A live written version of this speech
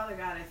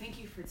God, I thank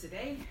you for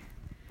today.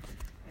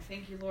 I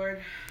thank you,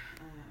 Lord,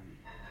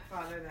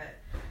 Father, that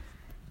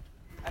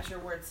as your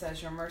word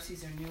says, your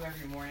mercies are new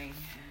every morning.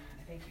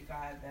 I thank you,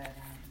 God, that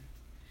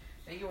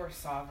you are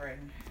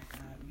sovereign.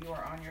 You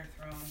are on your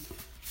throne.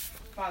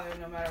 Father,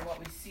 no matter what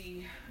we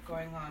see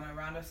going on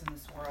around us in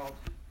this world,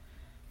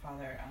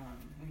 Father,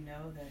 we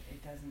know that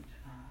it doesn't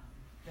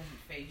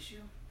faze you.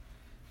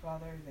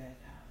 Father, that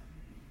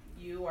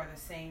you are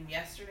the same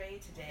yesterday,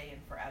 today,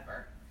 and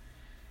forever.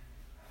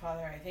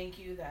 Father, I thank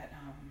you that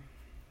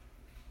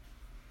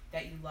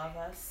you love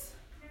us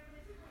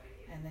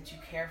and that you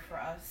care for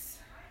us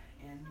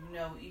and you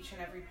know each and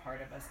every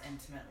part of us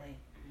intimately.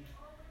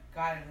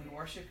 God, and we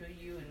worship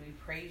you and we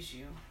praise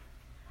you.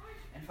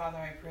 And Father,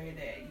 I pray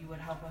that you would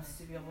help us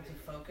to be able to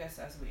focus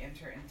as we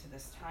enter into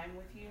this time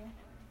with you.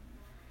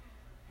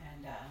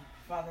 And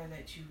Father,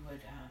 that you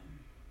would,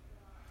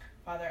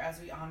 Father, as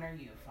we honor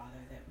you,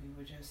 Father, that we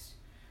would just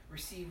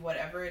receive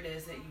whatever it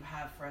is that you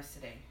have for us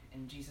today.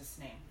 In Jesus'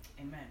 name,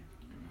 amen.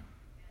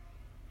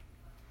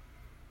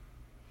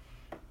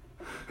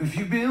 If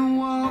you've been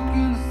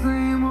walking the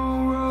same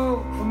old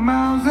road for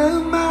miles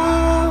and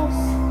miles,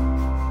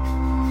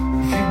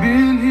 if you've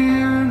been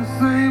hearing the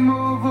same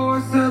old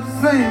voice of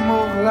the same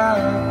old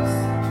lies,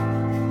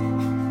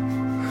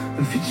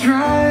 if you're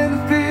trying to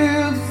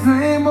fill the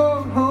same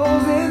old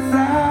holes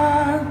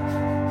inside,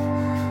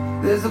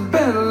 there's a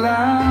better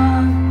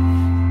life.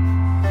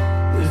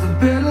 There's a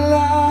better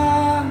life.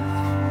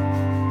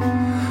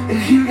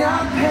 If you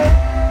got pain,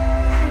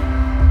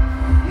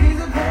 he's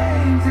a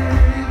pain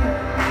taker.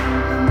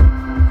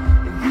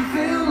 If you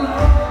feel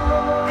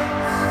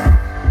lost,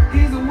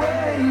 he's a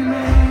way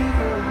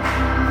maker.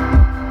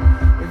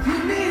 If you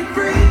need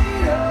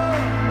freedom,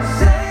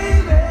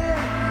 saving,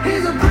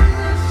 he's a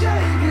prison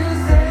shaking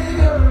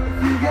savior.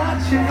 If you got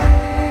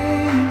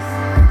chains,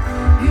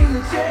 he's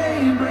a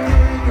chain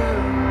breaker.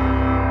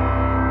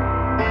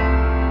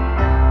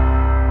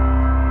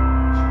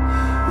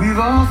 We've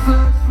all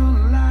searched for the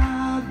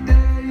light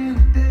day in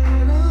the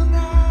dead of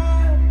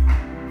night.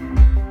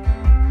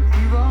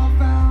 We've all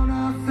found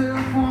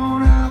ourselves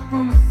worn out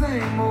from the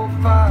same old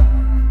fight.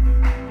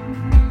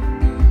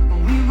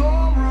 We've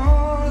all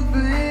run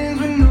things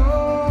we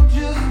know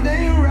just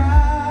ain't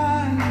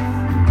right.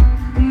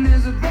 And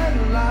there's a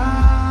better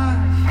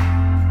life.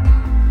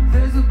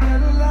 There's a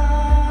better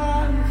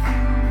life.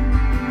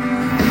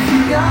 If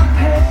you got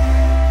pain,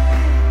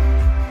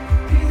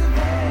 he's a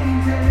pain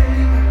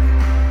taker.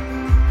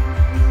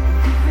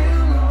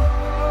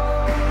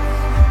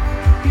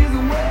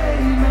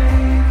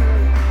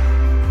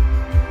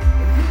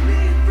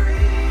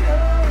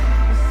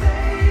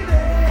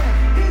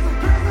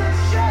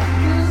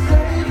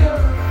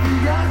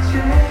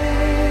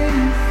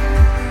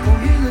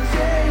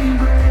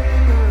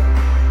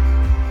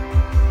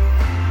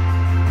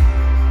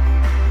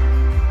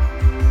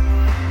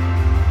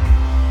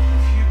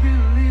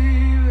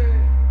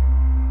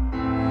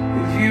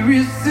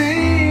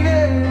 Receive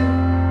it,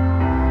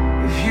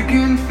 if you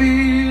can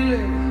feel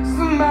it,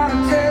 somebody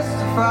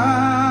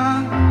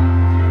testify.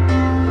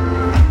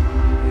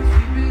 If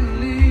you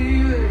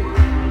believe it,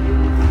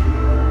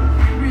 if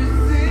you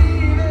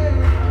receive it,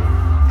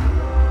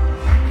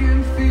 if you can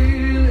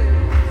feel it,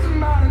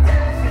 somebody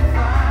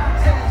testify,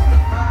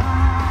 testify.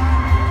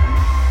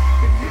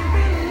 If you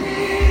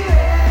believe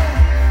it,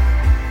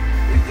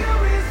 if you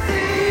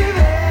receive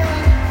it,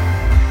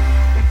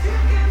 if you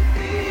can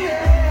feel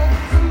it,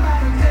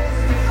 somebody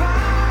testify.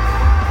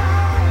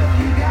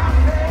 You got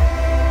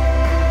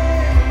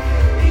pain,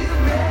 he's a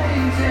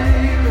pain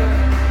taker.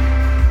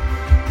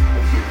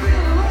 If you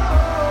feel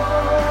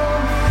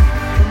lost,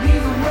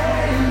 he's a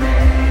way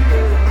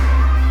maker.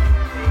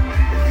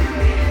 If you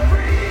need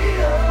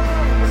freedom,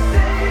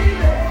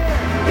 save it.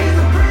 He's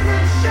a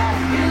prison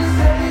shaking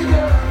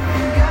savior.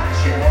 You got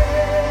chains,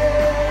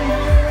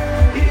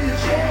 he's a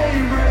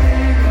chain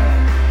breaker.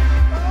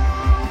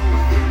 Oh,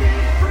 if you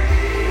need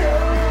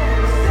freedom,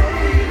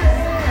 save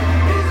it.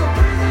 He's a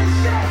prison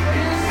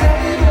shaking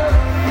savior.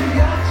 You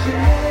got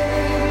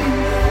chains,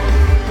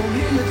 oh,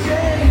 he's a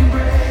chain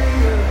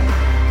breaker.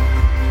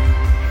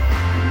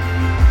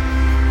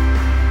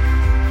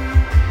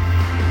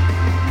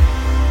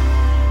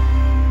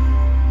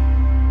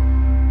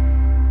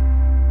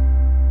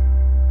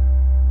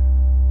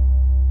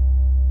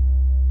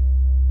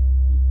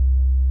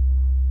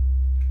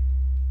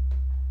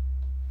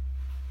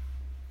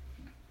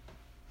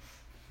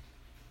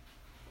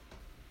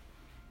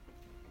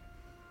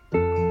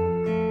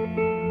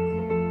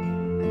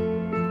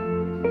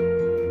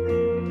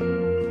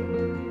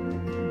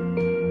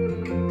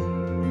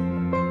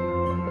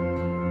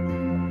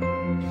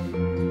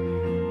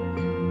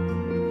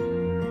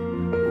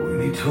 When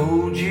he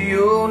told you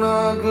you're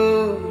not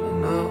good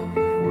enough,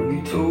 when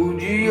he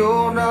told you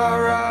you're not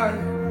right,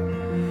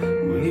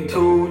 when he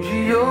told you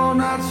you're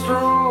not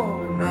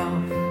strong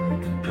enough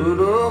to put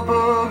up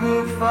a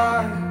good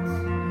fight,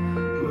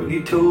 when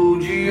he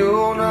told you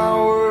you're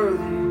not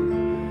worthy,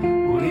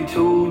 when he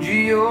told you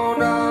you're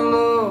not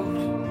loved,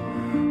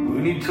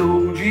 when he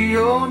told you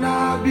you're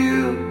not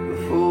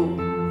beautiful,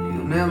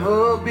 you'll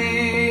never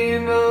be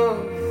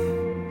enough.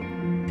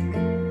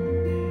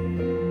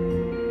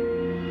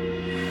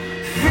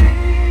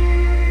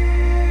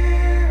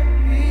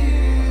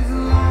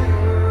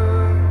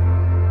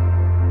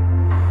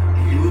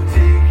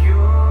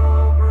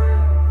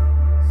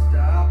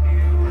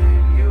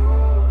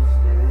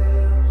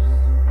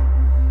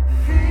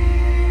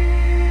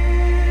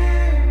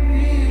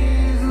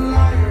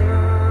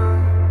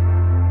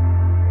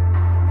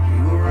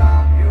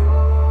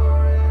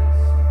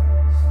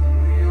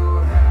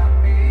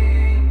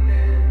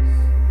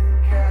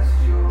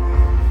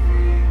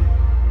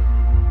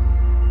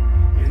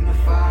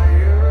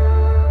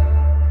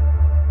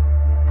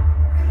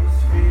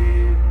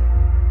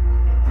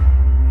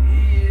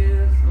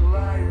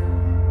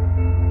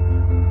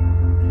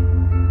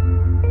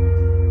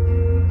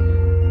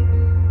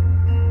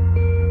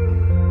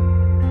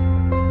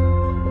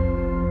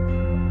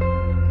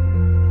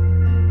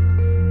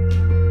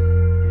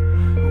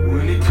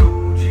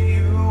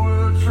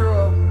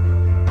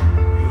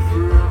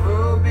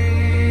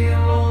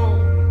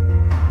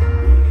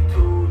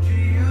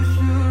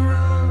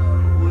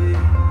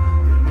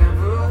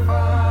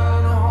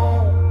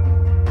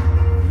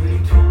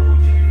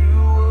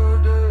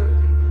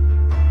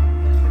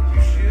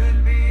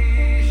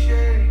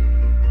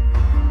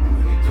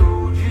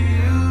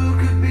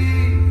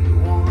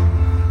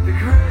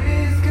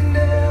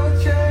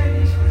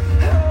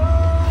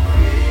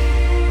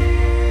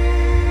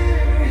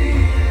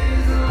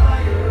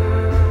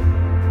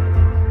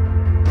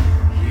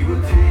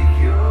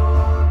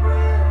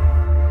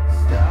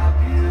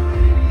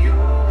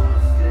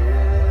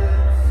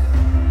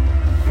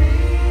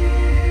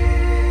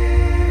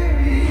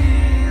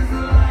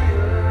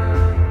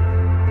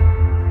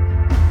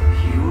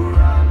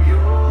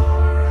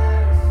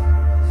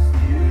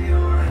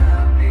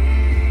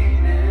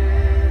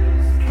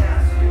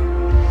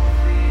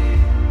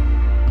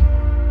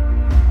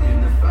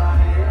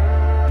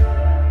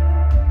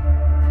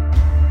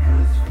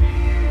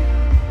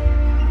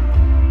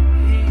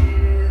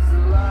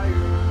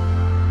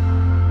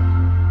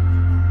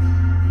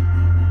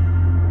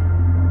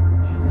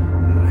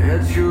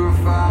 Let your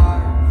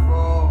fire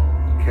fall,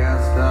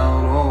 cast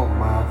out all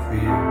my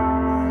fear.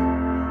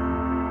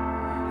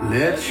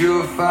 Let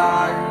your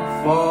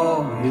fire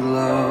fall, your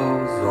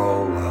love's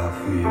all I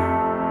fear.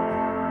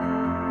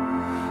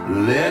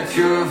 Let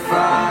your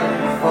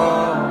fire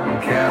fall,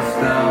 cast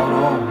out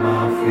all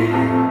my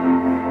fear.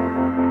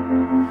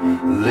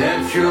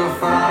 Let your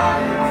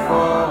fire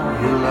fall,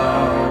 your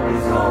love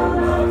is all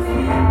I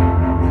fear.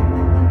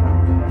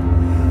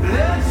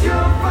 Let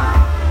your fire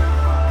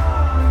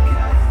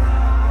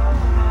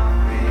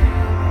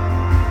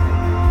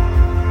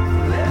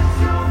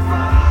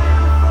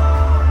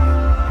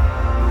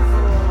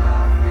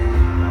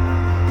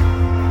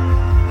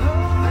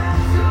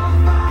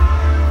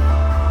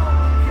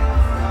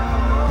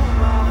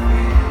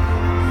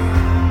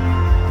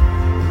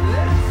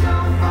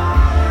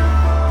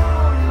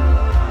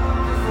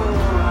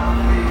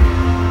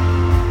feel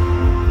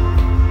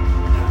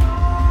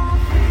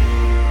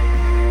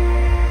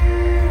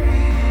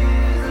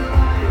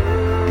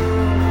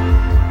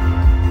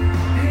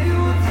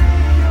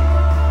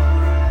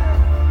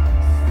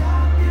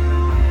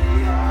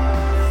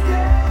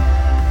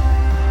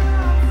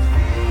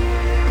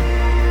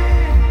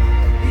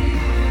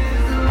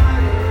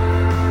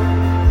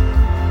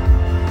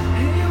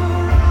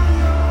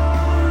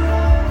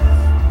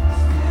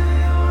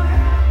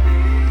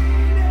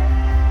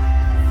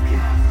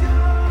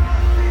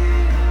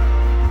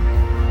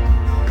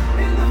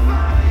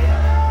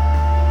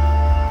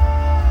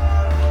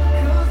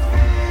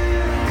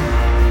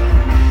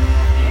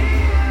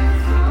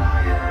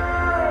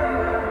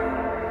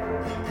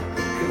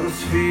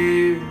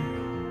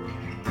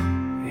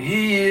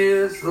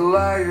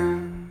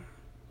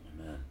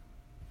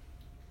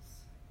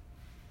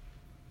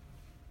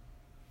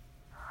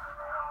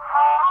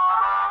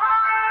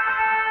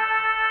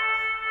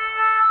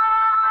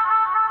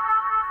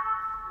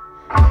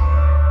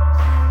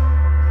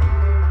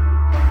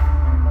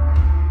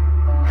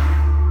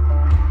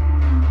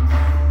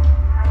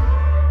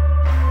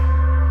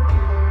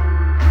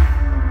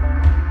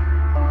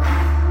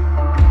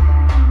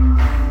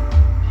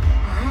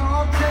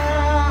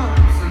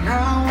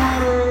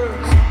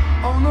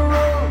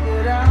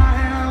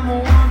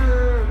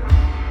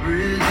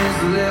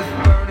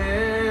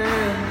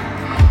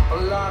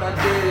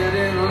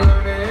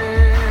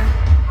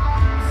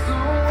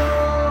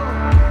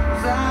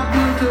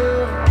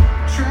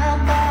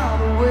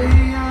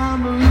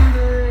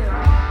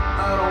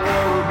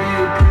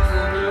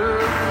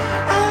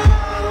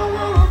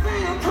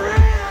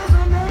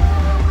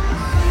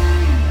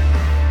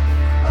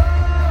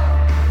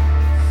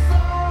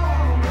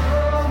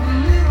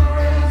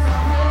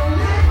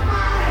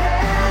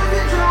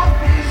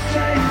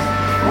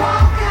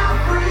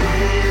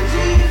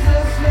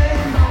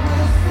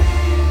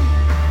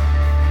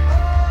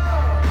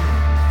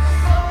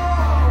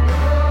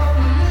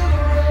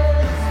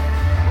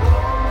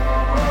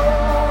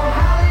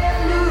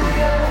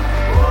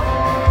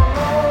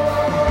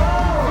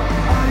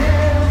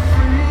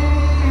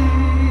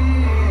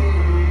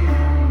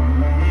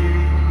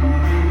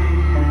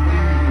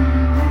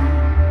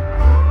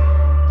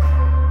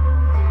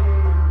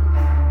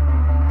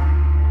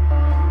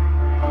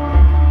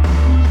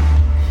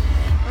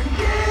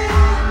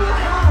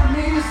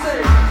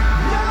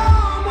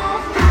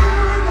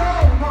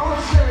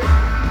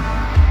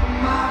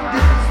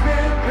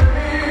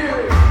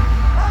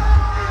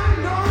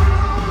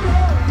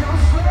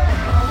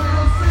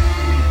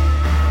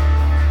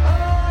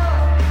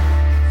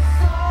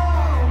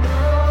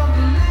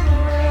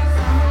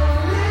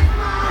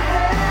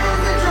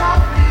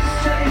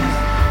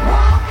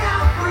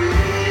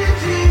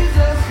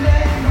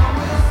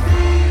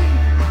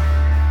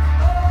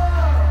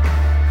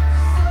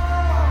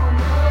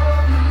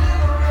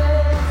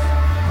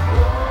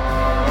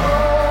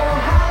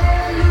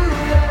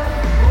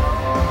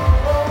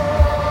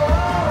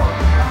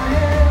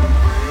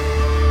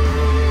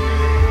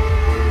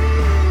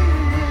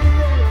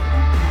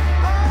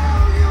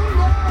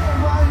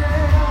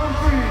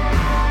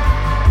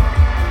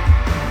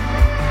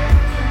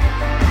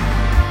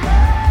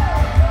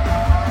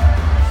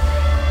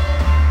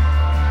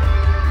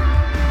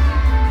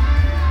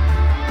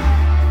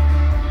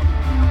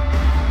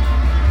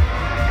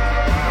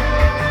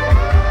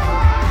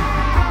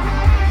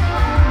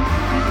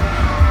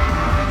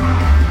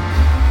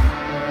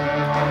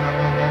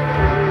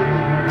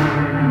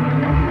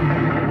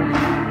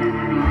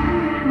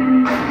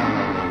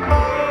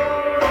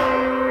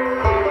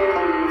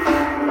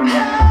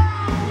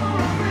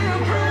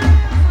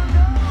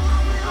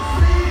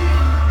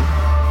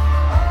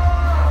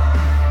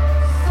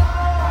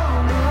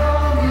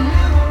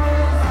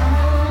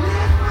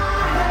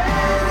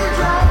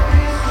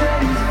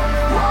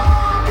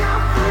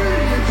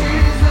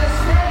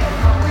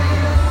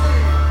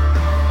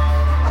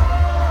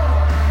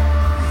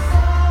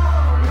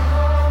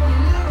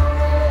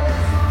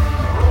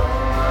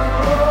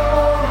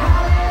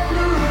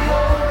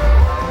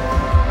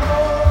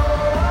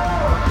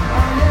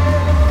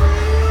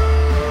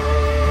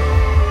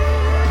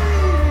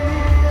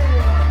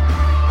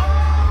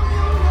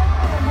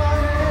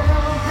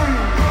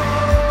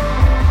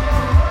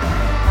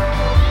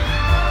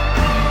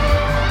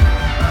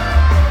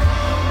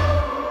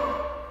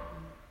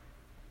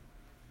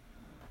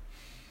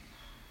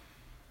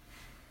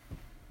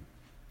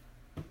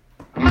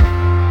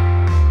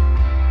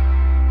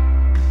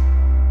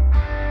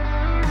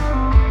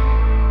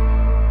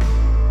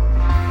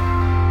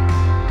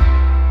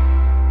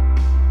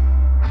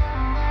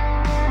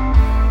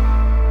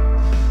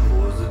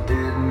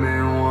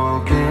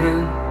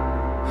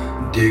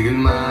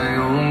digging my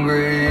own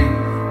grave.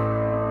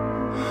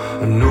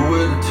 I know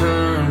where to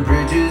turn,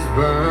 bridges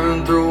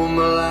burn, throwing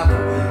my life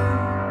away.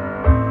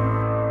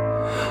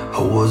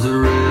 I was a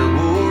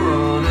rebel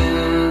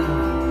running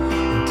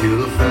until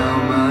I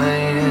found my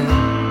end.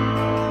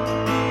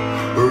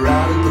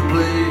 Right at the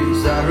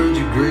place I heard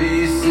your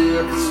grace say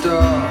I could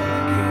start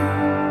again.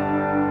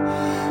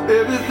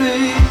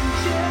 Everything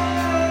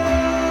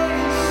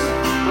changed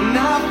when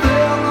I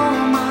fell on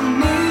my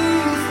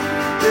knees.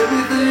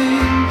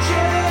 Everything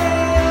changed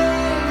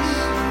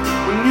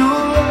when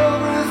your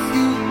love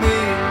rescued me.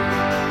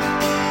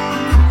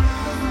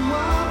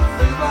 I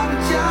felt like a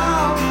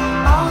child,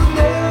 I was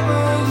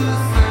never the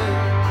same.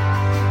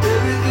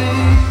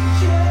 Everything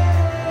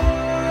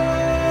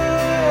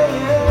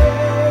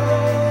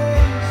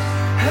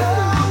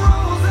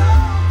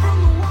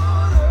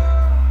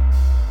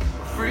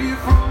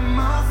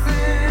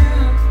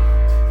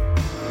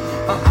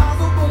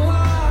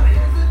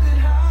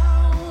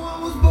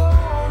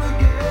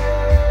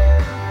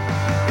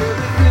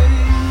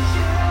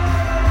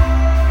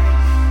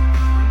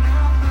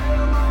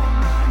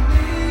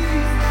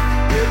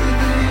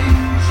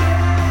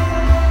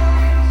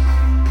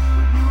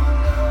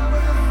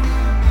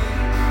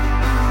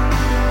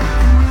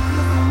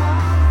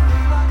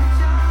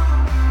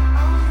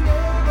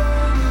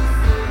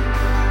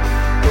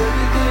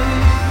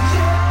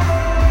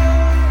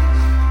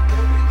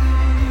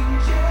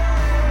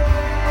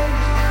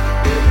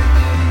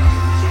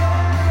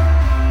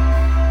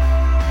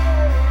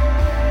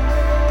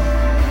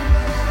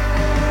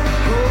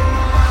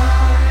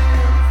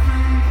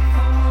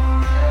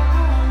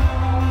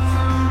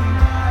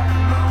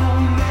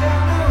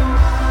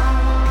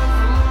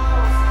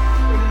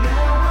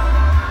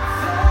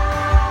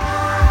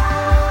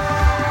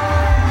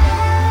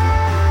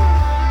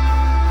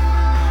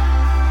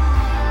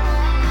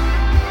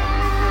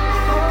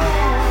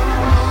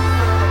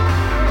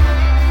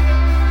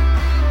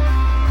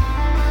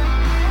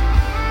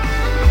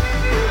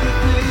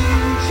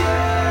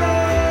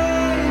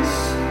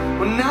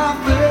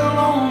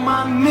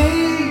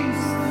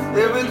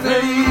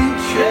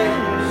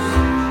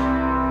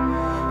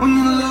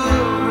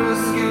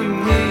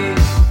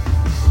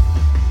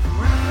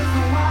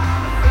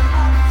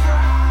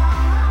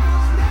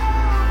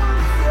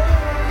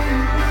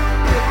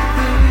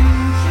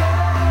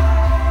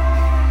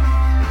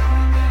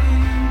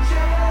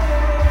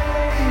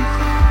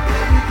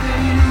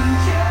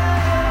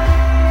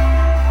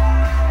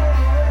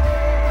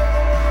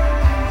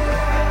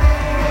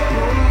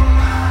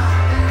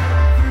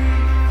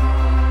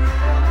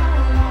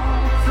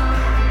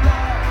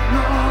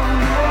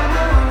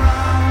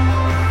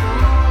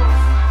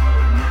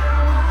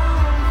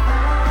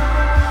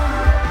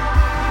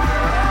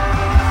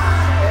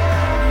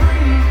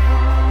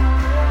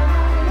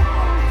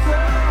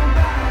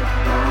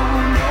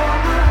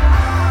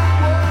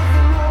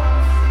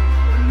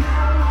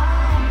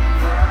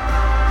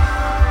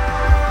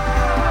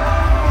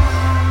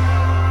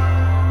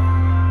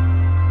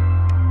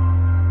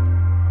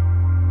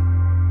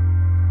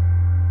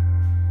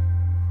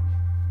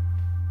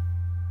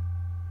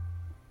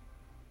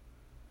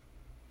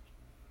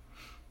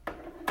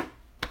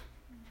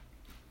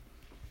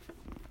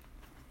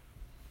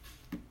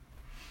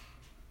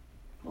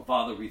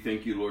Father, we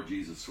thank you, Lord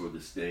Jesus, for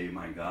this day,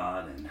 my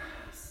God. And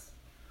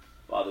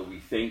Father, we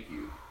thank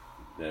you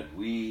that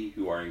we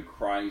who are in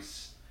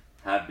Christ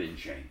have been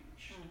changed.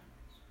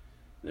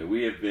 That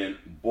we have been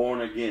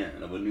born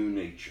again of a new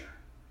nature.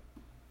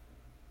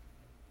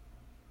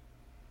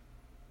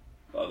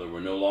 Father,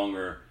 we're no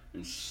longer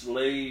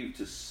enslaved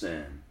to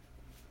sin.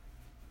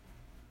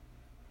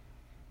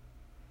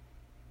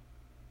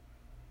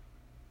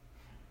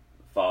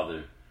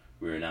 Father,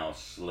 we are now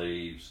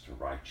slaves to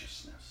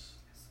righteousness.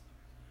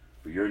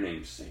 For your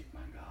name's sake, my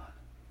God.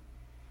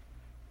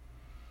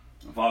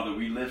 And Father,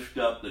 we lift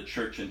up the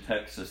church in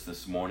Texas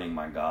this morning,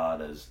 my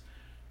God, as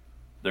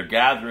they're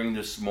gathering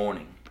this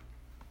morning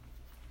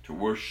to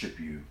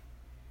worship you.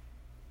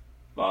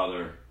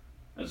 Father,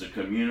 as a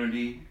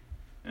community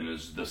and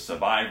as the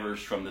survivors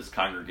from this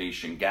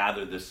congregation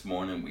gather this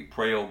morning, we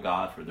pray, oh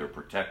God, for their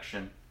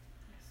protection.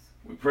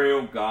 We pray,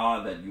 oh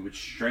God, that you would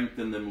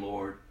strengthen them,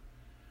 Lord.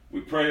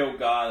 We pray, oh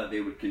God, that they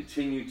would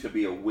continue to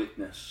be a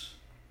witness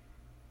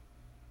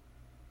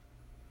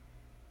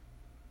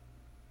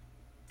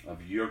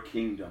of your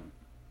kingdom,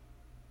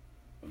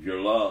 of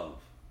your love,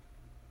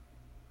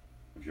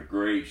 of your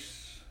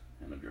grace,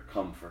 and of your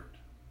comfort.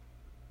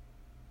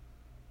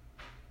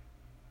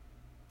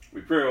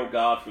 We pray, oh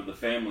God, for the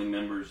family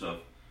members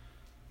of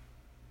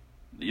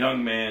the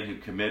young man who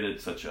committed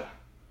such a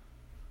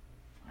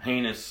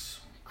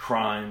heinous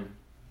crime,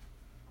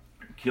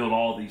 killed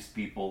all these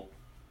people.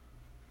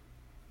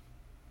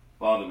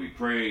 Father, we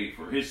pray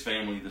for his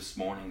family this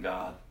morning,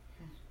 God.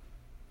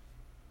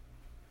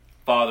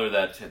 Father,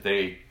 that if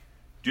they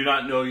do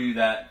not know you,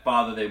 that,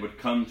 Father, they would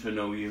come to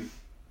know you.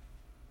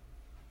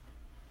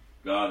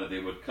 God, that they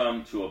would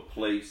come to a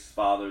place,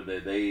 Father,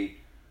 that they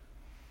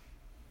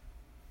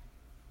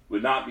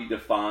would not be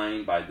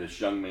defined by this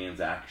young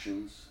man's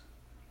actions.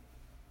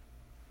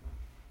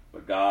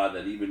 But God,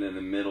 that even in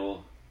the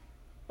middle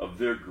of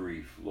their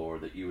grief,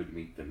 Lord, that you would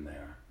meet them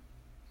there.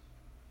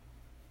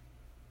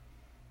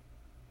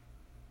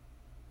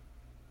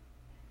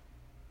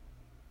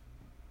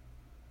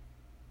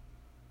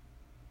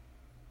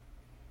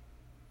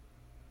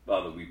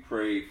 Father, we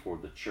pray for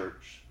the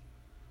church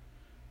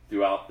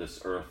throughout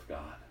this earth,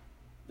 God,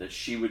 that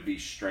she would be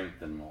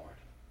strengthened, Lord.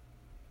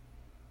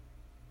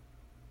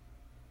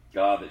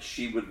 God, that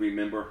she would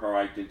remember her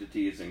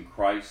identity is in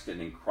Christ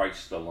and in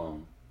Christ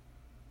alone.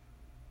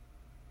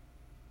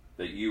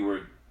 That you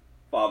would,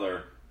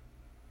 Father,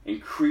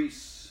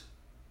 increase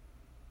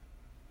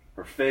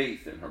her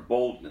faith and her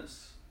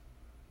boldness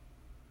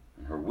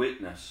and her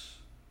witness.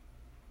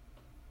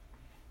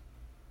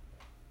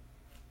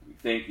 We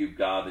thank you,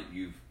 God, that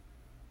you've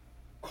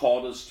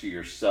called us to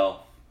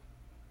yourself,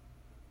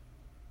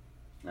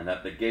 and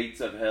that the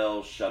gates of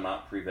hell shall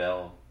not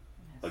prevail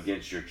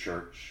against your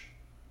church.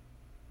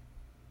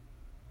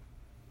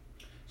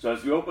 So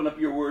as we open up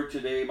your word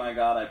today, my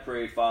God, I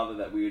pray, Father,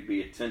 that we would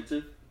be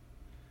attentive.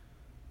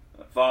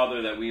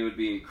 Father, that we would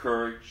be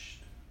encouraged.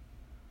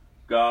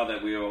 God,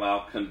 that we will allow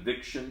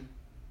conviction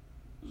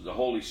as the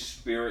Holy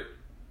Spirit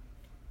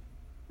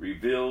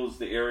reveals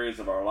the areas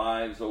of our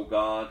lives, oh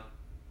God,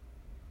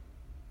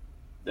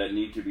 that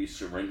need to be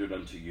surrendered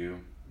unto you.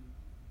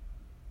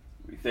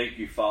 We thank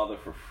you, Father,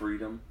 for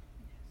freedom.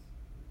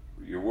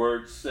 Your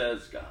word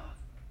says, God,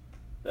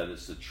 that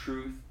it's the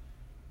truth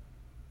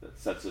that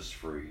sets us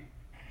free.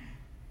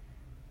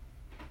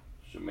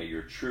 So may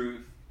your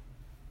truth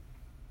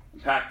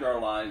impact our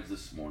lives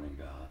this morning,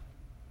 God.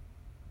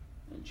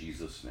 In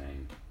Jesus'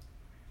 name,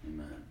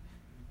 amen.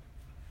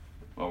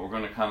 Well, we're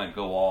going to kind of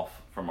go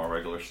off from our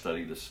regular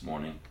study this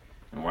morning,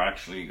 and we're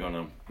actually going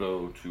to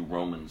go to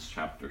Romans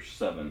chapter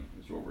 7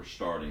 is where we're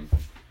starting.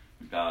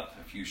 We've got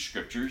a few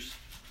scriptures.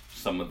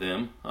 Some of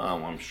them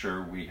I'm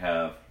sure we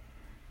have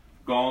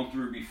gone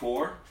through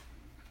before.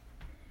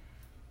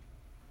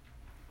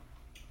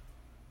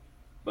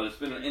 But it's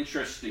been an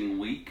interesting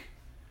week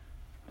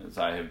as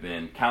I have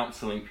been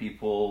counseling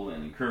people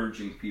and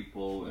encouraging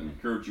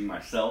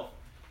myself,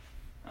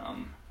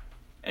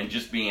 and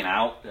just being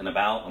out and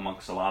about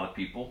amongst a lot of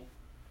people.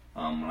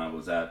 When I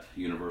was at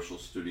Universal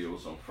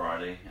Studios on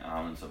Friday,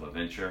 Islands of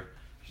Adventure,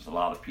 just a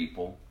lot of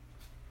people,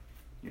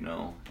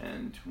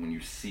 and when you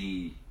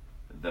see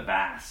the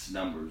vast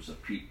numbers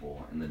of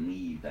people and the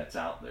need that's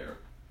out there,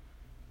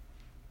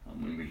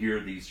 when we hear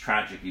these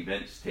tragic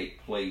events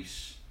take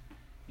place,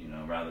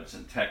 whether it's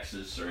in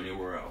Texas or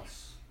anywhere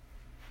else,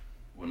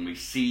 when we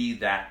see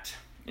that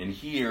and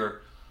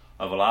hear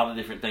of a lot of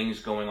different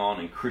things going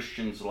on in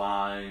Christians'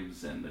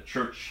 lives and the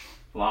church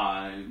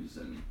lives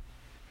and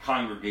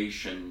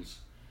congregations,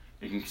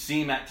 it can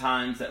seem at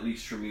times, at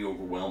least for me,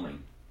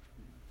 overwhelming.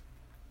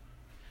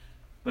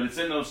 But it's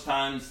in those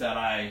times that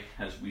I,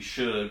 as we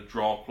should,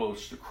 draw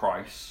close to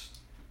Christ.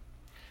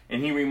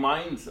 And he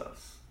reminds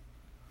us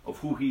of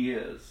who he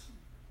is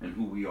and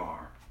who we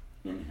are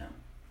in him.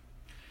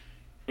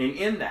 And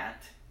in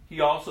that, he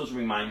also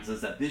reminds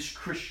us that this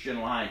Christian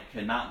life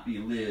cannot be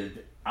lived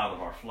out of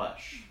our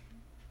flesh.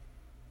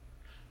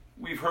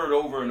 We've heard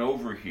over and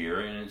over here,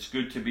 and it's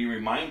good to be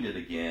reminded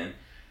again,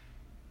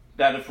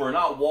 that if we're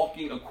not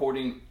walking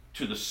according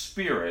to the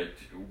Spirit,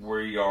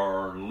 we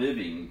are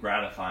living,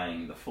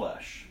 gratifying the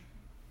flesh.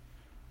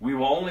 We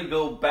will only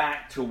go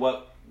back to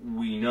what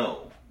we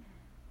know.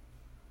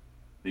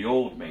 The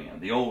old man,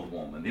 the old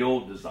woman, the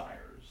old desires.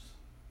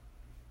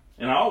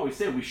 And I always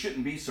say we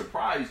shouldn't be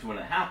surprised when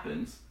it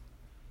happens,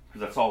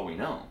 because that's all we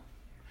know.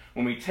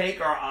 When we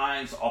take our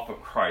eyes off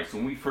of Christ,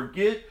 when we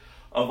forget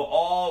of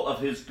all of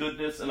his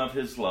goodness and of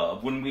his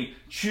love, when we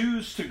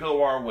choose to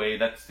go our way,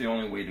 that's the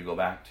only way to go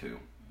back to.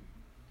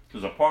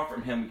 Because apart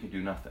from him, we can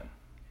do nothing.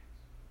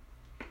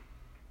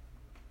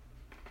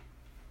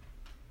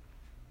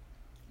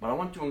 But I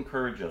want to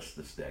encourage us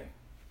this day.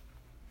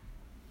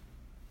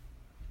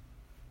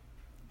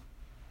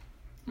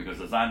 Because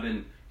as I've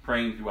been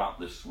praying throughout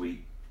this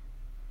week,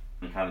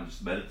 and kind of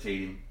just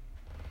meditating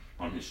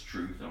on his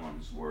truth and on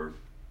his word,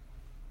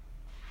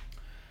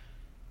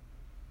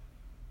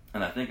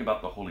 and I think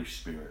about the Holy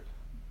Spirit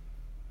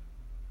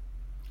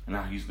and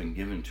how he's been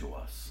given to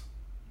us.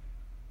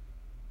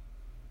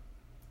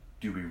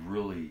 Do we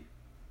really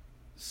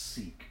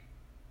seek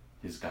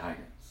his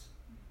guidance?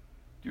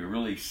 Do we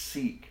really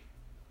seek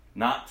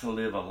not to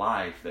live a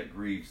life that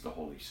grieves the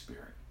Holy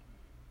Spirit?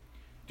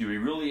 Do we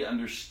really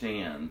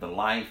understand the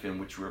life in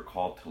which we're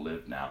called to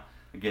live now?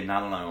 Again,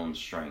 not on our own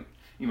strength.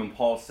 Even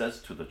Paul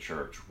says to the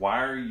church,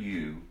 why are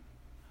you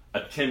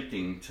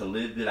attempting to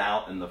live it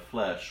out in the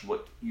flesh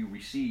what you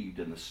received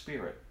in the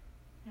Spirit?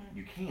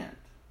 You can't.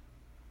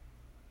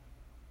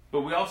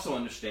 But we also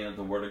understand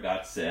the Word of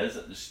God says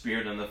that the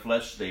Spirit and the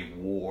flesh, they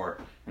war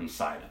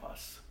inside of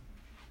us.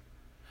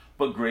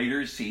 But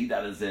greater is he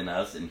that is in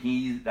us and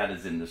he that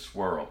is in this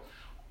world.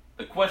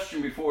 The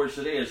question before us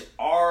today is,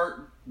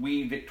 are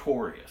we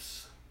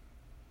victorious?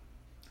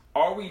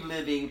 Are we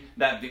living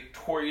that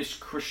victorious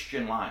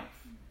Christian life?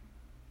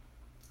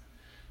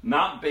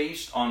 Not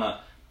based on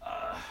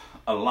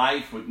a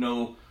life with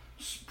no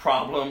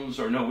problems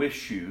or no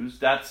issues,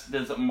 that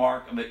doesn't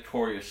mark a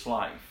victorious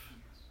life.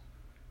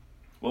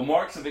 What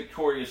marks a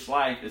victorious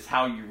life is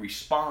how you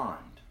respond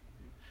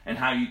and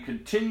how you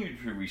continue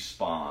to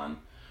respond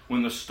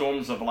when the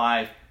storms of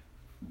life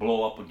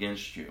blow up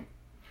against you,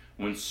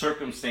 when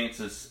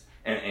circumstances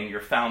and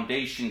your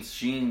foundation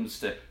seems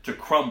to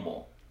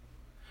crumble.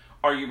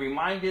 Are you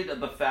reminded of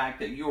the fact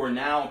that you are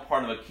now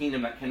part of a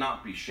kingdom that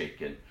cannot be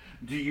shaken?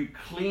 Do you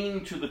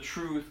cling to the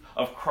truth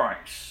of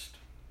Christ?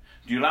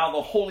 Do you allow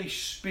the Holy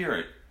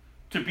Spirit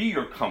to be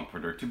your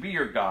comforter, to be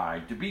your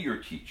guide, to be your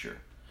teacher?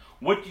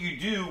 What do you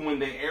do when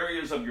the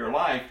areas of your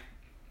life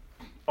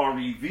are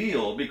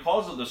revealed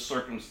because of the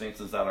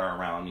circumstances that are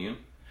around you?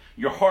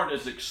 Your heart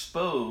is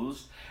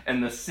exposed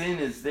and the sin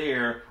is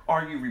there.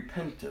 Are you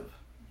repentive?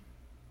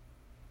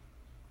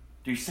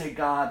 Do you say,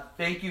 God,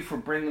 thank you for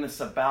bringing this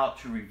about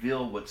to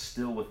reveal what's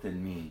still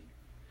within me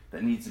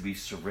that needs to be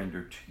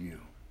surrendered to you?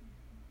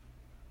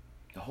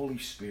 The Holy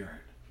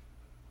Spirit.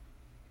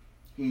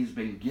 He's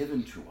been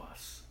given to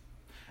us.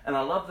 And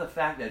I love the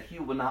fact that He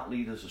will not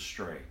lead us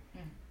astray.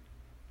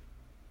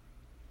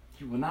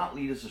 He will not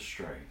lead us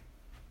astray.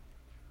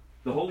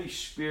 The Holy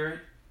Spirit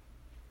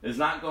is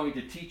not going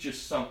to teach us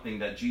something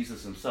that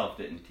Jesus Himself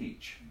didn't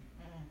teach.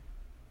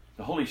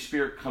 The Holy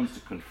Spirit comes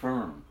to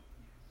confirm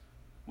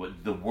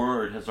what the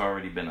Word has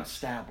already been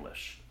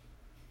established.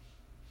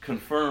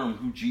 Confirm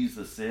who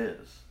Jesus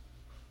is.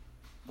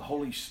 The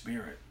Holy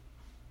Spirit.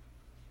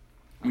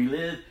 We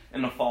live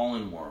in a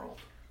fallen world.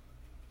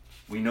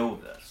 We know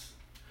this.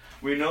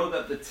 We know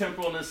that the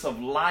temporalness of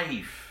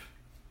life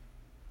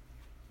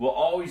will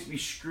always be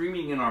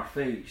screaming in our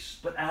face.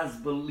 But as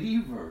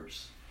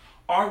believers,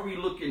 are we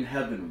looking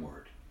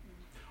heavenward?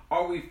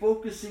 Are we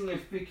focusing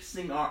and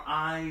fixing our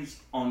eyes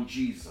on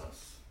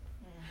Jesus?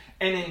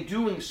 And in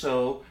doing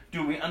so,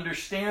 do we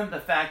understand the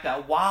fact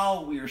that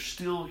while we are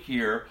still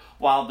here,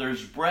 while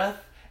there's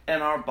breath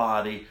in our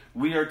body,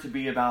 we are to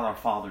be about our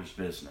Father's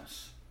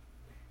business?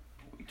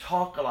 We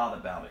talk a lot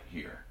about it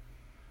here.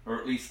 Or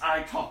at least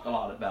I talk a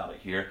lot about it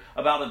here,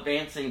 about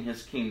advancing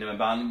His kingdom,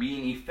 about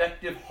being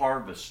effective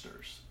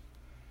harvesters,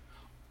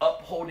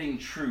 upholding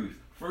truth,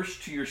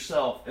 first to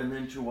yourself and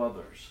then to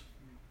others.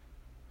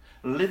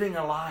 Living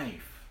a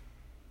life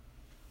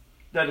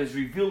that is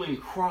revealing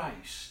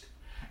Christ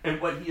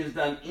and what He has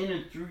done in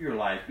and through your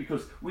life,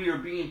 because we are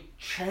being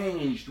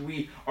changed,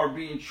 we are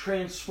being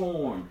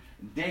transformed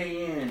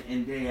day in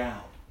and day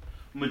out,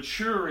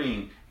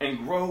 maturing and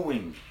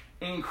growing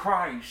in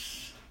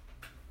Christ.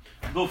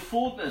 The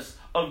fullness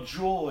of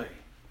joy.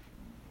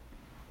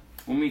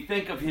 When we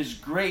think of His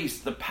grace,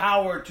 the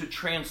power to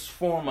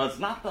transform us,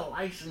 not the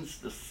license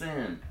to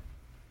sin.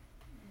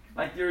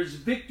 Like there is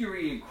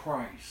victory in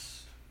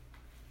Christ.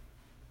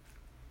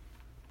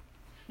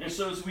 And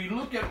so as we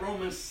look at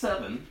Romans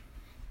 7,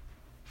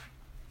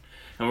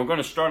 and we're going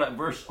to start at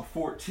verse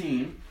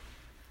 14,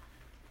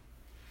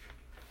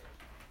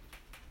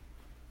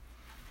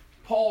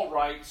 Paul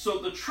writes, "So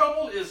the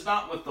trouble is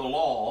not with the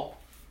law,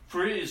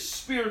 for it is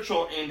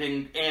spiritual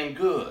and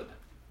good.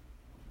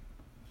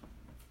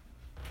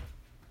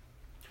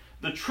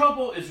 The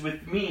trouble is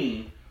with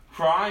me,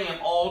 for I am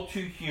all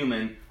too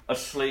human, a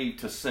slave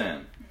to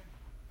sin."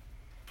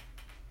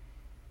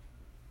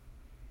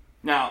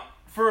 Now,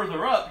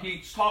 further up,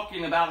 he's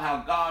talking about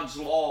how God's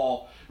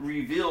law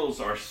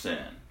reveals our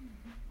sin.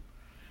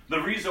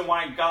 The reason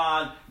why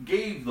God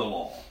gave the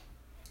law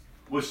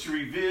was to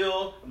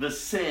reveal the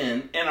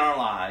sin in our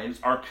lives,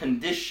 our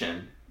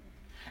condition,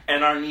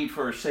 and our need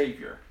for a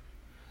Savior.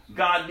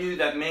 God knew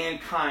that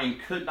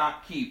mankind could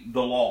not keep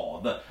the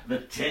law, the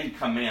 10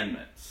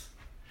 Commandments.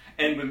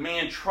 And when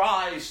man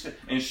tries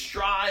and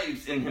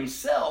strives in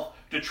himself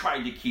to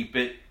try to keep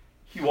it,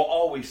 he will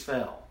always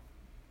fail.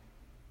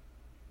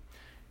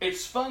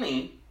 It's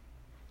funny,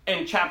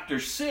 in chapter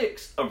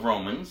 6 of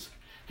Romans,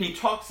 he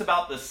talks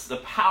about this, the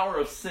power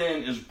of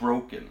sin is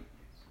broken.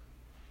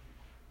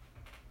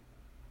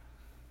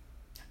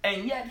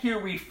 And yet here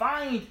we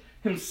find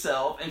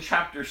himself in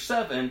chapter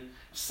 7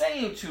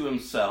 saying to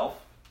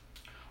himself,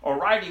 or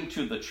writing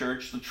to the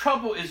church, "The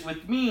trouble is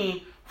with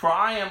me, for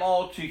I am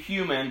all too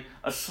human,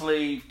 a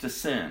slave to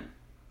sin."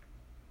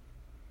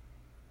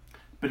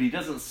 But he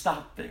doesn't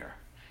stop there.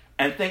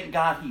 And thank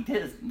God he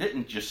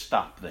didn't just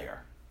stop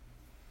there.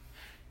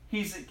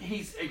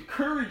 He's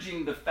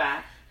encouraging the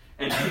fact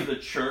and to the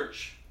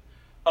church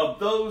of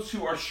those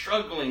who are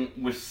struggling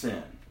with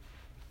sin.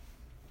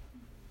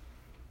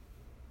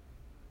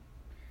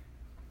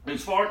 And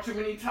far too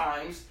many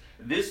times,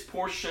 this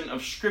portion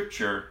of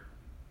Scripture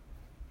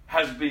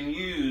has been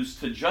used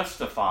to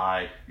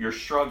justify your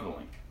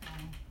struggling.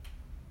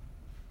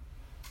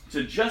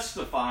 To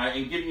justify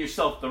and giving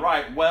yourself the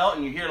right. Well,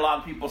 and you hear a lot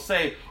of people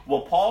say,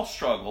 well, Paul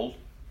struggled.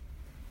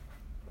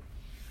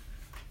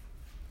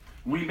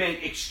 We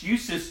make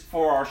excuses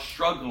for our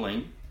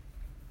struggling.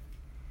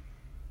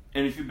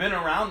 And if you've been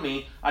around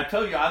me, I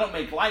tell you, I don't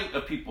make light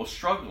of people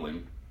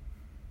struggling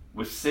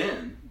with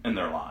sin in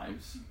their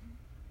lives.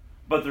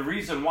 But the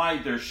reason why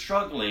they're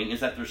struggling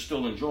is that they're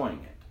still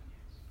enjoying it.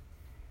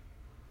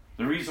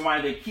 The reason why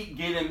they keep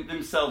getting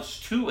themselves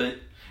to it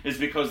is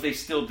because they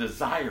still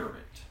desire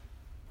it.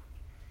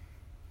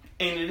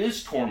 And it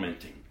is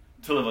tormenting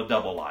to live a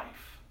double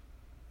life.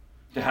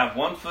 To have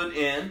one foot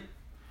in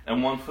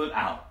and one foot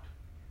out.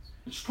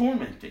 It's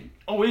tormenting.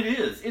 Oh, it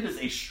is. It is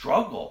a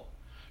struggle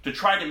to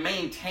try to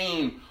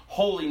maintain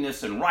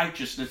holiness and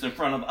righteousness in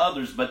front of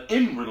others, but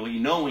inwardly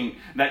knowing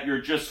that you're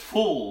just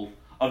full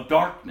of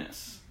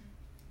darkness.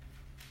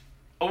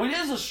 Oh, it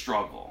is a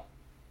struggle.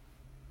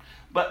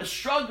 But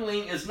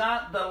struggling is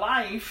not the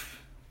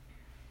life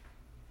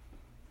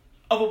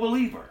of a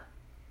believer.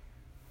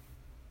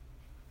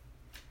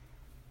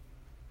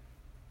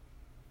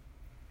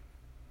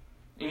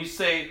 And you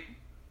say,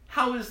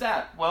 how is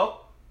that?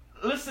 Well,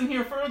 listen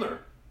here further.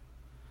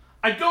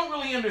 I don't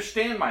really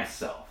understand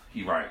myself,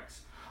 he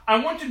writes.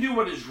 I want to do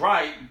what is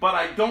right, but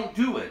I don't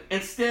do it.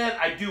 Instead,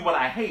 I do what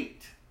I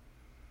hate.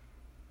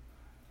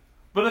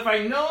 But if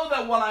I know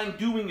that what I'm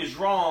doing is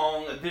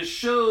wrong, this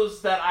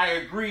shows that I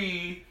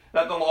agree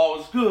that the law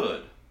is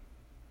good.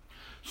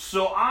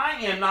 So I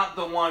am not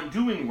the one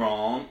doing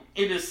wrong.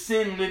 It is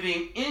sin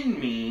living in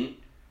me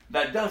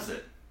that does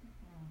it.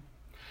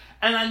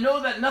 And I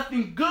know that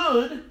nothing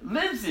good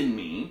lives in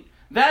me.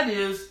 That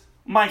is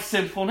my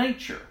sinful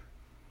nature.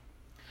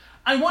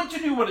 I want to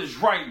do what is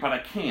right, but I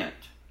can't.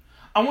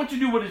 I want to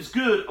do what is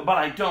good, but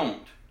I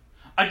don't.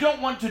 I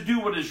don't want to do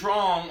what is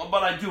wrong,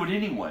 but I do it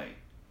anyway.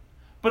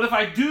 But if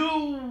I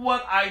do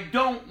what I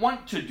don't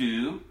want to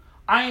do,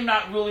 I am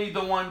not really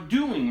the one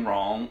doing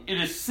wrong.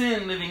 It is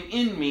sin living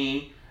in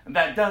me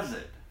that does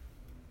it.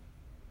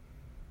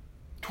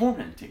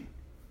 Tormenting.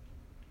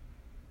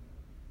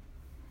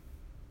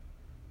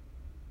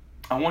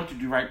 I want to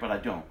do right, but I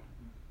don't.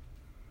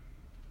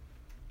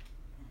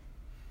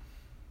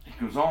 It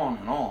goes on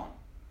and on.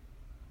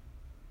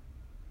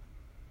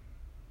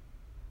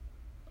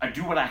 I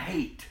do what I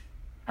hate.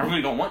 I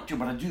really don't want to,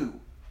 but I do.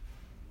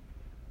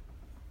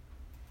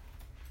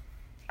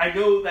 I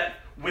know that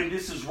when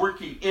this is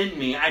working in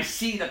me, I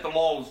see that the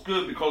law is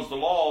good because the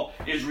law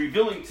is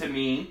revealing to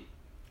me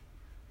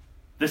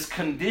this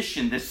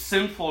condition, this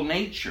sinful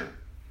nature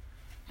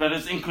that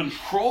is in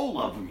control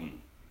of me.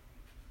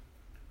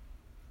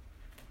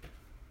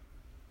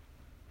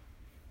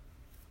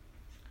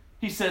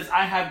 He says,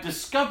 I have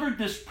discovered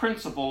this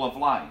principle of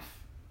life,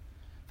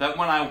 that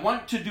when I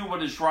want to do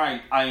what is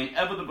right, I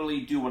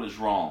inevitably do what is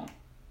wrong.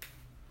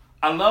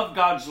 I love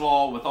God's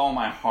law with all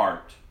my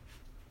heart,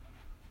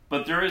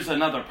 but there is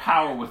another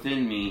power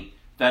within me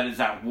that is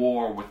at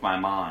war with my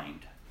mind.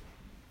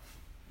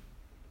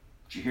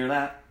 Did you hear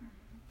that?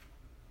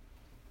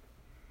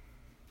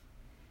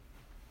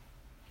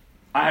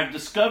 I have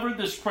discovered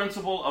this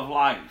principle of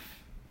life,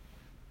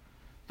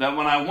 that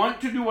when I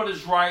want to do what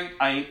is right,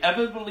 I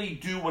inevitably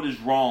do what is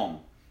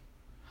wrong.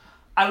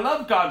 I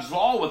love God's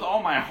law with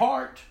all my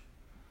heart,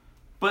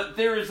 but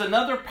there is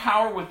another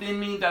power within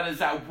me that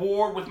is at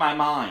war with my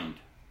mind.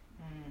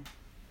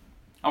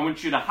 I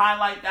want you to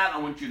highlight that. I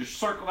want you to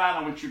circle that.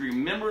 I want you to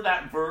remember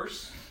that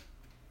verse.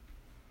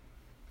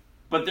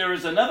 But there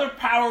is another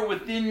power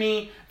within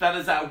me that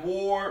is at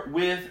war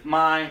with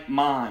my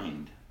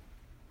mind.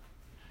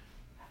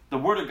 The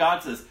Word of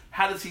God says,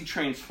 how does He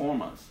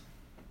transform us?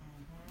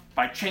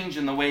 By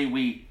changing the way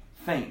we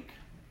think.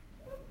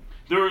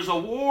 There is a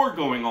war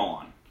going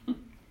on.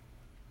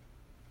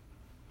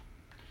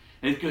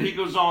 And he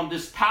goes on,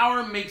 this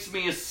power makes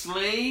me a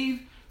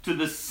slave to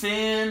the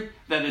sin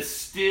that is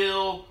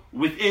still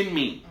within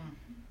me.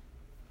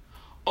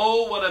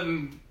 Oh, what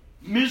a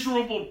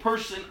miserable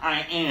person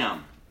I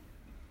am.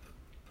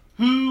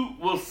 Who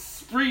will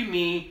free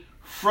me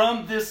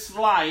from this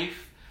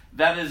life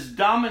that is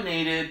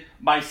dominated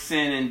by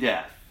sin and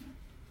death?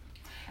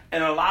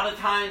 And a lot of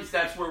times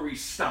that's where we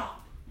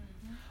stop.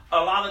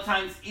 A lot of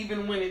times,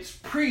 even when it's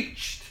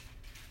preached,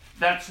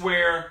 that's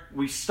where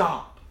we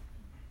stop.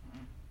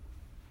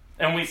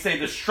 And we say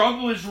the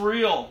struggle is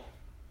real.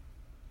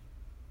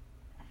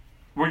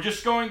 We're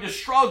just going to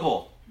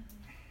struggle.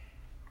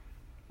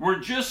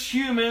 We're just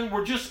human.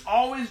 We're just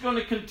always going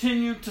to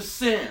continue to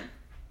sin.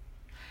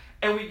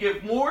 And we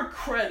give more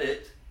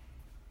credit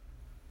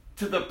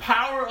to the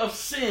power of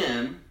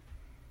sin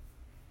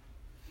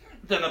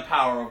than the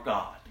power of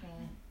God.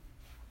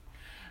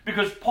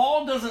 Because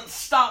Paul doesn't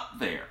stop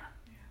there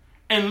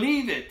and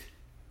leave it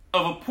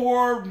of a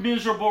poor,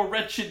 miserable,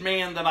 wretched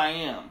man that I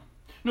am.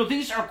 No,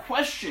 these are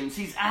questions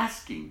he's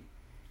asking.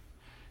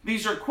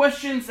 These are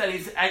questions that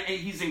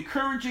he's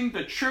encouraging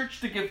the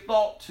church to give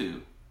thought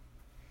to.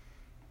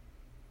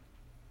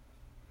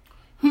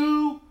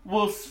 Who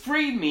will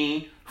free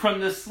me from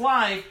this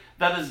life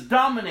that is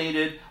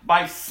dominated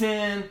by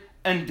sin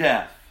and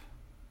death?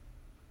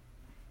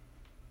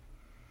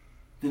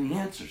 Then he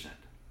answers it.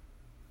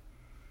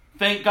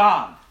 Thank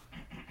God.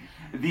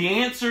 The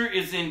answer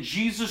is in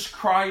Jesus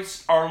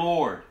Christ our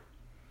Lord.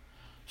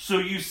 So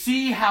you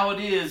see how it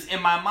is.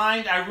 In my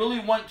mind, I really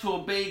want to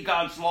obey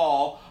God's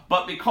law,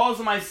 but because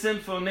of my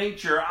sinful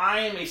nature, I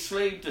am a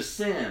slave to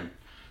sin.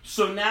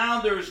 So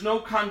now there is no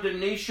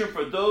condemnation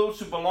for those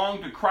who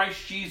belong to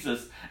Christ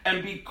Jesus.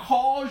 And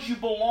because you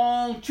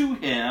belong to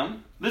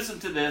him, listen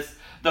to this,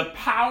 the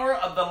power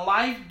of the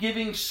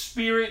life-giving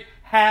Spirit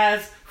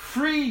has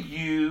freed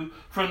you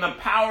from the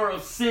power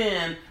of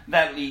sin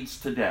that leads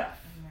to death.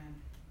 Amen.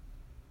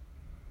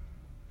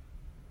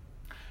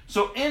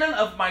 So in and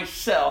of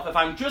myself, if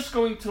I'm just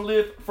going to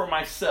live for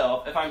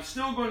myself, if I'm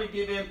still going to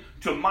give in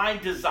to my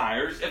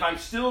desires, if I'm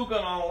still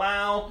going to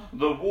allow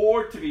the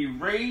war to be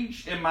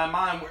waged in my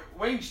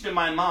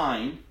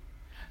mind,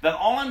 then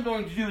all I'm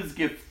going to do is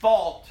give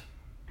thought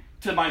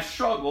to my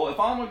struggle. If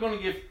I'm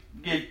going to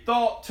give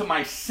thought to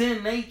my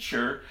sin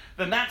nature,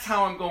 then that's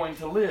how I'm going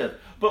to live.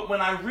 But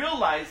when I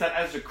realize that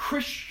as a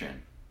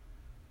Christian,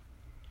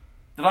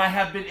 that I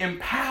have been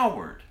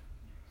empowered,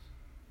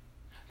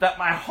 that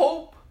my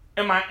hope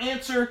and my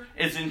answer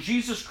is in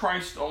Jesus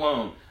Christ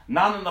alone,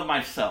 not in of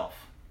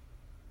myself.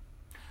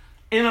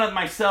 In and of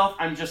myself,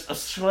 I'm just a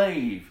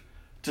slave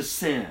to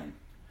sin,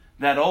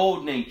 that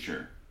old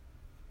nature,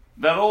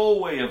 that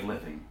old way of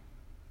living.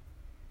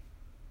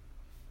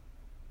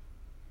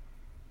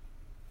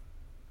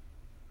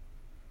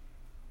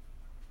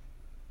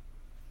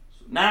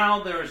 So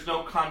now there is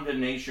no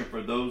condemnation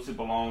for those who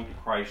belong to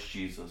Christ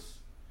Jesus.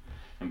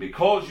 And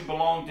because you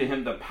belong to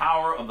him, the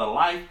power of the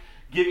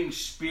life-giving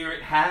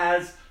Spirit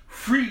has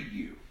freed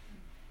you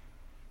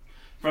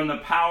from the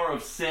power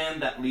of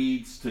sin that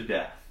leads to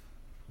death.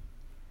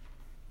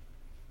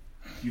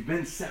 You've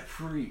been set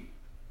free.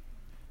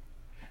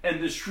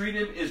 And this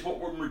freedom is what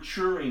we're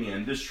maturing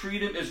in. This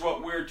freedom is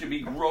what we're to be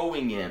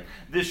growing in.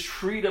 This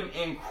freedom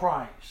in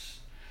Christ.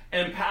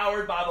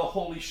 Empowered by the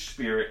Holy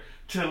Spirit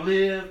to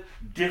live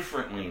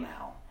differently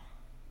now.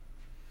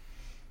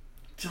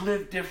 To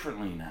live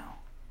differently now.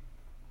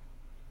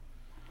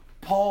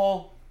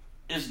 Paul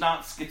is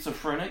not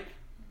schizophrenic.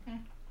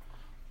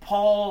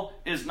 Paul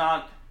is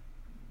not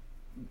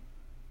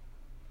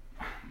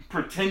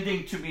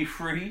pretending to be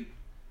free.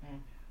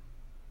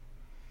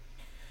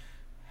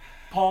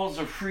 Paul's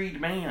a freed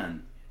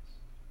man.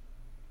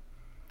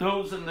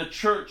 Those in the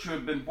church who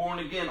have been born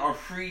again are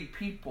freed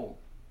people.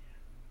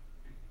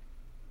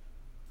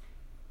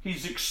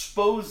 He's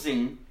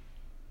exposing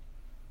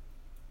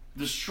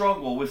the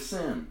struggle with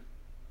sin.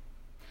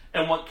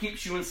 And what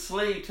keeps you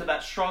enslaved to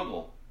that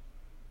struggle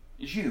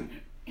is you.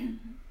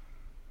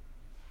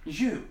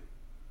 Is you.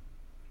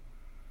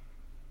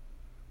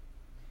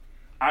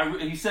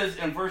 He says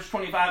in verse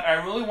 25, I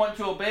really want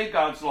to obey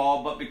God's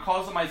law, but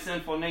because of my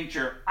sinful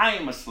nature, I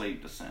am a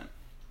slave to sin.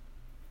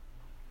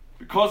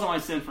 Because of my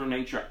sinful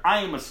nature, I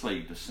am a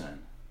slave to sin.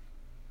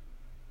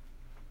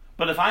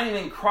 But if I am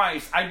in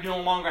Christ, I no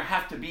longer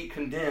have to be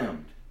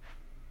condemned.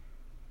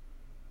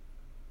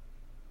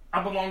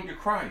 I belong to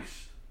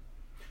Christ.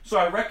 So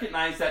I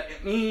recognize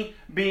that me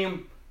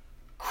being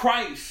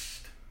Christ-like,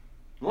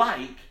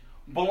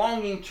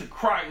 belonging to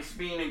Christ,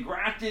 being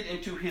engrafted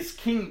into his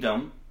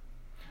kingdom,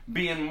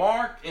 being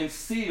marked and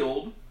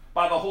sealed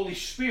by the Holy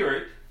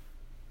Spirit,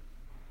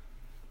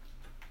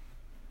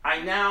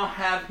 I now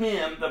have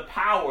him, the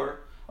power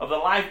of the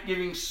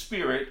life-giving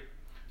Spirit,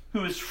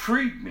 who has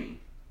freed me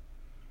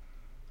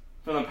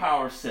from the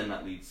power of sin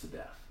that leads to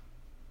death.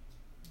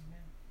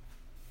 Amen.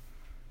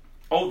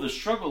 Oh, the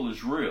struggle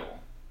is real,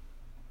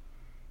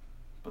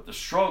 but the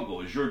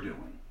struggle is your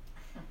doing.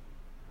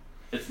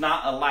 It's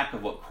not a lack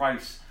of what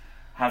Christ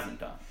hasn't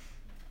done.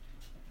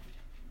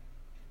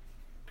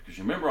 Because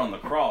remember on the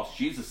cross,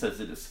 Jesus says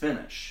it is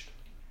finished.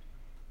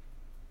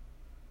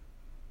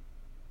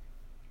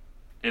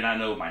 And I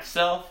know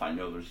myself, I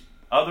know there's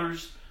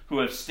others who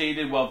have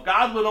stated, well, if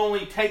God would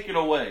only take it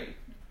away,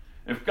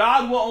 if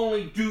God will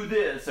only do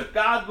this, if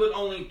God would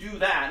only do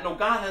that. No,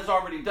 God has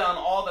already done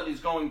all that he's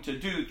going to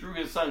do through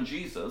his son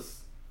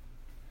Jesus.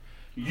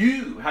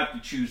 You have to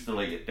choose to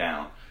lay it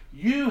down.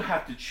 You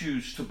have to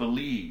choose to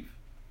believe.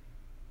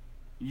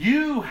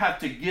 You have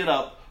to get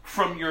up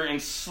from your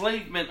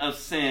enslavement of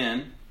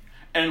sin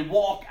and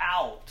walk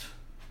out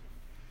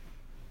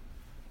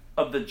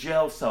of the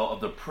jail cell,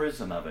 of the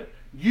prison of it.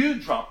 You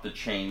drop the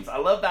chains. I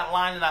love that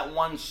line in that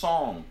one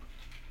song.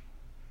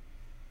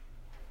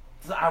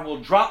 I will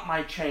drop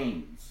my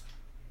chains.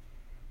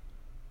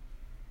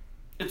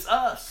 It's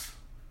us.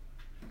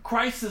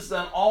 Christ has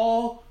done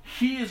all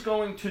he is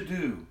going to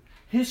do.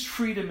 His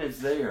freedom is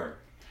there.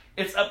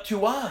 It's up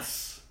to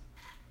us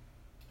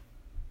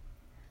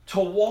to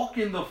walk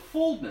in the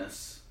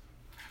fullness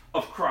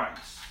of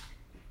Christ.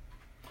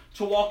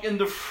 To walk in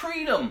the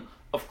freedom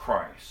of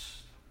Christ.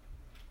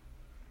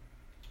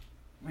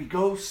 We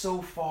go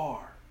so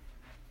far,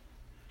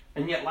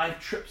 and yet life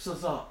trips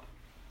us up.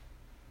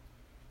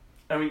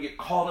 And we get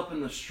caught up in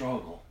the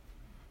struggle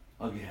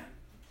again.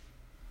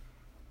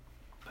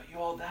 But you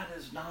all, that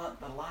is not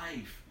the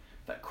life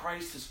that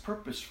Christ has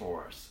purposed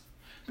for us.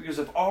 Because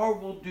if all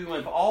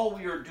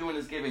we are doing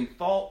is giving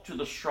thought to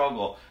the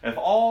struggle, if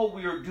all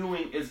we are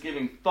doing is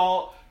giving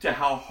thought to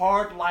how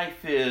hard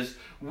life is,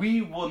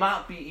 we will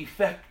not be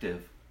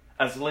effective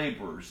as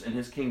laborers in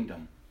his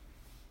kingdom.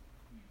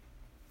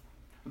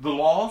 The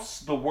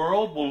lost, the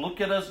world, will look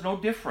at us no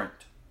different.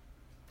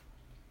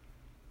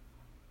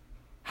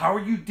 How are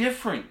you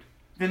different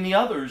than the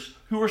others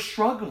who are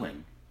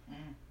struggling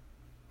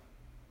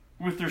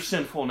with their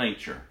sinful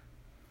nature?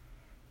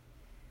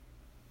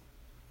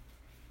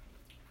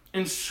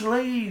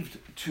 Enslaved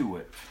to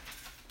it.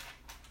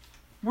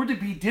 We're to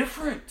be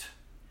different.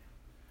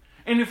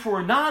 And if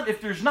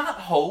there's not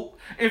hope,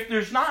 if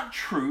there's not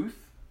truth,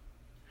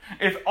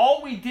 if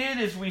all we did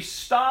is we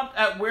stopped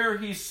at where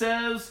he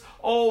says,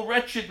 "Oh,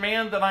 wretched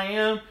man that I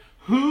am,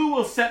 who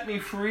will set me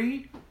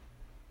free?"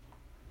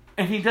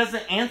 and he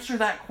doesn't answer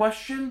that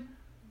question,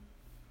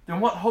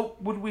 then what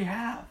hope would we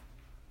have?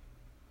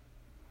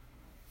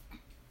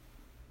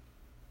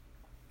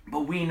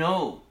 But we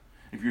know,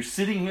 if you're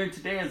sitting here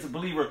today as a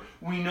believer,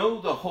 we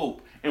know the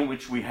hope in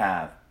which we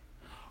have.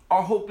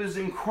 Our hope is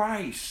in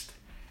Christ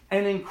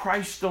and in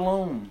Christ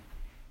alone.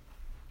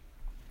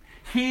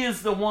 He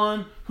is the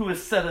one who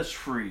has set us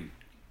free.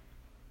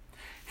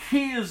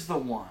 He is the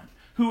one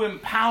who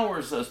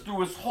empowers us through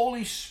his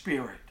Holy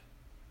Spirit.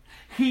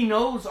 He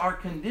knows our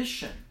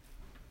condition.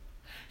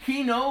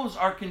 He knows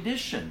our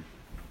condition.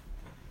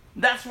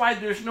 That's why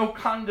there's no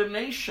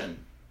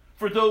condemnation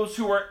for those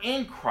who are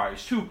in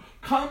Christ, who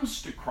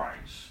comes to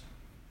Christ,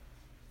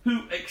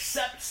 who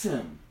accepts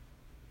him,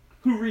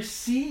 who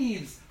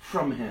receives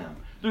from him.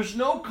 There's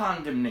no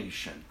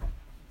condemnation.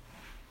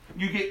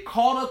 You get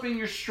caught up in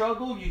your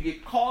struggle, you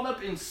get caught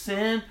up in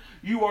sin,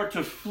 you are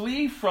to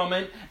flee from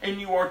it, and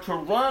you are to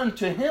run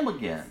to him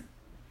again.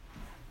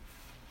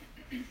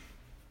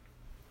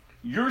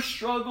 Your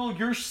struggle,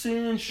 your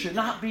sin should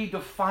not be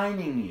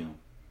defining you.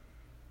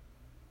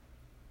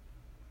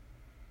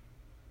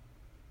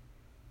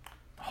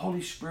 The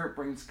Holy Spirit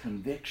brings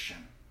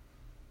conviction.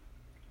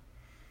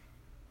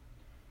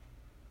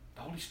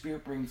 The Holy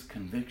Spirit brings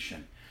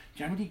conviction.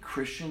 Do you know how many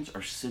Christians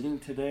are sitting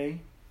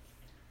today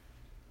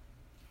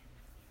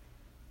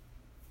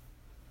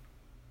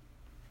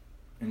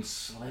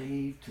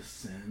enslaved to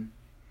sin,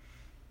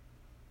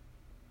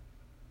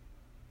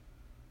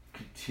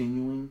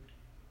 continuing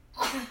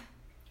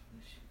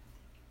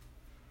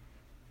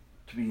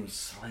to be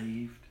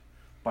enslaved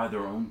by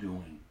their own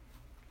doing?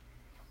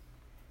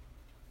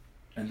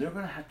 And they're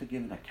going to have to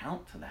give an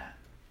account to that.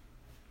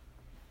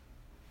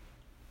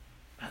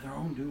 By their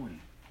own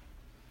doing.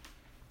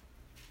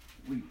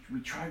 We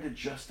try to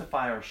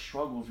justify our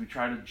struggles. We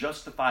try to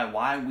justify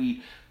why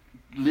we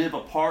live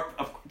apart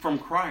from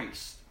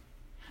Christ.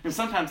 And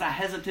sometimes I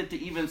hesitate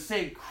to even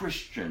say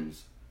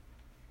Christians.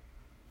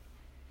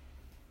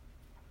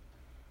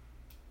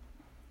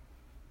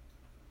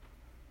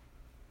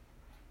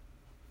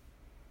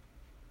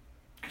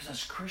 Because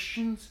as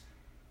Christians,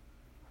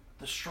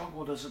 the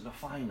struggle doesn't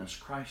define us.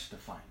 Christ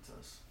defines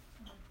us.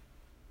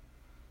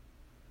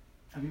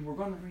 I mean, we're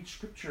going to read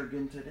Scripture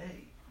again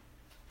today.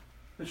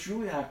 But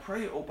truly, I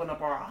pray, open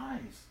up our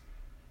eyes,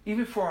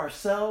 even for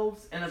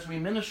ourselves and as we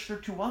minister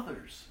to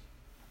others.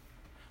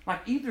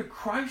 Like either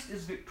Christ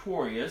is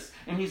victorious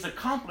and he's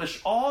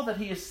accomplished all that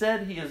he has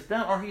said he has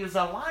done, or he is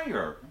a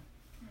liar.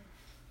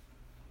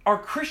 Our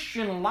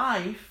Christian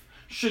life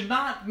should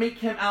not make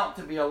him out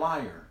to be a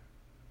liar.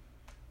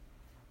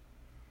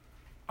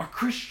 Our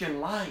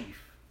Christian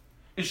life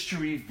is to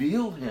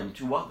reveal him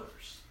to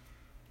others.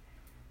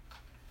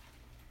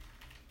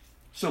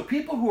 So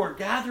people who are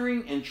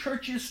gathering in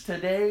churches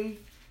today,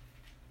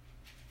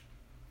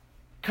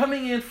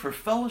 coming in for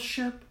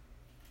fellowship,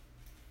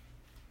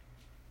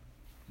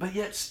 but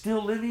yet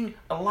still living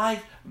a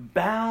life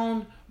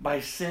bound by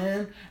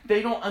sin,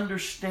 they don't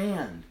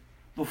understand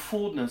the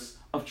fullness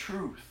of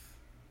truth.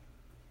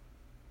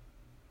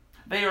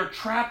 They are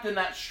trapped in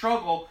that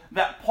struggle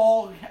that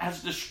Paul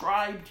has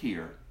described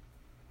here.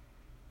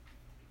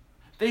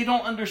 They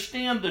don't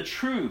understand the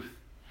truth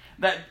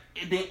that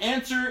the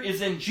answer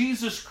is in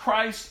Jesus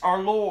Christ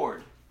our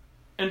Lord.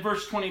 In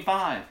verse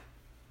 25.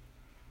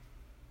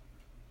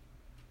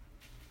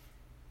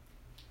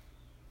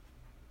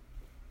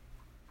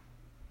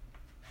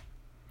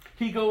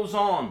 He goes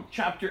on,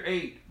 chapter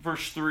 8,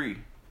 verse 3.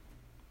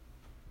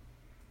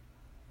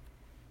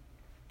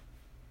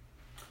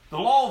 The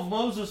law of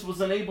Moses was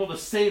unable to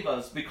save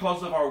us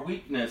because of our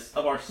weakness,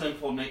 of our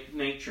sinful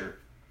nature.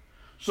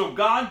 So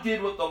God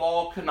did what the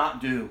law could not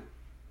do.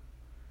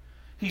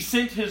 He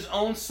sent his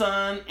own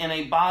Son in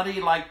a body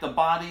like the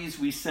bodies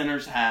we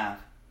sinners have.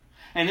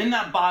 And in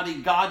that body,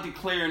 God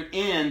declared an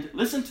end,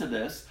 listen to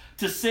this,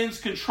 to sin's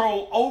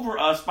control over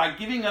us by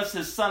giving us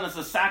his Son as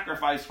a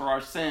sacrifice for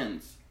our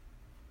sins.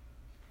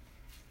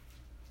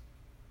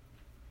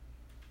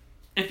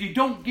 If you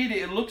don't get it,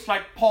 it looks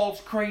like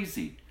Paul's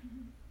crazy.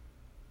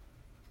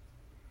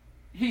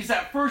 He's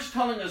at first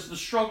telling us the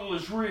struggle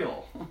is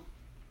real.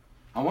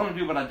 I want to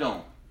do, but I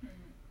don't.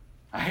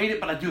 I hate it,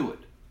 but I do it.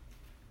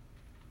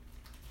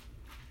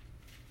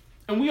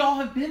 And we all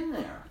have been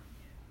there.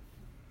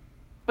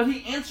 But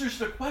he answers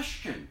the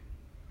question,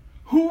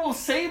 who will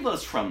save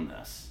us from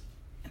this?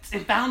 It's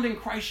found in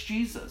Christ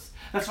Jesus.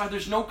 That's why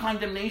there's no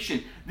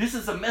condemnation. This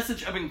is a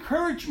message of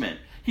encouragement.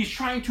 He's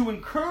trying to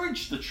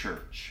encourage the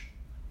church.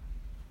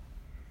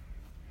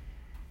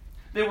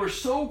 They were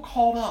so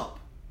caught up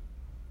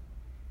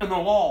in the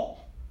law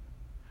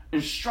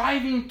and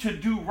striving to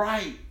do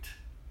right,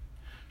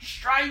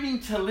 striving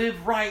to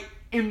live right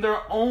in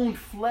their own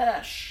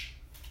flesh.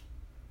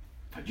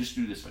 If I just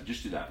do this, if I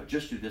just do that, if I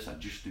just do this, I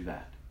just do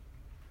that.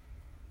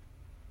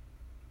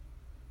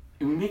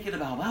 And we make it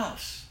about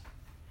us.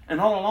 And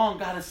all along,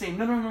 God is saying,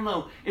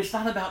 no. It's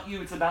not about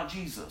you, it's about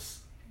Jesus.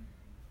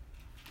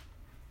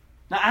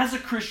 Now, as a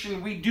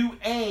Christian, we do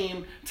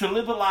aim to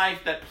live a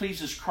life that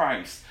pleases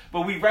Christ.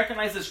 But we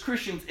recognize as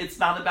Christians, it's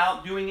not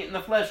about doing it in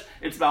the flesh.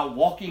 It's about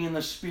walking in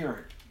the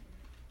Spirit.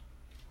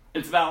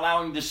 It's about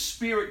allowing the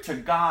Spirit to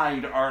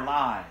guide our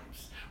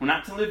lives. We're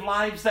not to live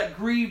lives that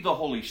grieve the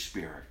Holy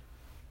Spirit.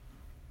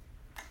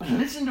 But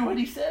listen to what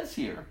he says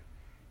here.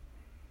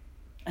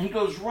 And he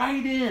goes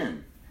right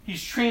in.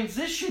 He's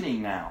transitioning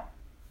now.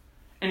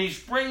 And he's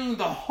bringing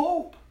the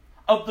hope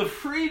of the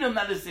freedom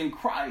that is in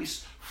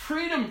Christ.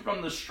 Freedom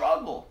from the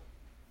struggle.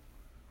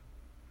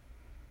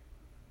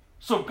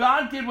 So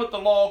God did what the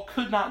law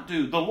could not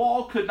do. The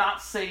law could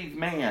not save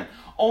man.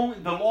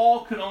 The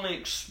law could only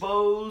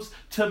expose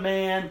to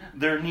man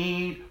their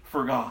need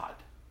for God.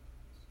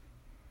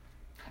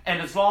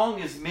 And as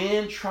long as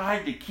men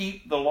tried to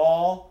keep the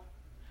law,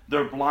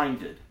 they're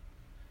blinded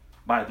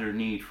by their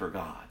need for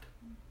God.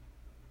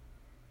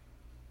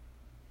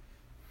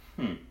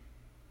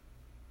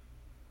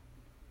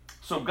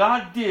 So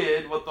God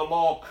did what the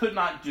law could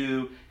not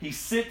do. He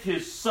sent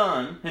his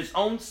son, his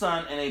own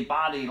son, in a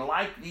body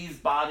like these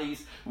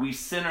bodies we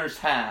sinners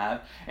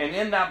have. And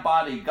in that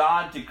body,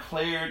 God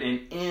declared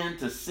an end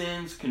to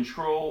sin's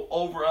control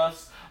over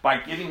us by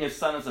giving his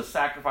son as a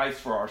sacrifice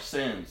for our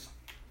sins.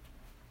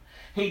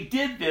 He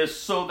did this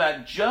so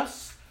that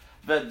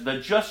the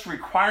just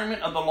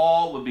requirement of the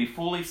law would be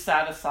fully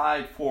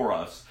satisfied for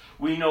us.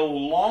 We no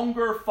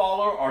longer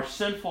follow our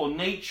sinful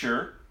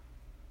nature,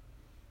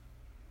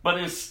 but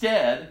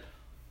instead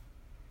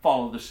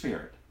follow the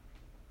Spirit.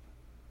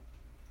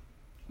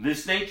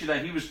 This nature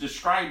that he was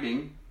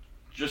describing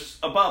just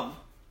above,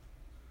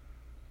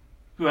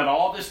 who had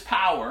all this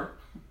power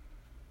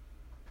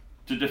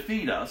to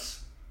defeat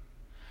us,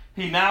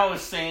 he now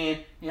is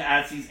saying,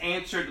 as he's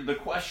answered the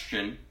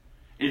question,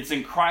 it's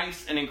in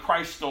Christ and in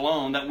Christ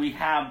alone that we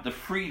have the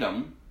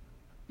freedom,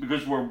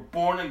 because we're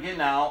born again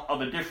now of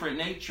a different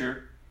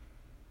nature.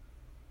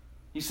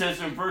 He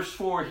says in verse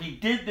 4, he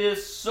did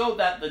this so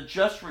that the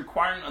just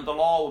requirement of the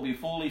law will be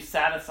fully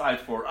satisfied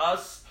for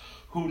us,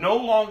 who no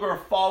longer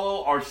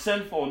follow our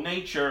sinful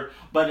nature,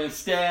 but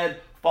instead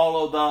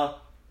follow the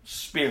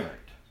Spirit.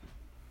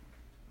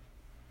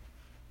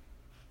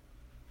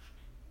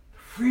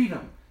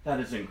 Freedom that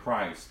is in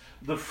Christ.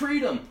 The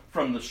freedom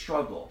from the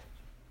struggle.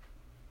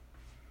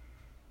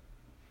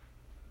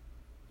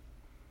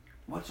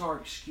 What's our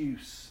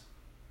excuse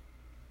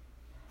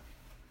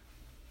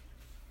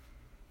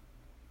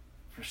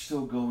for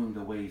still going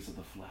the ways of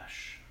the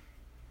flesh?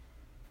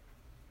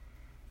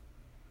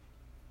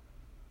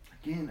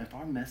 Again, if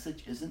our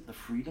message isn't the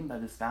freedom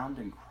that is found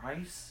in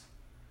Christ,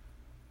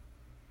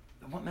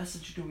 then what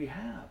message do we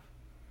have?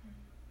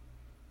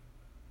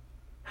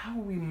 How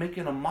are we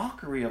making a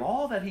mockery of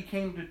all that he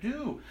came to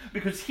do?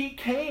 Because he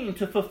came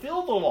to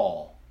fulfill the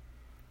law.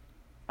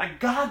 Like,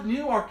 God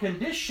knew our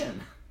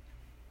condition.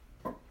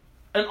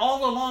 And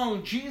all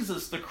along,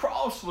 Jesus, the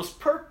cross was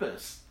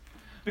purposed.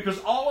 Because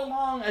all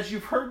along, as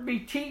you've heard me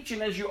teach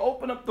and as you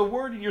open up the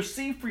Word and you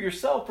see for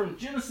yourself from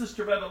Genesis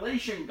to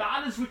Revelation,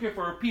 God is looking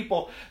for a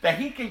people that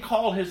he can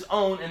call his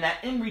own, and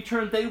that in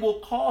return they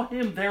will call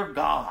him their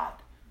God.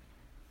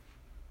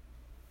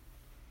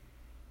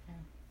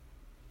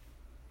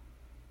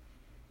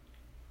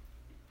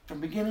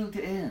 From beginning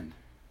to end,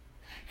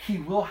 he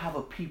will have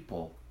a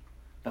people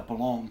that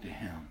belong to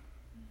him.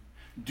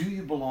 Do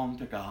you belong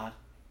to God?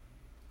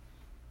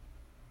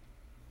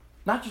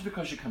 Not just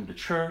because you come to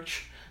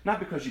church, not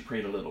because you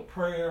prayed a little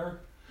prayer,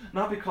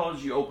 not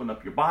because you open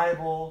up your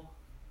Bible,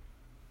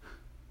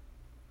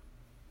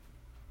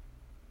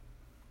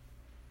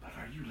 but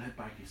are you led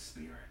by his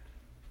Spirit?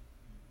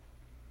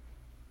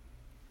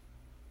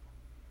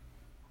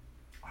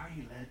 Are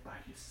you led by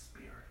his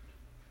Spirit?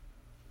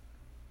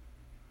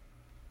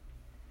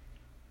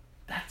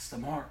 That's the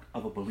mark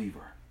of a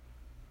believer.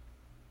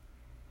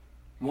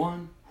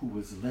 One who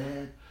was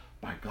led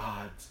by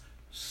God's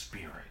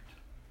Spirit.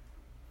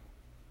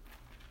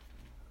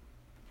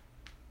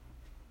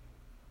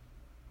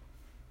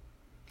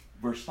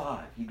 Verse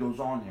 5, he goes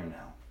on here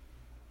now.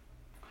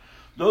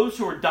 Those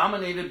who are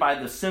dominated by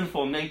the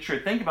sinful nature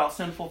think about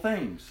sinful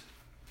things.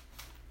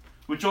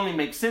 Which only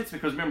makes sense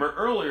because remember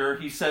earlier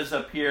he says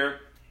up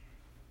here,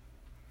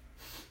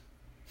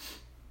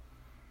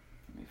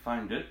 let me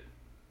find it.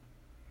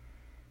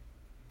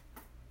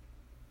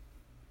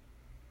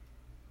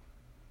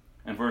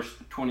 In verse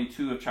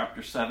 22 of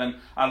chapter 7,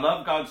 I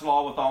love God's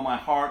law with all my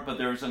heart, but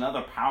there is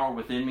another power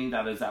within me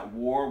that is at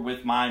war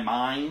with my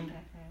mind.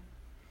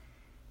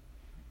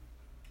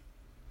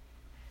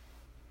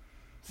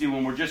 See,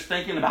 when we're just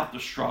thinking about the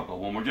struggle,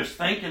 when we're just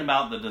thinking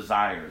about the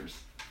desires,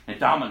 it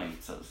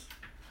dominates us.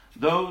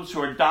 Those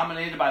who are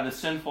dominated by the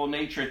sinful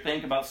nature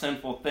think about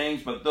sinful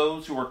things, but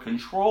those who are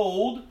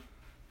controlled,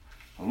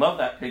 I love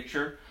that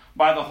picture,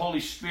 by the Holy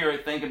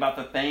Spirit, think about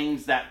the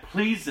things that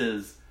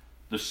pleases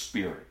the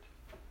Spirit.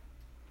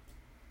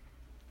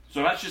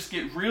 So let's just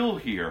get real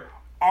here.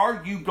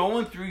 Are you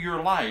going through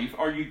your life,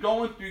 are you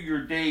going through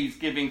your days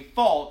giving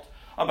thought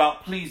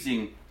about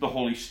pleasing the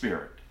Holy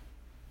Spirit?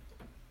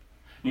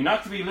 You're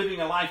not to be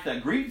living a life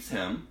that grieves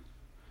Him.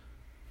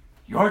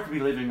 You are to be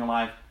living a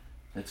life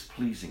that's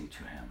pleasing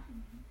to Him.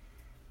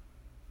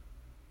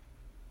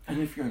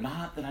 And if you're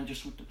not, then I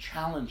just want to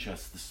challenge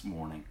us this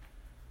morning.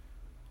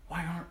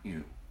 Why aren't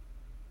you?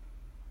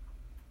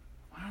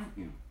 Why aren't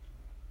you?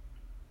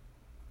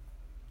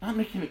 Not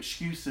making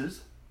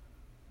excuses.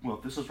 Well,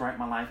 if this was right in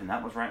my life, and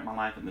that was right in my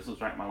life, and this was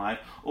right in my life,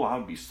 oh, I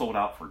would be sold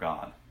out for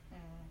God.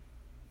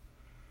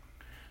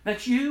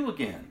 That's you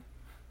again.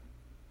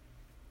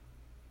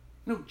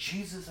 No,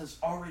 Jesus has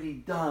already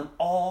done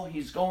all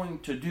He's going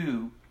to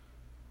do.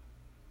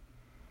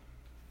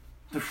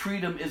 The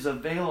freedom is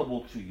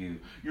available to you.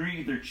 You're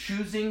either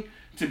choosing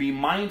to be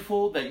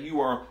mindful that you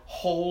are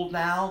whole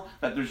now,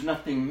 that there's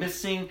nothing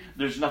missing,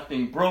 there's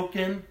nothing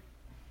broken,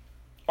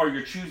 or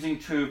you're choosing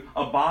to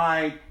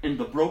abide in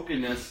the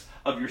brokenness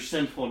of your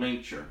sinful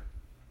nature.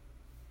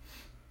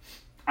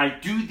 I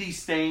do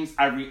these things,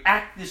 I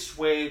react this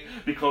way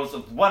because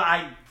of what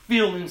I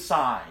feel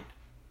inside.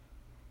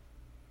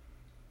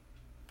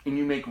 And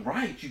you make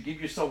rights, you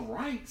give yourself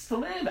rights to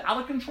live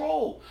out of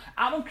control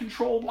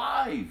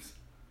lives.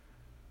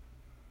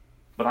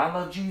 But I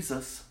love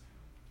Jesus.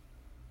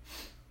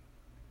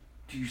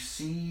 Do you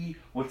see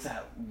what's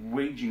that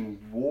waging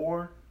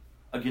war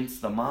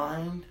against the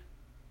mind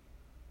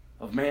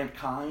of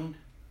mankind?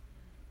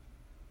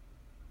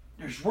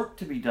 There's work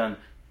to be done.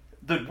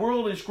 The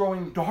world is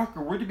growing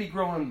darker. We're to be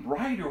growing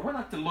brighter. We're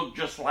not to look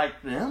just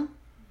like them.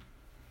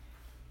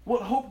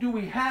 What hope do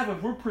we have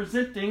if we're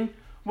presenting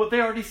what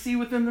they already see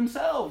within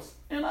themselves,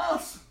 in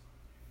us?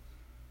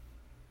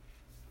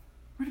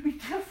 We're to be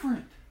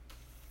different.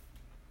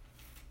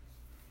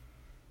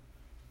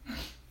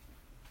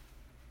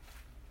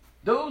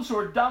 Those who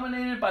are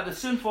dominated by the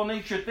sinful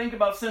nature think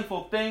about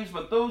sinful things,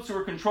 but those who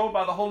are controlled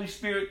by the Holy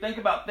Spirit think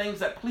about things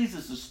that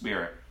pleases the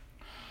Spirit.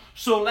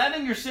 So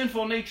letting your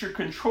sinful nature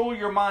control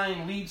your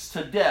mind leads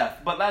to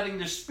death, but letting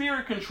the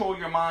Spirit control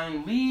your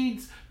mind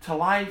leads to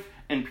life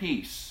and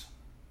peace.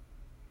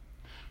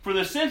 For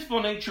the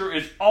sinful nature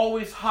is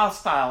always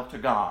hostile to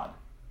God.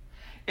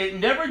 It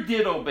never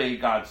did obey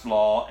God's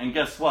law, and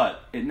guess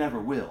what? It never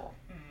will.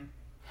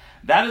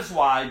 That is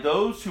why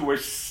those who are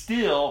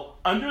still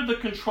under the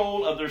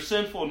control of their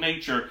sinful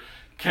nature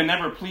can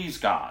never please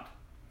God.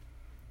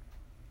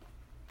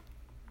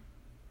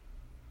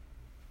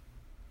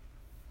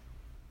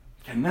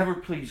 Can never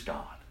please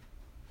God.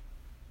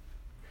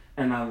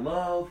 And I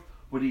love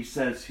what he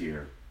says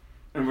here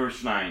in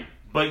verse 9.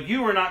 But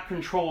you are not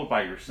controlled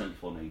by your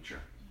sinful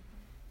nature.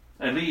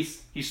 At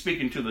least he's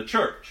speaking to the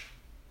church.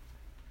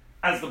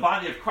 As the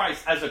body of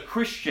Christ, as a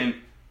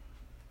Christian,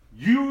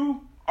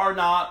 you are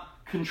not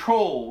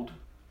controlled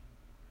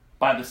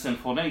by the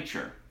sinful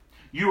nature.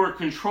 You are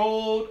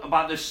controlled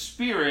by the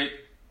Spirit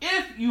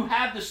if you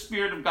have the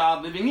Spirit of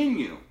God living in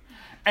you.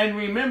 And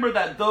remember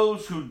that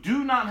those who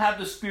do not have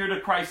the Spirit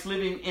of Christ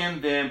living in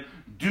them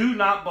do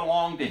not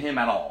belong to Him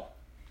at all.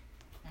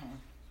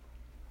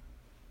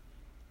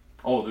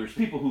 Oh, there's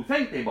people who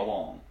think they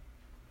belong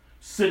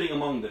sitting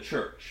among the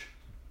church,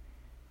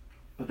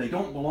 but they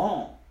don't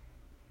belong.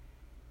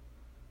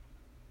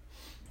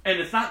 And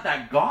it's not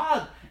that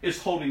God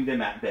is holding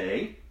them at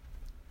bay.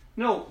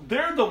 No,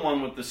 they're the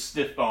one with the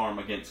stiff arm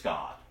against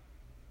God.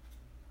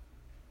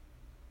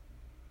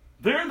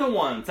 They're the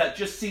ones that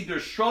just see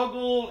their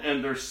struggle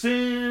and their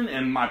sin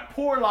and my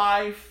poor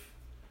life.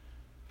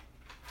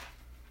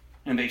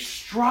 And they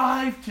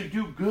strive to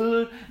do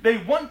good. They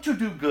want to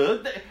do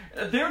good.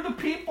 They're the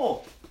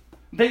people.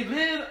 They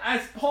live,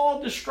 as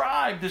Paul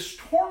described, this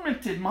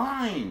tormented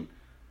mind.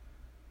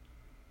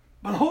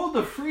 But oh,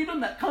 the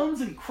freedom that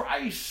comes in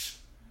Christ.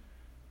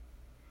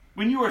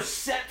 When you are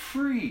set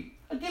free.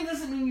 Again,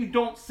 doesn't mean you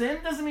don't sin.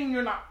 Doesn't mean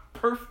you're not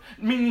perfect.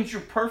 It means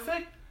you're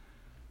perfect.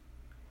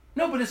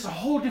 No, but it's a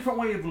whole different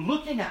way of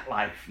looking at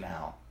life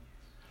now.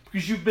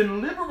 Because you've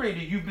been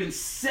liberated. You've been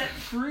set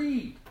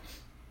free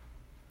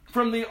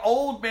from the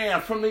old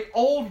man, from the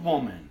old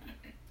woman.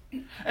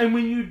 And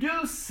when you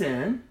do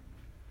sin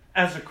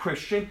as a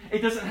Christian, it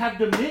doesn't have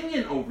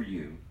dominion over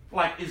you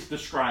like is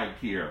described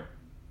here.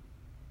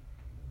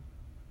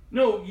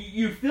 No,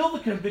 you feel the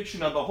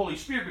conviction of the Holy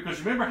Spirit because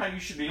remember how you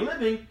should be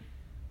living.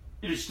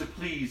 It is to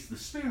please the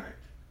Spirit.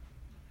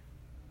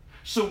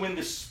 So when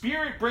the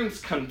Spirit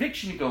brings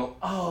conviction, you go,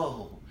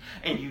 oh,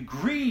 and you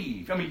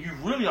grieve. I mean, you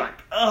really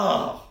like,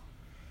 oh,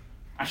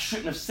 I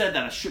shouldn't have said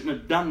that. I shouldn't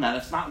have done that.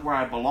 It's not where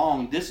I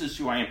belong. This is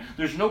who I am.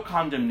 There's no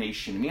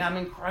condemnation in me. I'm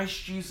in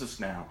Christ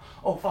Jesus now.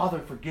 Oh, Father,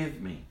 forgive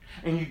me.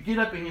 And you get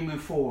up and you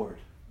move forward.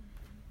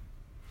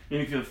 And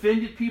if you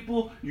offended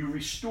people, you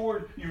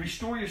restore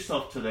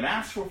yourself to them.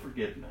 Ask for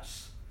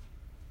forgiveness.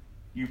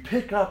 You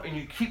pick up and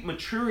you keep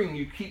maturing.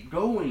 You keep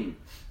going.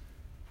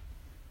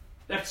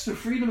 That's the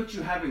freedom that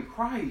you have in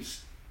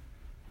Christ.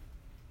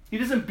 He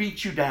doesn't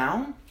beat you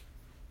down.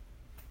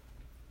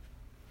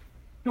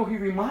 No, he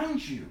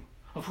reminds you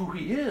of who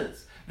he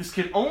is. This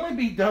can only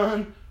be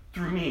done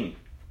through me.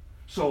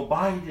 So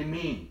abide in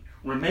me.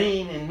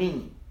 Remain in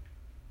me.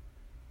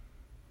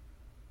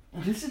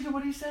 And listen to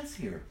what he says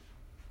here.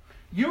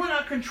 You are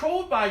not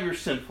controlled by your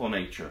sinful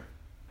nature.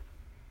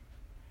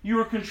 You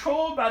are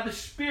controlled by the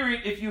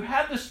Spirit if you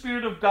have the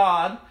Spirit of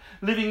God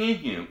living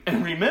in you.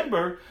 And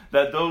remember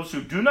that those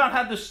who do not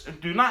have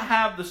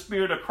the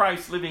Spirit of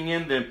Christ living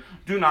in them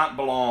do not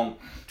belong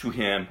to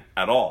him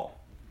at all.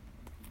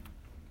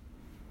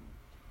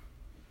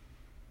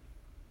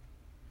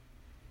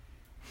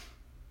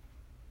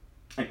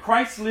 And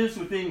Christ lives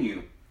within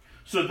you.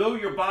 So though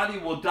your body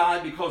will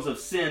die because of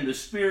sin, the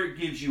Spirit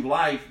gives you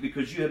life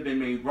because you have been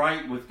made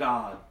right with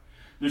God.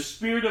 The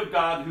Spirit of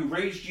God who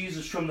raised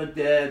Jesus from the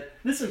dead,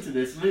 listen to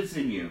this, lives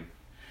in you.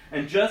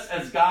 And just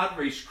as God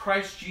raised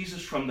Christ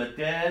Jesus from the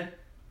dead,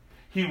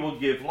 he will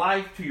give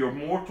life to your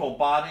mortal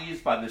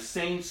bodies by the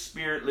same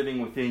Spirit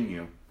living within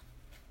you.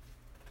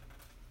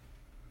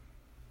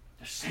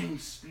 The same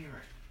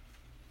Spirit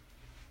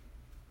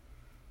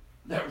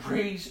that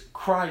raised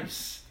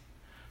Christ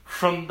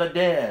from the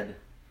dead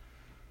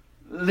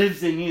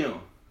lives in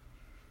you.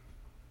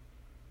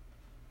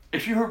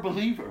 If you're a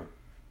believer,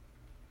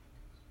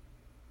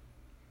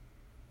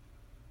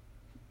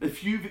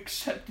 if you've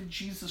accepted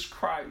Jesus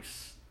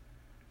Christ,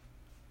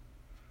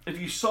 if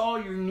you saw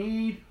your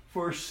need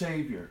for a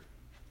Savior,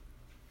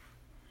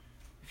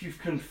 if you've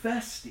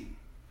confessed him,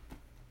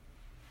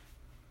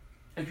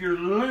 if you're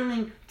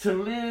learning to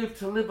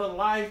live a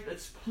life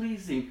that's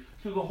pleasing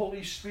to the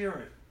Holy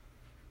Spirit,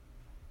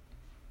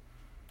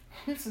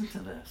 listen to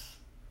this.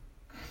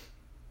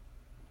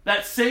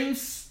 That same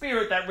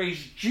Spirit that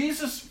raised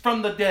Jesus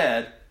from the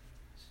dead,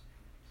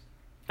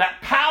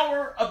 that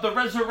power of the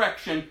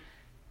resurrection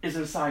is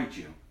inside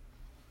you.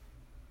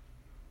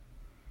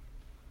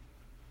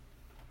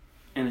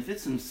 And if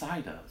it's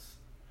inside us,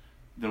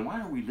 then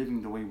why are we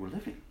living the way we're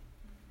living?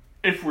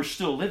 If we're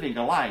still living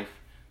a life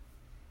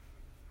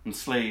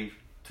enslaved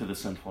to the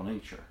sinful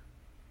nature.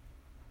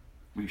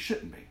 We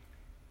shouldn't be.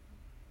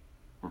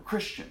 We're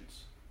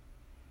Christians.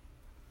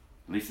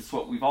 At least it's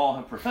what we've all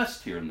have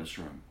professed here in this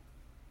room.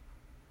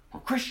 We're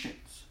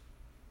Christians.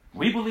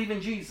 We believe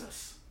in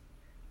Jesus.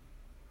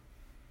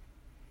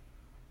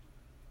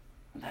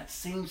 And that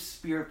same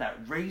Spirit that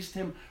raised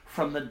him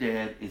from the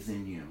dead is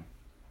in you.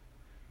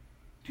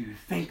 Do you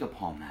think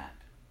upon that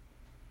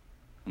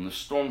when the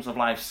storms of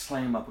life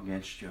slam up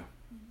against you?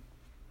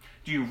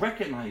 Do you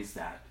recognize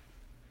that?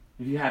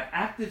 If you have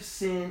active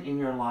sin in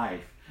your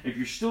life, if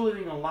you're still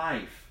living a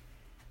life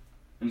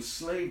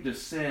enslaved to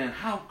sin,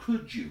 how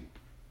could you?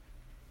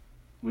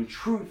 When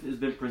truth has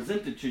been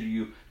presented to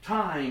you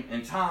time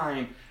and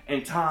time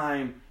and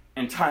time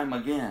and time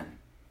again.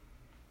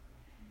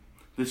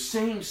 The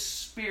same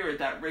Spirit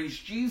that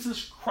raised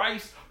Jesus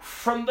Christ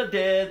from the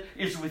dead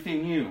is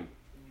within you.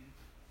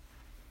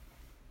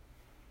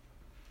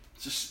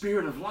 It's a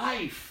spirit of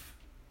life.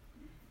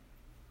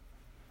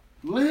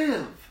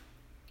 Live.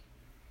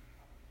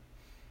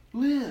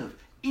 Live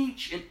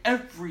each and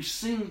every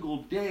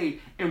single day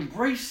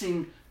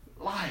embracing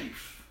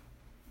life.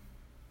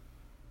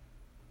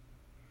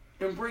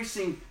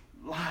 Embracing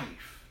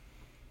life.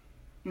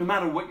 No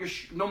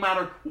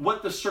matter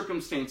what the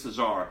circumstances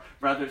are,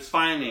 whether it's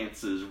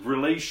finances,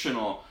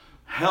 relational,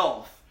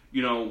 health,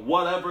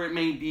 whatever it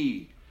may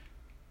be.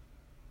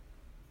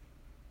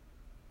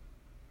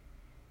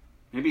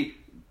 Maybe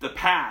the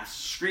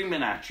past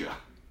screaming at you.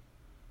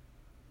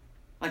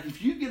 Like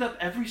if you get up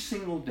every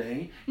single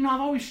day,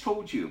 I've always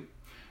told you,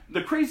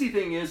 the crazy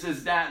thing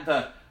is that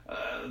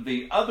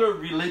the other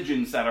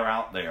religions that are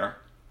out there,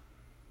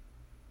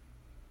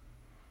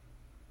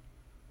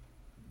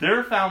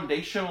 their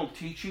foundational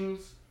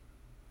teachings,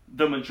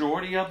 the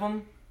majority of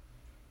them,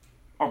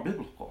 are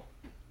biblical.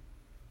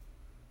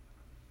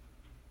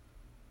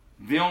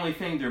 The only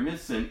thing they're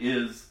missing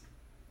is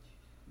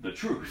the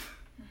truth,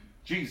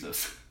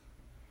 Jesus.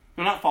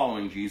 They're not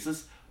following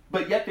Jesus,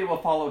 but yet they will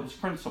follow his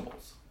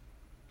principles.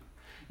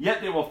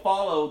 Yet they will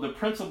follow the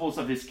principles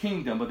of his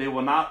kingdom, but they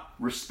will not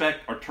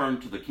respect or turn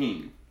to the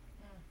king.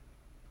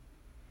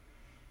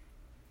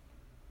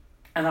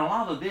 And a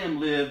lot of them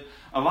live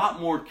a lot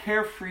more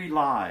carefree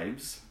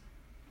lives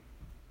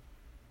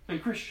than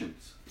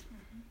Christians.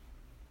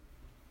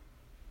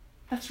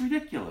 That's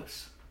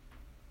ridiculous.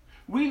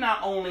 We not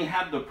only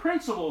have the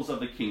principles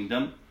of the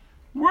kingdom,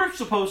 we're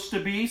supposed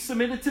to be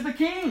submitted to the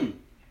king.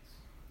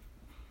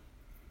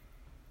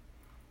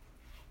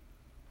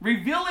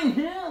 Revealing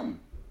him.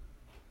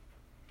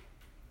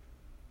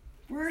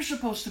 We're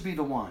supposed to be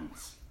the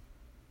ones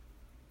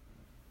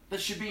that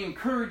should be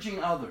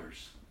encouraging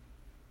others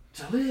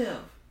to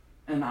live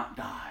and not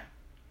die,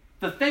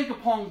 to think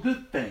upon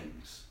good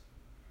things.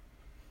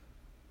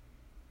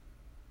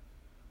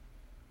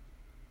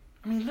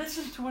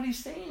 Listen to what he's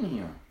saying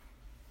here.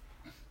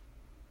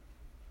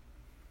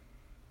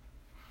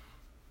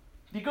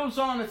 He goes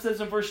on and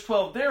says in verse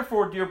 12,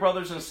 therefore, dear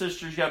brothers and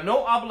sisters, you have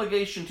no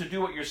obligation to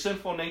do what your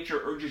sinful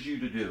nature urges you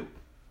to do.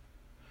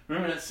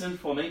 Remember that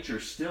sinful nature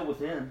is still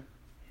within.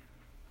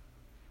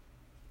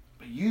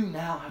 But you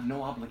now have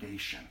no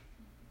obligation.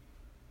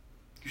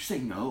 You say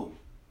no.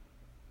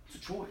 It's a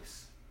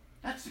choice.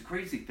 That's the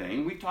crazy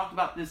thing. We talked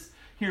about this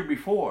here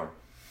before.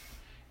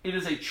 It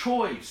is a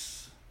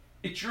choice.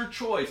 It's your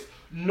choice.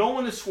 No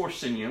one is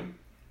forcing you.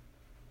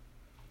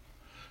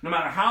 No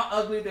matter how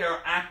ugly they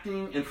are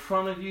acting in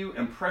front of you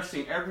and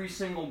pressing every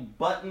single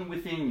button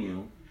within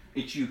you,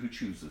 it's you who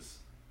chooses.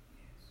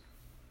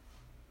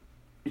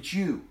 It's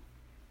you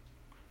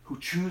who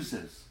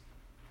chooses.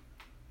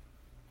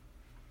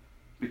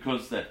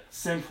 Because the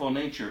sinful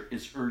nature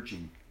is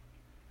urging,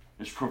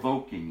 is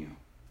provoking you.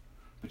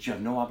 But you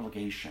have no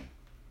obligation.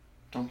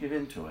 Don't give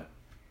in to it.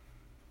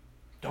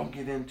 Don't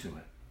give in to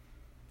it.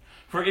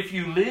 For if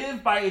you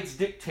live by its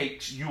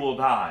dictates, you will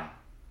die.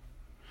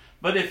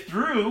 But if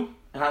through,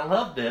 and I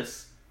love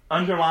this,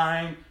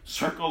 underline,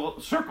 circle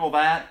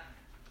that.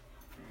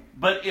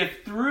 But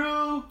if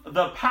through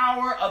the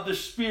power of the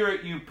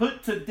Spirit you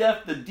put to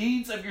death the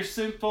deeds of your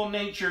sinful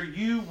nature,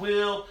 you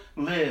will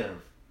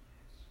live.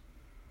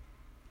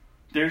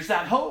 There's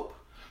that hope.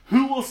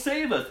 Who will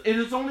save us? It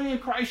is only in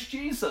Christ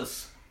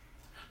Jesus.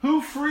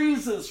 Who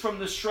frees us from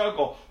the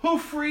struggle? Who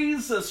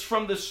frees us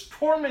from this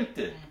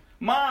tormented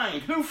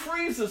mind? Who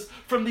frees us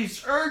from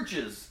these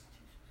urges?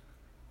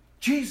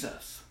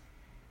 Jesus.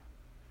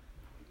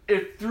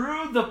 If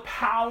through the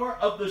power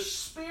of the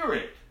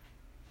Spirit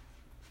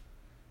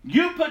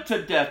you put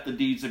to death the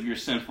deeds of your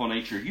sinful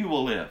nature, you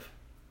will live.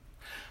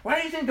 Why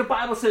do you think the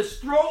Bible says,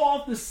 throw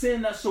off the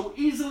sin that so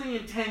easily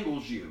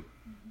entangles you?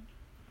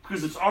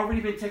 Because it's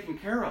already been taken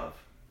care of.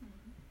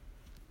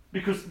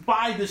 Because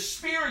by the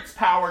Spirit's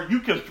power,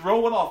 you can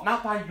throw it off.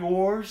 Not by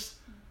yours.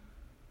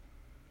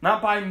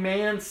 Not by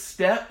man's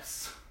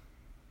steps.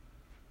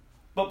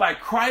 But by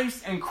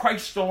Christ and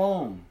Christ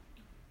alone.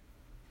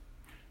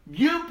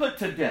 You put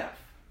to death,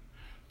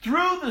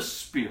 through the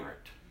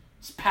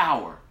Spirit's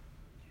power.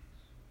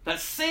 That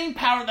same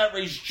power that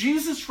raised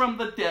Jesus from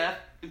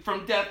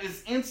death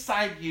is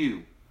inside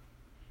you.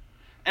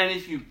 And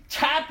if you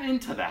tap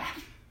into that,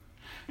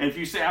 and if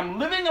you say, I'm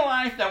living a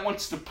life that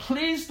wants to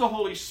please the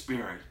Holy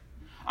Spirit,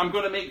 I'm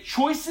going to make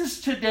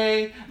choices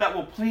today that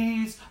will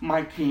please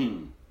my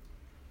King,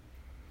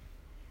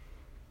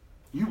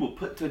 you will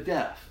put to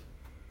death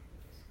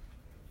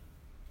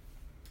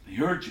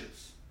the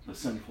urges, the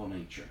sinful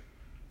nature.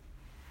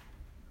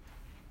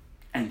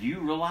 And do you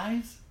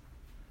realize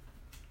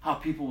how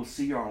people will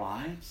see our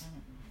lives?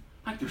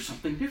 Like there's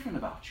something different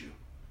about you.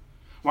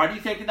 Why do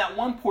you think in that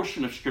one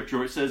portion of Scripture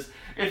where it says,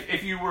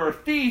 if you were a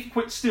thief,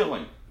 quit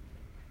stealing?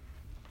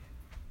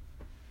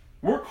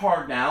 Work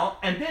hard now,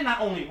 and then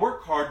not only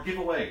work hard, give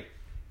away.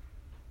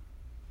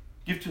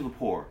 Give to the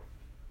poor.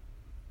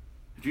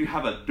 If you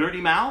have a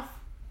dirty mouth,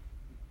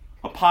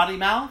 a potty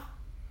mouth,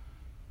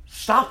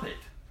 stop it.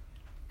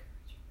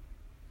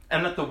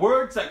 And let the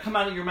words that come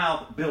out of your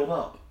mouth build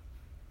up.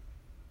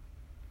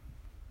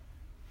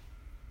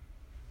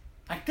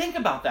 Like, think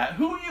about that.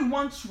 Who you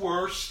once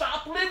were,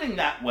 stop living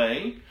that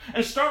way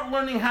and start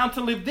learning how to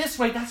live this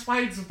way. That's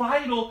why it's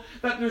vital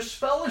that there's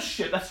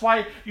fellowship. That's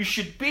why you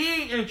should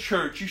be in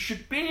church. You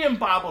should be in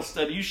Bible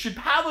study. You should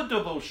have a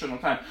devotional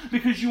time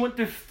because you want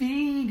to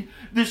feed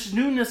this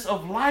newness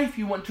of life.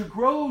 You want to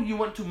grow. You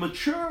want to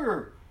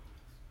mature.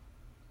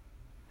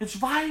 It's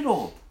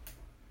vital.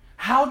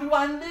 How do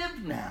I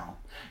live now?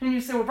 And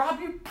you say, well, Rob,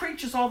 you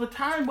preach this all the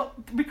time. Well,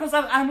 because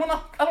I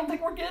don't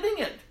think we're getting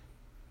it.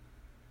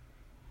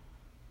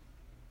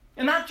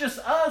 And not just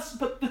us,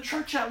 but the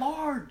church at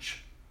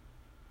large.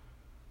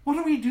 What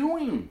are we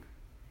doing?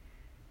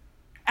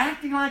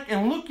 Acting like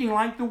and looking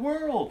like the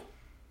world.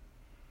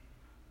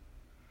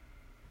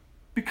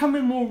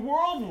 Becoming more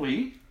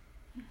worldly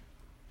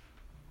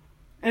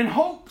in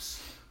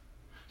hopes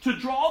to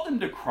draw them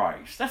to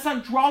Christ. That's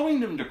not drawing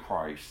them to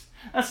Christ.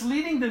 That's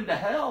leading them to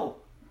hell.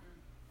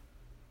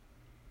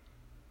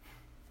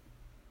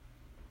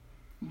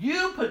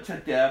 You put to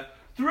death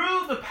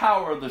through the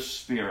power of the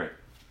Spirit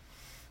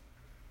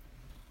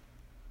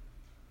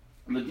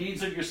the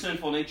deeds of your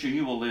sinful nature,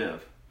 you will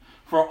live.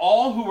 For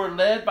all who are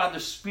led by the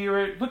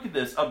Spirit, look at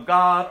this, of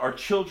God are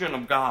children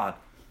of God.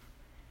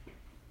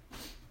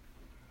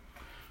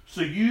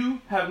 So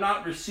you have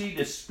not received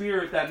a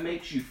spirit that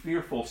makes you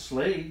fearful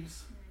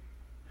slaves.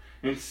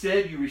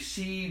 Instead, you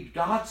received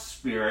God's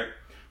Spirit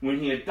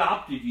when He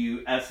adopted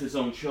you as His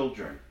own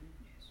children.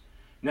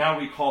 Now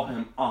we call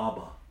Him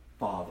Abba,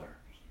 Father,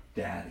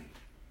 Daddy.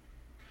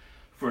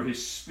 For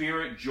His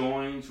Spirit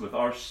joins with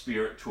our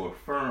spirit to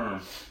affirm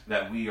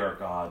that we are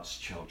God's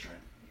children.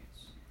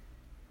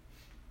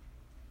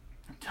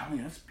 I'm telling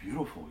you, that's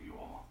beautiful, you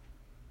all.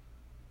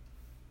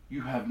 You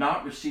have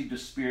not received a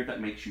spirit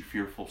that makes you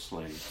fearful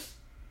slaves.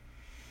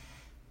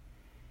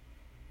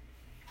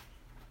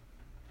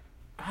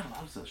 God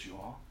loves us, you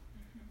all.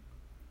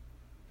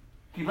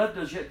 He loved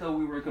us yet though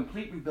we were in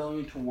complete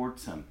rebellion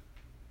towards Him.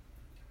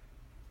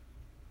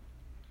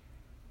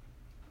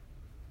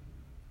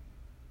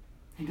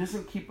 He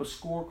doesn't keep a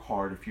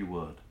scorecard, if you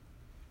would,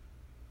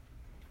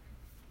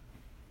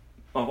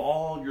 of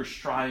all your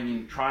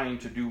striving, trying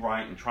to do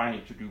right and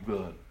trying to do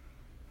good.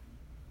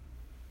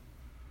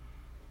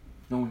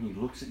 No, when he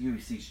looks at you, he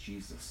sees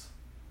Jesus.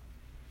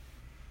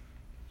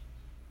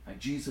 Like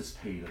Jesus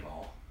paid it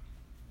all.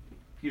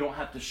 You don't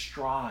have to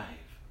strive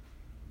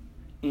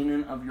in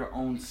and of your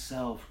own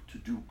self to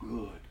do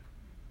good.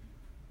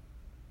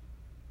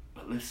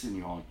 But listen,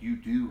 y'all, you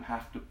do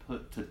have to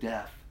put to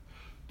death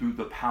through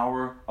the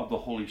power of the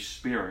Holy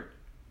Spirit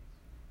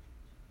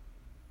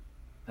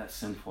that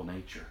sinful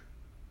nature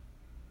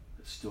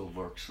that still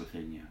lurks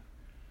within you.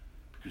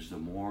 Because the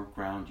more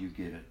ground you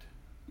give it,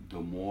 the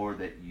more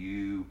that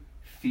you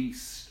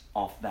feast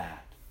off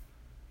that,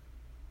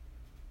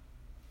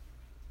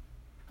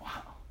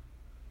 wow,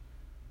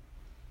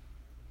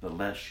 the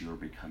less you're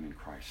becoming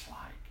Christ-like.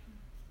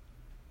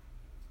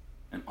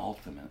 And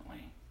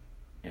ultimately,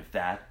 if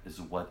that is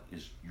what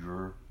is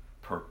your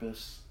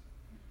purpose,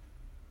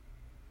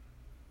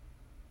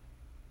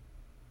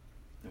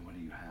 then what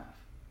do you have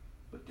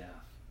but death?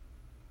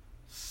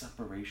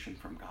 Separation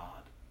from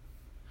God.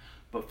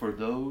 But for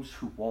those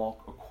who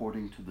walk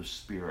according to the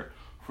Spirit,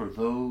 for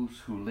those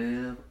who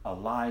live a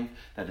life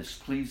that is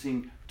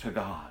pleasing to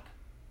God,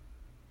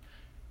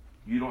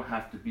 you don't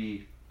have to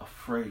be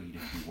afraid,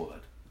 if you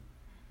would.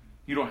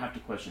 You don't have to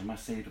question, am I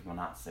saved, am I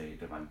not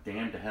saved? Am I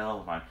damned to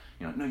hell?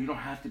 No, you don't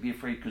have to be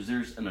afraid, because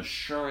there's an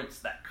assurance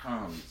that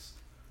comes.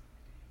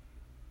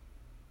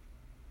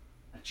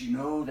 That you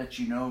know, that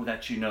you know,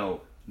 that you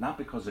know. Not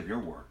because of your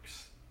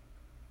works,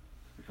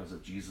 because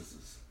of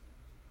Jesus's.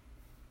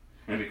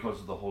 And because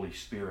of the Holy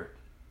Spirit.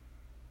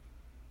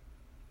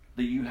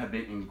 That you have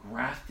been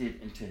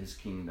engrafted into his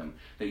kingdom.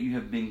 That you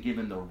have been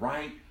given the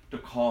right to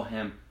call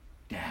him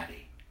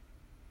Daddy.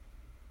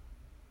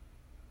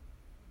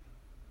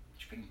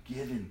 You've been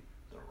given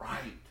the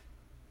right.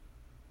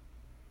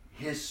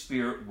 His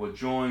Spirit will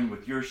join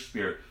with your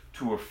spirit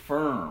to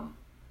affirm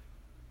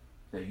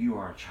that you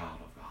are a child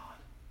of God.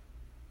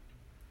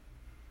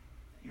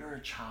 That you're a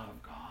child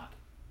of God.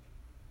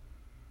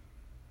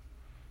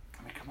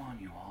 I mean, come on,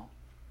 you all.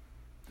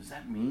 Does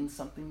that mean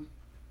something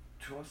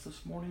to us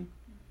this morning?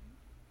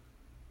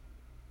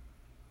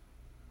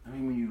 I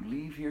mean, when you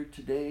leave here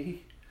today,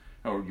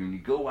 or when you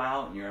go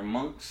out and you're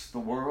amongst the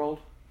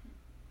world,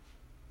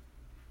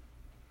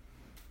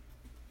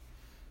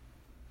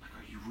 like,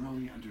 are you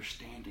really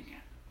understanding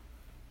it?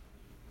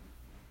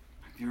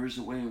 Like, there is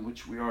a way in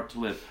which we are to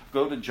live.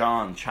 Go to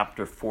John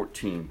chapter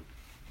 14.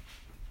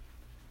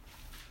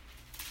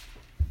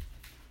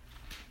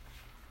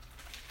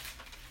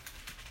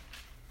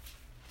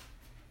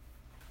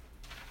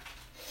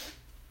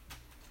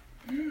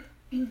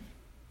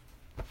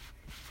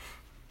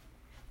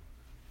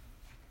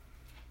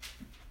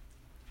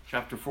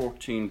 Chapter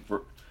 14,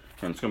 and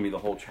it's going to be the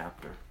whole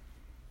chapter.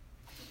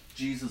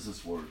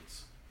 Jesus'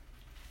 words.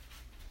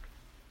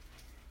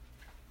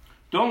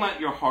 Don't let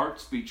your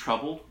hearts be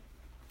troubled.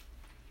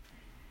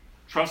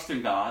 Trust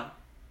in God,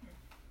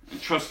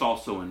 and trust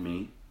also in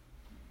me.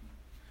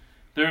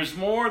 There is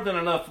more than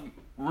enough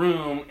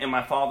room in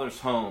my Father's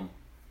home.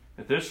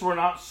 If this were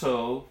not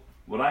so,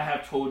 would I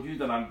have told you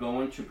that I'm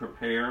going to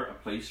prepare a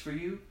place for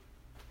you?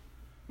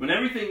 When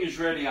everything is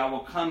ready, I will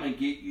come and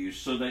get you,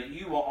 so that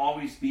you will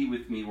always be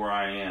with me where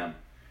I am.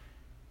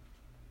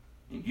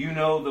 And you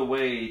know the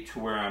way to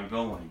where I'm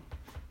going.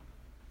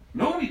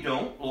 No, we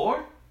don't,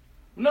 Lord.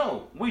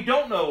 No, we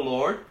don't know,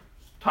 Lord,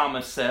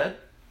 Thomas said.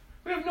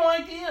 We have no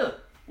idea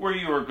where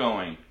you are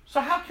going.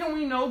 So how can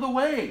we know the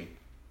way?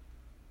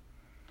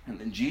 And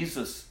then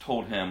Jesus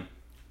told him,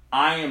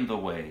 I am the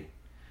way,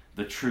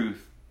 the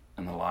truth,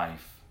 and the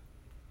life.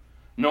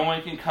 No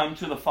one can come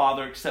to the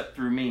Father except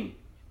through me.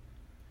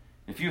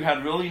 If you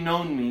had really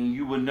known me,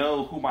 you would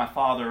know who my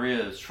Father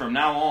is. From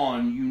now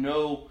on,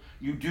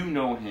 you do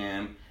know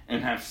him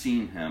and have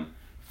seen him.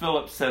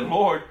 Philip said,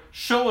 Lord,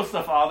 show us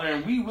the Father,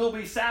 and we will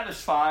be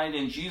satisfied.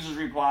 And Jesus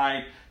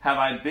replied, have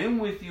I been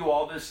with you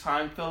all this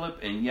time, Philip,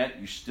 and yet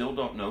you still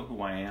don't know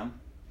who I am?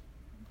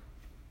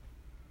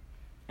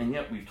 And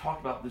yet we've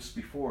talked about this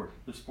before,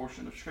 this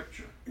portion of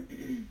Scripture.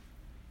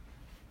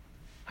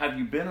 Have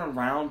you been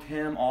around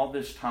him all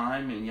this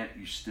time, and yet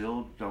you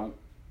still don't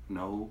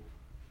know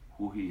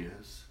who he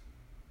is?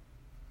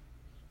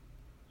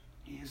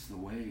 He is the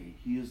way.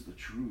 He is the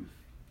truth.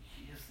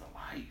 He is the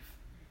life.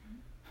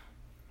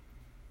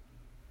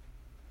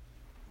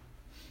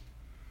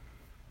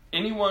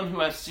 Anyone who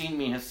has seen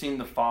me has seen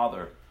the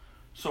Father.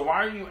 So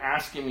why are you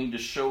asking me to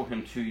show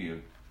him to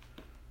you?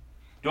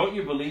 Don't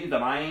you believe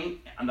that I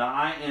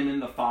am in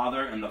the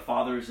Father and the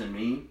Father is in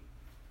me?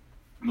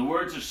 The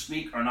words I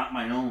speak are not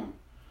my own,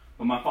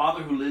 but my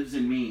Father who lives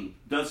in me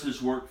does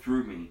his work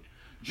through me.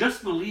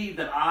 Just believe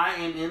that I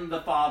am in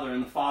the Father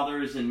and the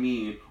Father is in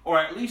me, or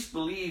at least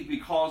believe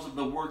because of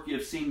the work you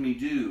have seen me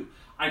do.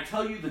 I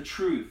tell you the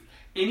truth.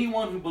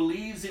 Anyone who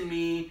believes in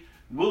me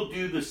will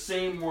do the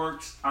same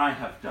works I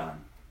have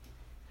done,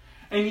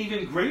 and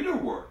even greater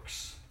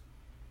works,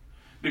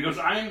 because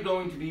I am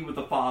going to be with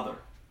the Father.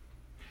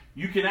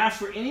 You can ask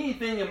for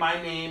anything in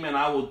my name and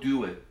I will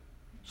do it,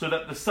 so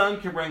that the Son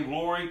can bring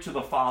glory to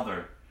the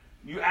Father.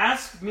 You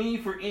ask me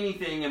for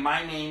anything in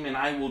my name and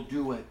I will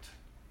do it.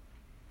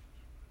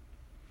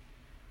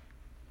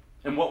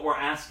 And what we're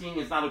asking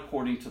is not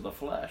according to the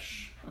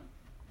flesh,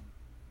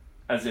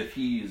 as if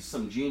he is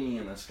some genie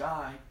in the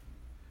sky.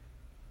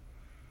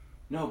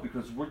 No,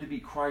 because we're to be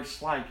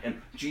Christ-like.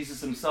 And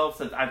Jesus himself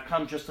said, I've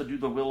come just to do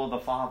the will of the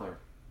Father.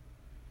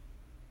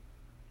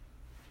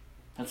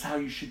 That's how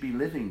you should be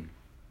living.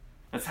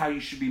 That's how you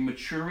should be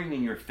maturing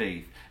in your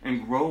faith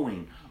and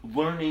growing,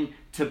 learning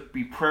to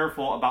be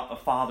prayerful about the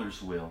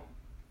Father's will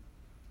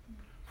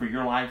for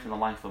your life and the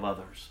life of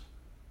others.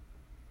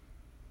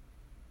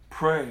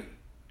 Pray.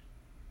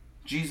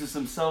 Jesus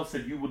himself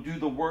said, you will do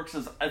the works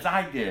as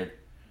I did,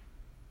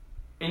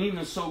 and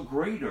even so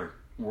greater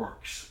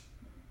works,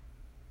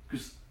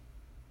 because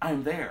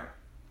I'm there.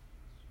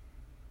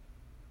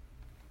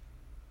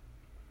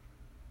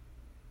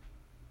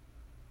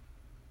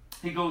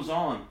 He goes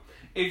on,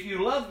 if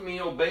you love me,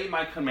 obey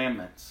my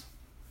commandments.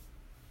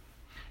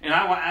 And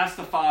I will ask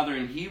the Father,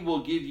 and he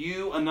will give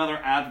you another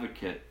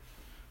advocate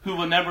who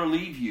will never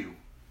leave you.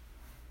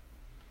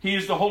 He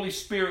is the Holy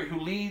Spirit who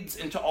leads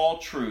into all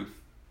truth.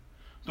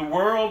 The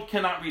world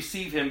cannot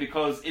receive him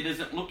because it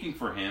isn't looking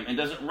for him and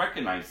doesn't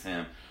recognize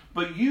him.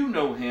 But you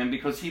know him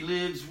because he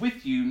lives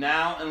with you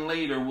now and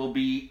later will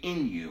be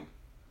in you.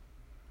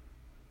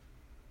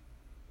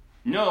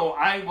 No,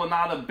 I will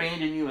not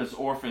abandon you as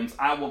orphans.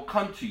 I will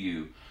come to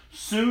you.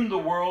 Soon the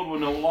world will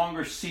no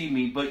longer see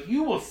me, but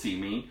you will see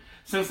me.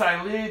 Since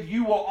I live,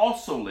 you will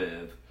also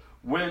live.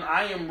 When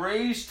I am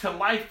raised to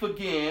life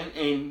again,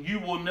 and you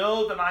will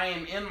know that I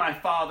am in my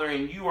Father,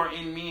 and you are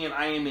in me, and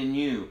I am in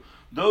you.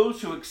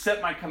 Those who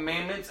accept my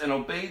commandments and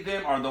obey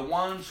them are the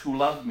ones who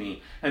love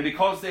me. And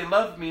because they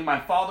love me, my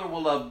Father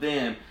will love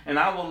them, and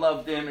I will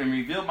love them and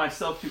reveal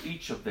myself to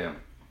each of them.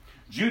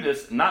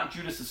 Judas, not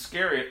Judas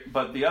Iscariot,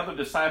 but the other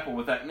disciple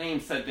with that name,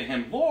 said to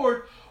him,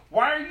 Lord,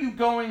 why are you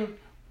going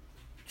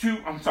to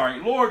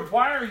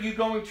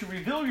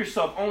reveal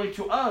yourself only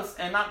to us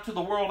and not to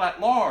the world at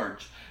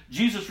large?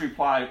 Jesus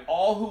replied,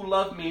 all who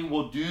love me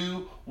will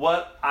do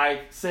what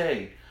I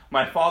say.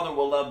 My Father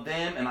will love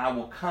them, and I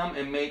will come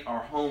and make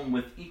our home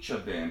with each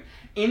of them.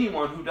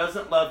 Anyone who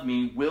doesn't love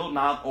me will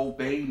not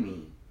obey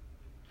me.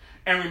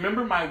 And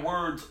remember, my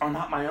words are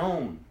not my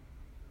own.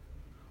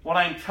 What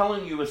I am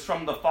telling you is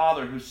from the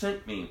Father who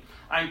sent me.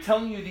 I am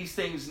telling you these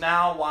things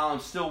now while I'm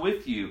still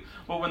with you.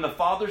 But when the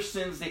Father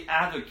sends the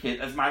advocate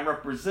as my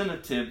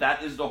representative,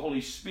 that is the Holy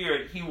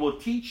Spirit, he will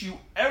teach you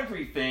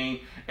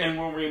everything and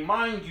will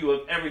remind you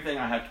of everything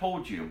I have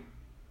told you.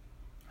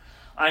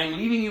 I am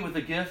leaving you with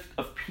a gift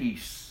of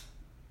peace,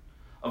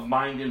 of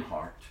mind and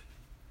heart.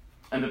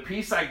 And the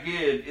peace I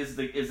give is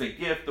a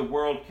gift the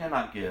world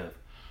cannot give.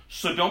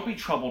 So don't be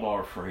troubled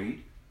or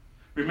afraid.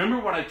 Remember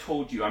what I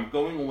told you. I'm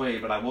going away,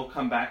 but I will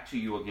come back to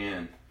you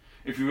again.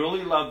 If you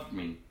really loved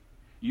me,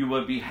 you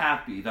would be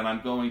happy that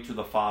I'm going to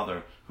the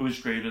Father, who is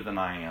greater than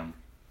I am.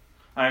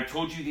 I have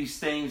told you these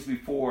things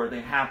before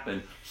they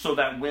happen, so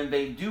that when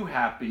they do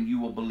happen, you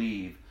will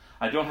believe.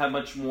 I don't have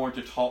much more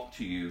to talk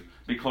to you,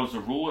 because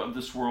the ruler of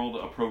this world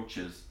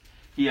approaches.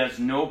 He has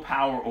no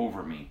power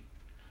over me.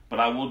 But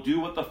I will do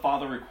what the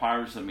Father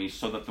requires of me,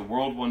 so that the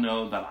world will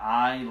know that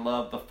I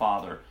love the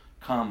Father.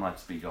 Come,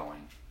 let's be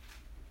going.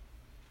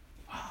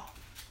 Wow.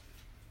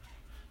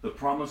 The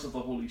promise of the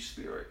Holy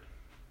Spirit.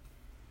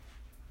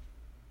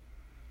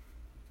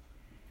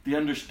 The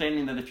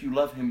understanding that if you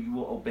love him, you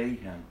will obey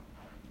him.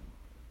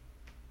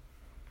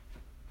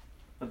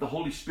 That the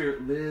Holy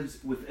Spirit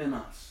lives within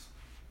us.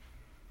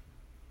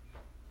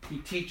 He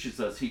teaches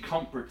us. He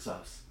comforts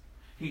us.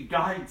 He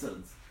guides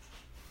us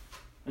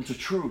into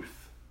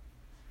truth.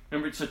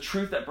 Remember, it's a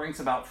truth that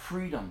brings about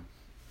freedom.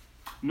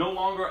 No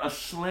longer a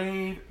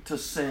slave to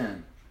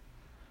sin,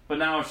 but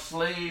now a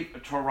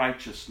slave to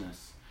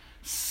righteousness,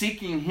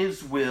 seeking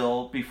his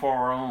will before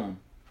our own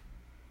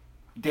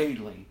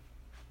daily.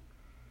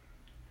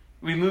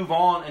 We move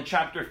on in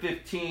chapter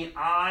 15.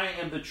 I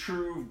am the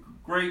true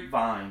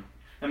grapevine,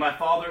 and my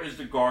Father is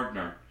the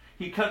gardener.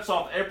 He cuts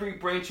off every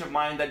branch of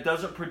mine that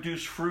doesn't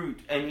produce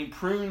fruit, and he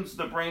prunes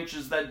the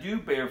branches that do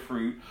bear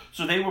fruit,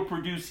 so they will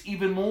produce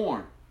even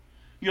more.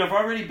 You have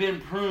already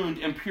been pruned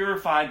and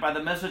purified by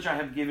the message I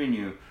have given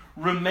you.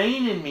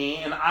 Remain in me,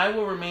 and I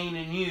will remain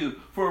in you.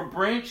 For a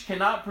branch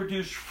cannot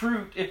produce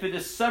fruit if it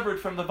is severed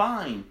from the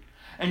vine.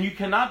 And you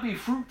cannot be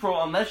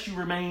fruitful unless you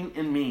remain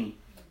in me.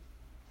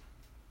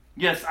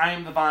 Yes, I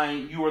am the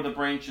vine, you are the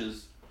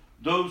branches.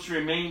 Those who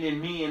remain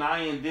in me and I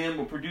in them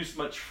will produce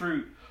much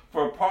fruit.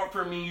 For apart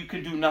from me you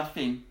can do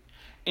nothing.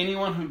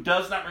 Anyone who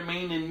does not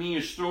remain in me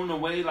is thrown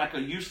away like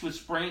a useless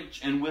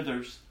branch and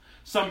withers.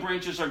 Some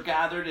branches are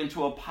gathered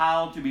into a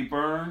pile to be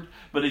burned,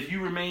 but if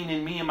you remain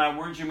in me and my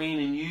words remain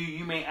in you,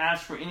 you may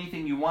ask for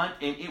anything you want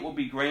and it will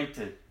be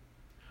granted.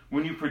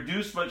 When you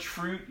produce much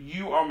fruit,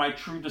 you are my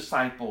true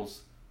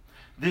disciples.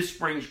 This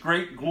brings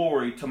great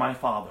glory to my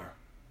Father.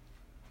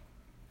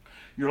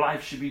 Your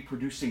life should be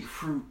producing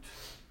fruit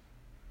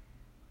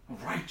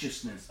of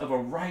righteousness, of a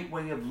right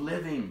way of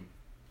living.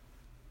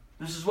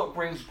 This is what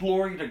brings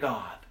glory to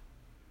God,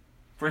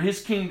 for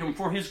his kingdom,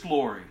 for his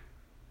glory.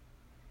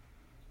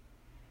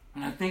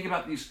 And I think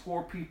about these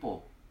poor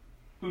people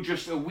who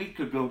just a week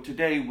ago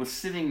today was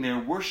sitting there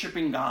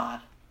worshiping God,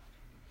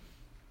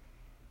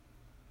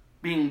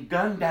 being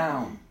gunned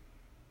down.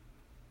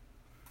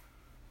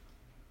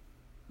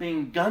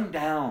 Being gunned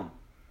down.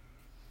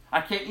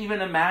 I can't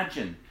even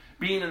imagine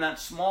being in that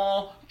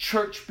small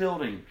church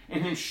building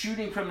and him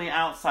shooting from the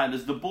outside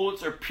as the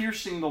bullets are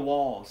piercing the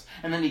walls.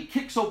 And then he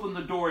kicks open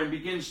the door and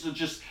begins to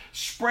just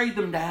spray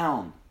them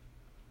down.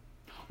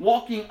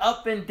 Walking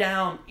up and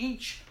down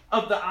each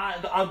of the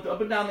aisle,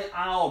 up and down the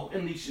aisle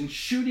and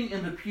shooting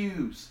in the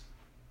pews.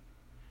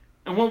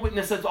 And one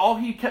witness says all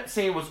he kept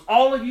saying was,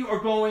 all of you are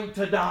going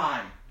to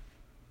die.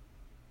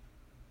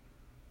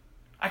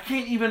 I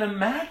can't even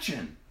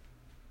imagine.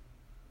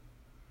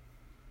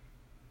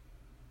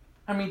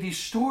 I mean, these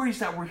stories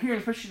that we're hearing,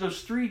 especially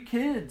those 3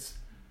 kids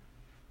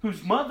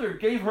whose mother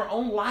gave her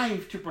own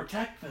life to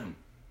protect them.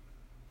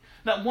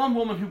 That one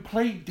woman who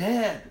played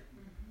dead.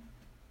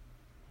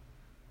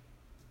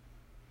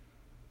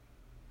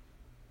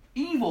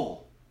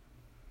 Evil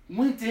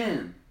went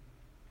in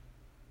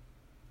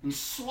and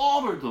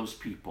slaughtered those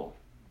people.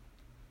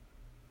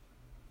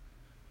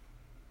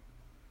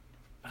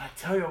 But I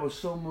tell you, I was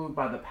so moved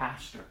by the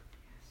pastor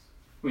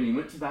when he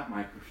went to that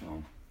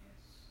microphone.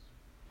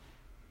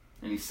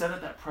 And he said at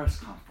that press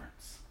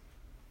conference,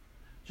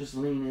 just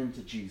lean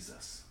into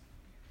Jesus.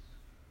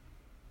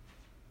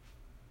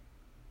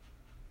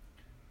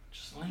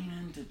 Just lean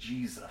into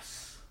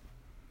Jesus.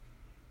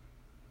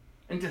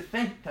 And to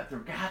think that they're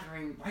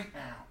gathering right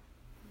now,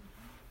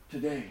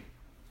 today,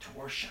 to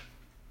worship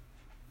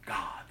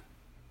God.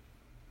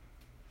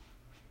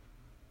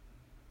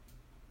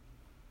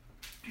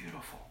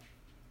 Beautiful.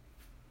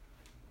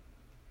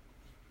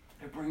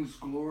 It brings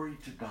glory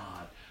to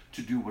God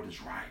to do what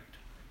is right.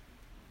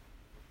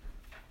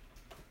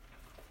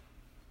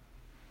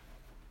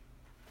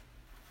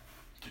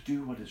 To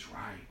do what is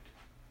right.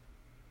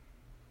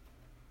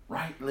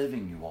 Right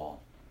living, you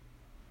all.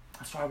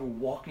 That's why we're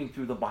walking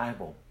through the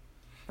Bible.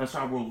 That's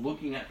why we're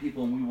looking at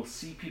people, and we will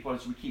see people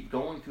as we keep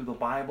going through the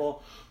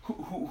Bible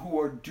who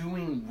are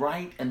doing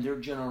right in their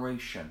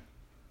generation.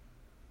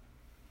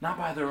 Not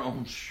by their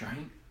own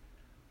strength,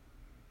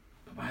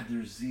 but by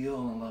their zeal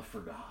and love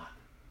for God.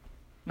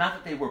 Not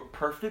that they were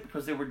perfect,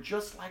 because they were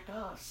just like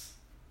us.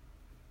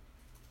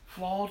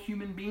 Flawed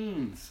human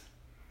beings.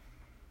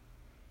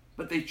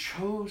 But they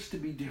chose to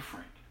be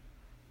different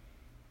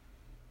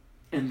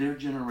in their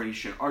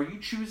generation. Are you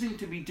choosing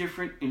to be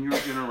different in your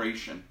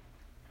generation?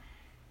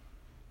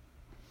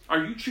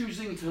 Are you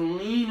choosing to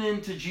lean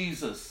into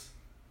Jesus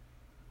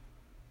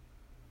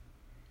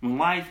when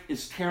life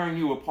is tearing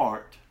you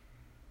apart?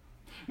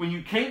 When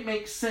you can't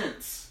make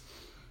sense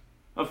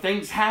of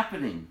things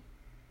happening?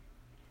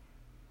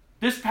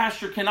 This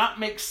pastor cannot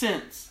make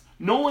sense.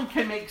 No one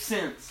can make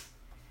sense.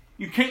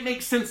 You can't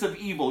make sense of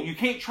evil. You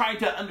can't try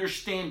to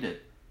understand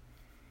it.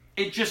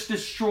 It just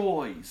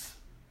destroys.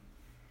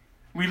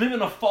 We live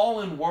in a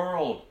fallen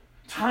world.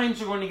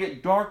 Times are going to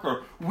get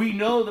darker. We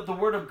know that the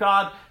Word of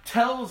God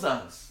tells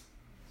us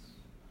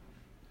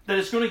that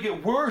it's going to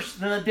get worse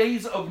than the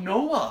days of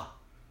Noah.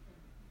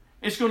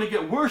 It's going to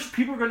get worse.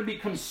 People are going to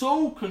become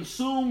so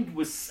consumed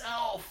with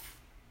self.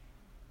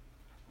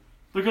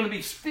 They're going to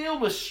be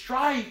filled with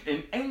strife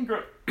and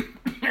anger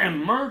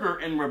and murder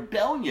and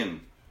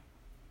rebellion.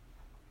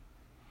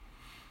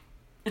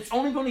 It's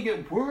only going to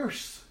get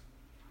worse.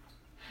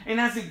 And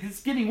as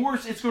it's getting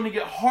worse, it's going to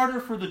get harder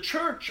for the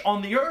church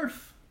on the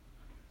earth.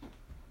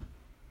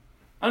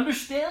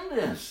 Understand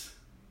this.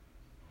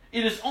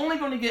 It is only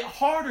going to get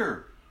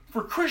harder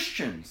for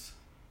Christians.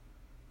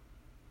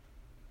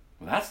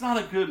 Well, that's not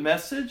a good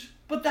message,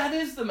 but that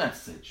is the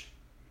message.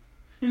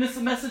 And it's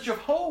a message of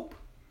hope.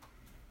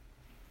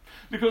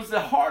 Because the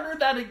harder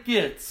that it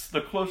gets,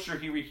 the closer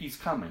he's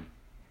coming.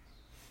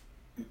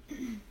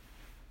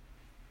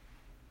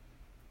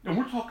 And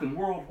we're talking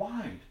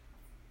worldwide.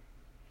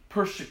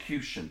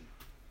 Persecution.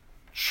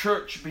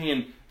 Church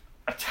being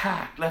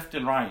attacked left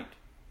and right.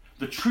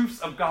 The truths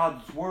of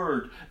God's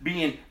word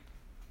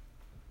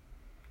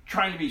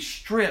trying to be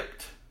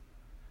stripped.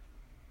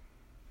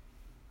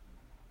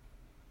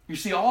 You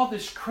see all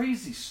this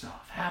crazy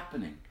stuff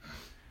happening.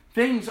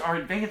 Things are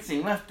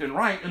advancing left and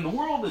right, and the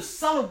world is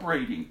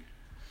celebrating.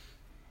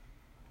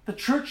 The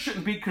church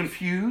shouldn't be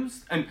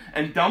confused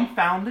and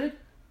dumbfounded.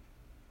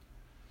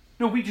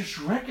 No, we just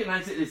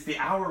recognize it as the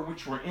hour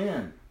which we're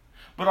in.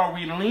 But are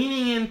we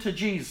leaning into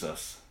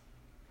Jesus?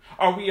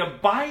 Are we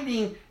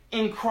abiding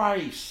in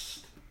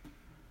Christ?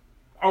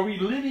 Are we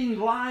living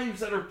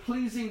lives that are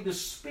pleasing the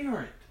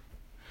Spirit?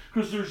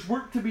 Because there's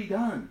work to be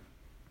done.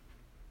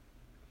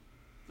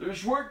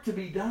 There's work to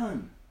be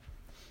done.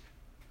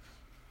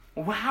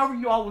 Well, how are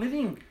you all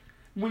living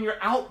when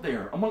you're out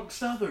there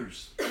amongst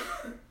others?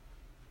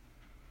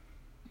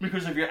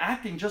 Because if you're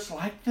acting just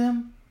like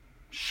them,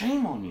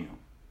 shame on you.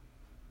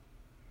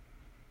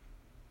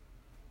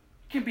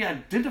 You can't be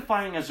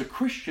identifying as a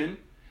Christian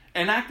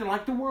and acting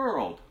like the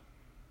world.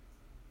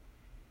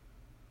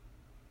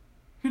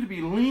 You're to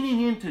be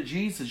leaning into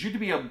Jesus. You're to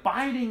be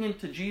abiding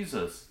into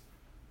Jesus.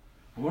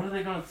 What are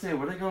they going to say?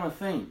 What are they going to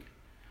think?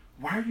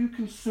 Why are you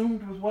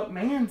consumed with what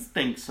man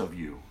thinks of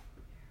you?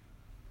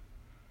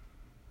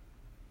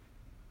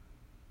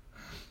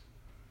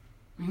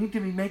 We need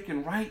to be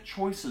making right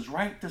choices,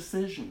 right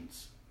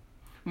decisions.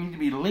 We need to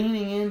be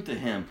leaning into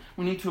Him.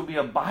 We need to be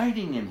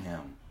abiding in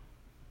Him.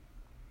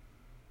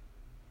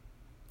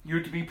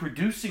 You're to be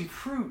producing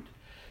fruit.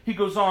 He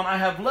goes on, I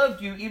have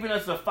loved you even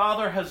as the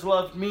Father has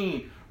loved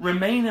me.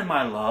 Remain in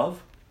my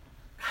love.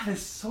 God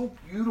is so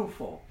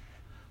beautiful.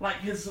 Like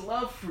His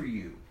love for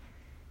you.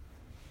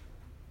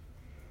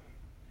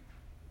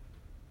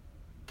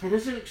 He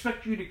doesn't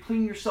expect you to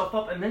clean yourself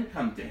up and then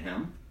come to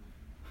Him.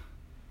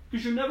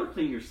 Because you'll never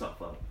clean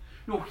yourself up.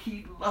 No,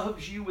 He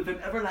loves you with an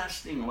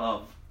everlasting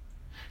love.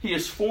 He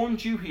has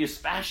formed you. He has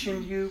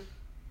fashioned you.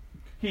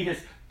 He has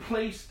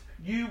placed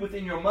you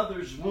within your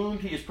mother's womb.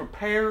 He has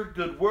prepared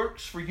good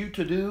works for you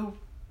to do.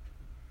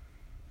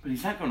 But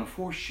He's not going to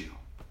force you.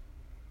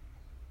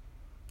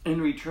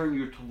 In return,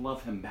 you're to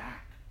love Him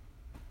back.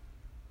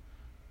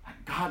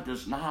 God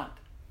does not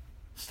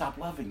stop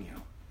loving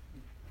you.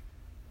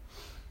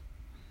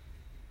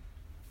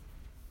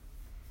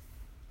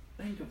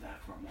 Think of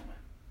that for a moment.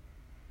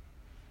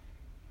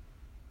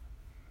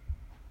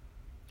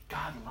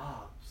 God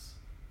loves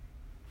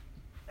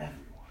everyone.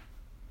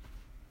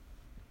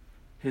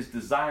 His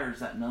desire is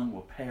that none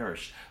will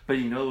perish, but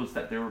He knows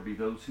that there will be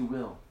those who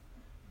will.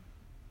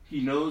 He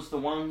knows the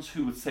ones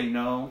who would say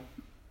no,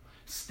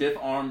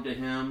 stiff-armed to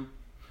Him.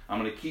 I'm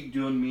going to keep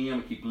doing me. I'm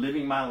going to keep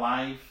living my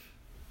life.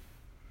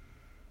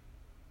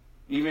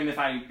 Even if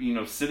I,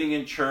 sitting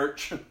in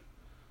church, I'm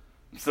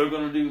still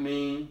going to do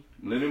me,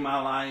 living my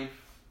life.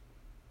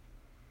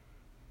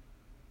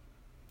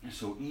 And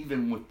so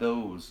even with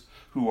those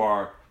who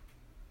are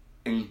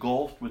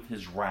engulfed with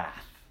His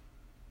wrath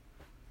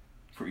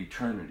for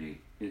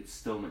eternity, it's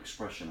still an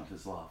expression of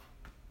His love.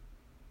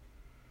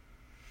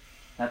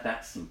 Let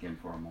that sink in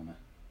for a moment.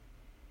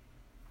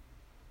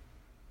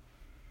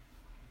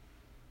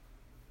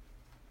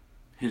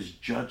 His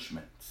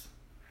judgments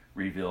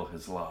reveal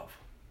His love.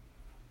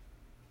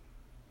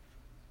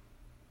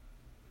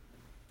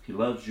 He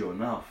loves you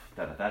enough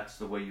that if that's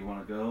the way you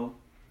want to go,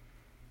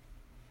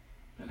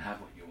 then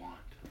have what you want.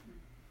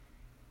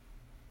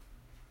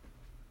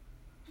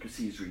 Because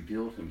He's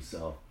revealed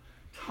Himself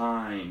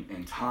time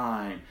and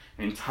time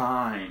and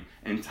time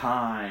and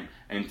time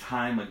and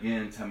time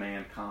again to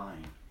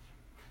mankind.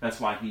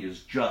 That's why He is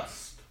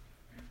just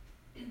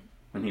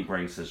when He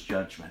brings His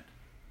judgment.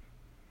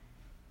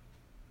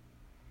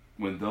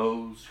 When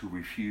those who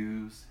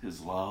refuse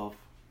His love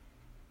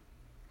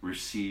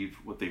receive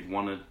what they've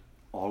wanted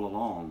all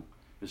along,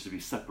 is to be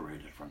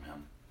separated from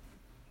Him.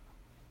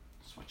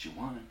 It's what you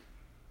wanted.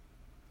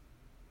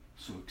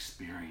 So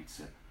experience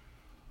it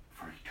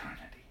for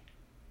eternity.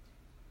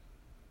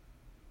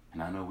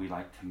 And I know we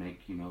like to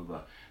make,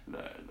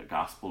 the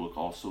gospel look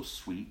all so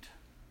sweet.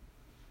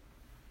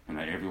 And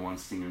that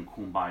everyone's singing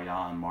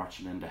Kumbaya and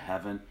marching into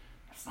heaven.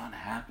 That's not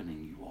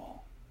happening, you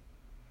all.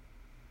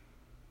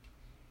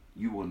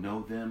 You will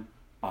know them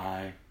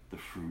by the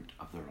fruit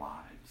of their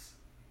lives.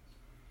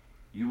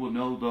 You will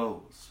know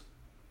those.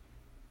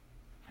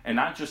 And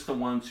not just the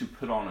ones who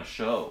put on a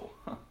show,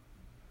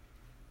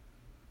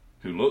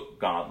 who look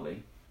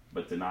godly,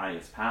 but deny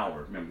His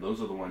power. Remember,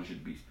 those are the ones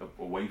you'd be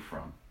away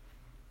from.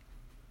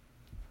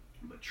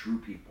 But true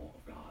people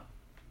of God,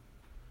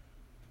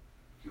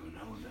 you will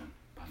know them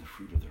by the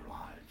fruit of their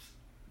lives.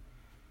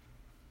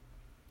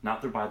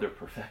 Not by their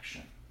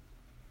perfection,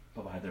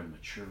 but by their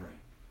maturing.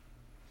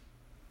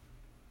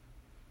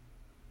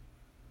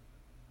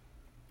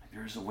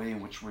 There is a way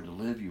in which we're to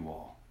live, you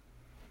all.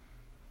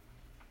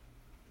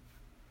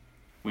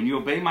 When you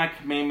obey my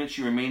commandments,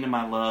 you remain in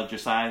my love,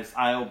 just as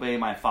I obey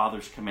my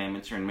Father's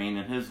commandments and remain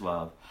in His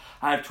love.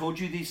 I have told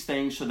you these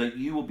things so that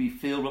you will be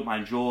filled with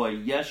my joy.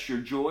 Yes, your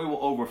joy will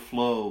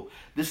overflow.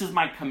 This is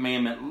my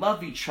commandment.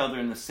 Love each other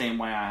in the same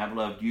way I have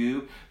loved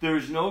you. There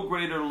is no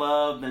greater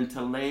love than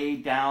to lay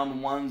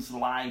down one's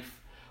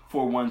life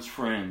for one's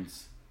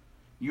friends.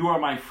 You are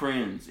my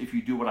friends if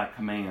you do what I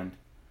command.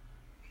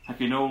 I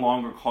can no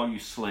longer call you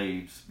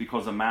slaves,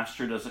 because a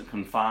master doesn't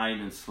confide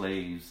in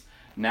slaves.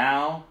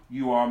 Now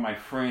you are my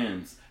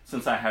friends,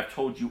 since I have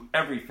told you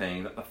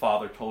everything that the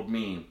Father told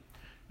me.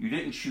 You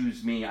didn't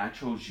choose me, I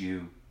chose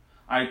you.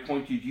 I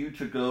appointed you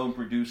to go and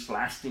produce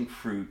lasting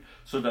fruit,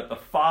 so that the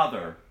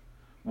Father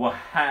will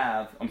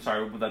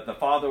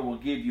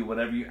give you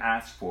whatever you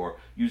ask for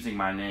using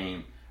my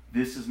name.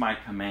 This is my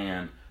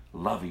command.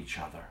 Love each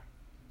other.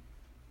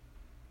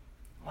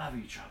 Love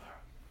each other.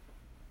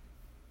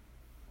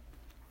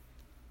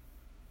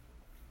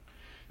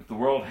 If the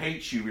world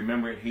hates you,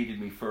 remember it hated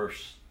me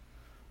first.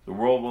 The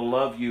world will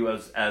love you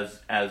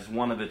as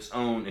one of its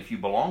own if you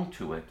belong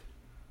to it.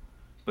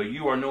 But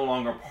you are no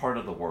longer part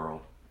of the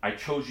world. I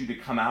chose you to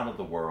come out of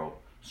the world,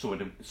 so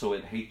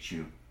it hates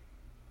you.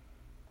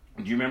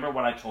 Do you remember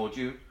what I told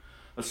you?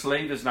 A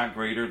slave is not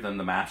greater than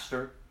the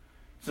master.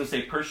 Since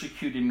they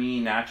persecuted me,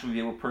 naturally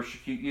they will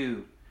persecute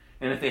you.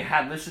 And if they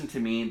had listened to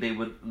me, they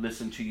would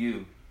listen to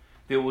you.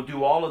 They will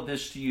do all of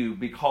this to you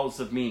because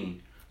of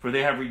me, for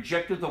they have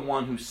rejected the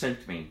one who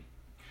sent me.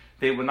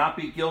 They would not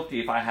be guilty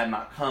if I had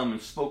not come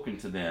and spoken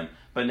to them,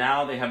 but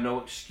now they have no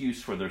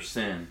excuse for their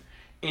sin.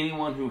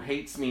 Anyone who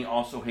hates me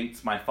also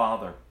hates my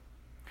Father.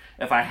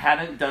 If I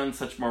hadn't done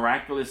such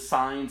miraculous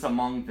signs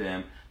among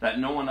them that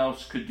no one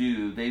else could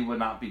do, they would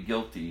not be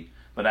guilty.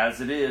 But as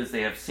it is,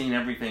 they have seen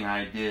everything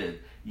I did,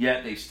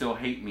 yet they still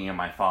hate me and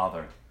my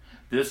Father.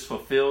 This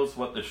fulfills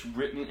what is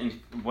written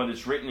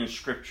in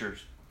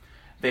Scriptures.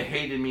 They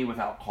hated me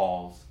without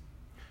cause.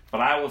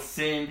 But I will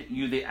send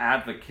you the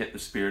Advocate, the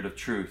Spirit of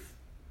truth.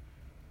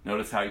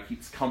 Notice how he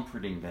keeps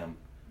comforting them.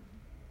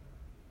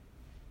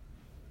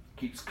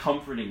 Keeps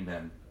comforting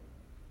them.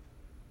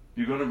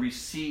 You're going to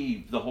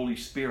receive the Holy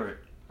Spirit.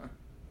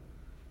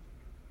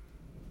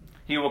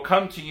 He will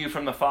come to you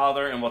from the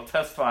Father and will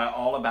testify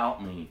all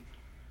about me.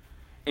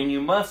 And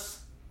you must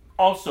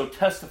also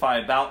testify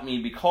about me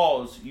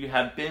because you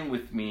have been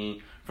with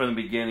me from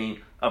the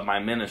beginning of my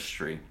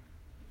ministry.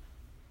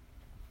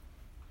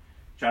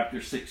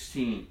 Chapter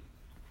 16,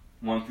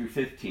 1 through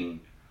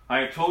 15. I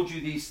have told you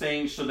these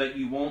things so that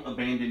you won't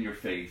abandon your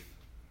faith.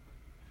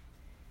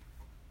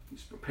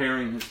 He's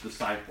preparing his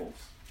disciples.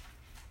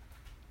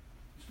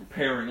 He's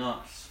preparing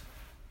us.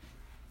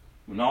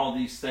 When all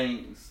these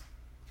things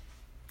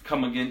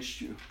come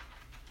against you,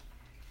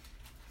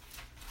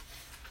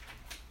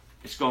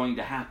 it's going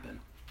to happen.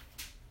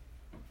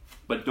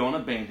 But don't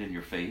abandon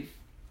your faith.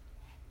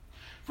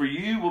 For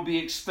you will be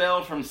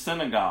expelled from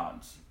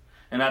synagogues.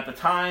 And at the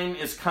time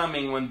is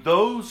coming when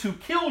those who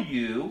kill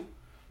you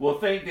will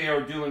think they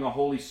are doing a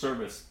holy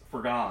service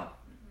for God.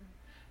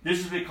 This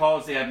is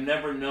because they have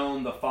never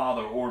known the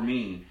Father or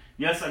me.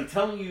 Yes, I'm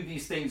telling you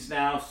these things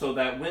now so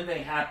that when they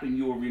happen,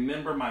 you will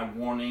remember my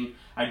warning.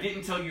 I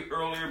didn't tell you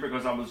earlier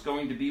because I was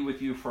going to be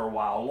with you for a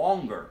while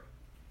longer.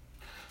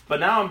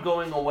 But now I'm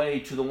going away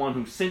to the one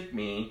who sent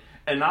me,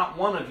 and not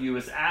one of you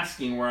is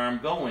asking where I'm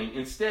going.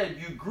 Instead,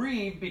 you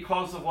grieve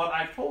because of what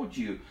I've told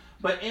you.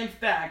 But in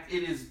fact,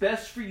 it is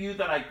best for you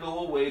that I go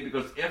away,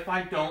 because if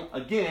I don't,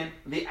 again,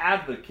 the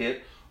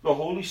Advocate, the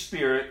Holy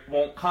Spirit,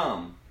 won't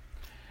come.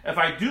 If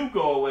I do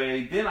go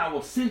away, then I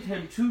will send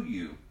him to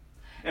you.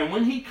 And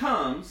when he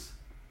comes,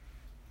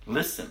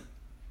 listen.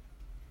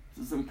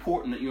 This is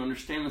important that you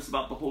understand this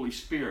about the Holy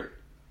Spirit.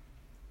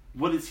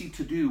 What is he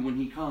to do when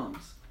he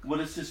comes? What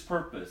is his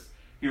purpose?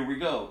 Here we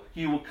go.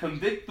 He will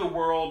convict the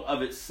world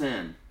of its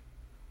sin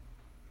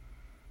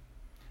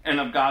and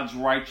of God's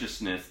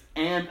righteousness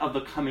and of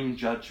the coming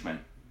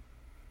judgment.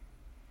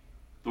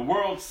 The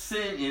world's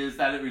sin is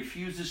that it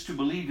refuses to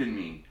believe in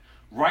me.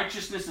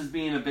 Righteousness is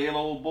being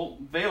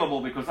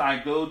available because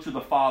I go to the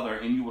Father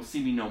and you will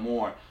see me no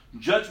more.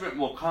 Judgment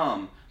will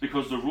come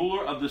because the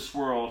ruler of this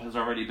world has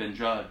already been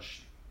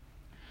judged.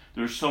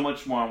 There's so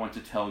much more I want to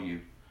tell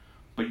you,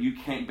 but you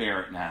can't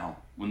bear it now.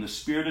 When the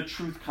Spirit of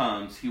truth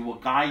comes, he will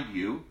guide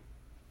you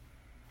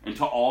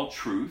into all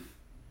truth.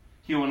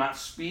 He will not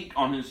speak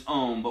on his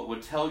own, but will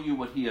tell you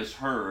what he has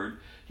heard.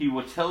 He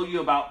will tell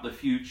you about the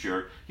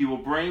future. He will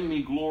bring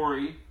me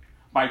glory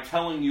by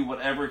telling you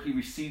whatever he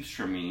receives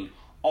from me.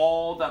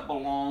 All that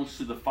belongs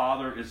to the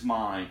Father is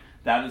mine.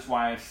 That is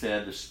why I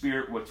said the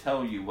Spirit will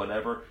tell you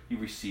whatever he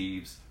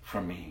receives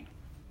from me.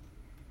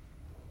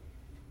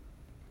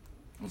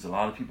 There's a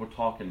lot of people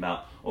talking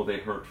about, oh, they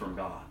heard from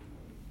God.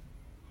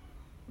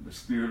 The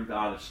Spirit of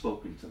God has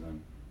spoken to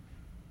them.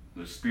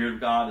 The Spirit of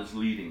God is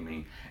leading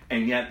me.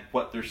 And yet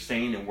what they're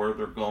saying and where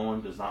they're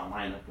going does not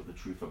line up with the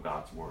truth of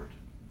God's Word.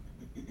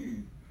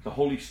 The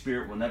Holy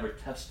Spirit will never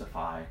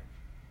testify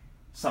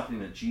something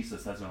that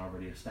Jesus hasn't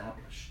already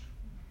established.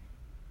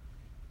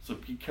 So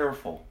be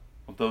careful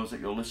of those that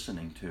you're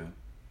listening to.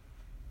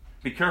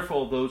 Be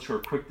careful of those who are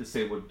quick to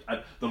say, well,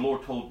 the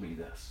Lord told me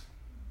this.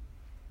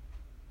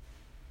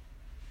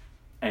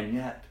 And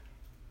yet,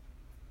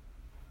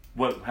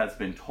 what has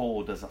been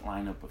told doesn't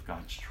line up with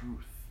God's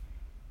truth.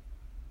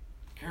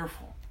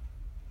 Careful.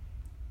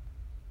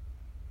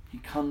 He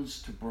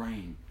comes to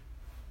bring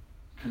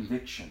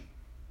conviction.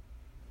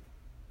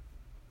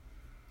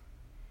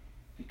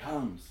 He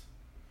comes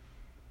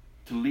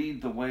to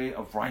lead the way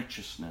of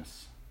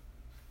righteousness,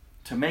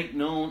 to make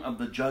known of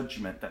the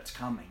judgment that's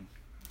coming.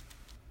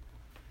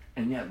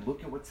 And yet,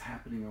 look at what's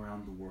happening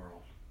around the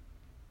world.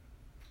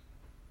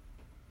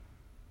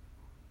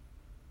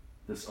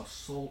 This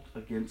assault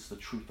against the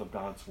truth of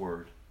God's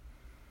Word.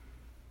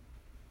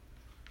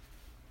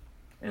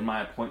 In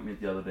my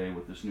appointment the other day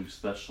with this new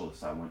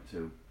specialist I went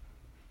to,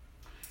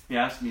 he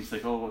asked me, he's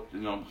like, oh,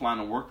 what line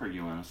of work are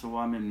you in? I said, well,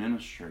 I'm in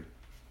ministry.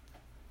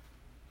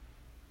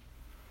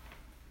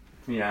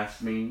 He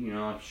asked me,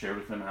 I shared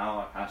with him how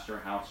I pastor a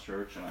house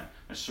church and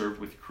I serve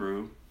with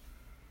crew.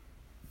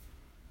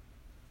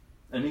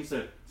 And he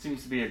said,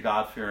 seems to be a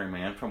God-fearing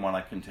man from what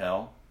I can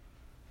tell.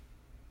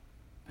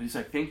 But he's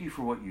like, thank you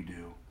for what you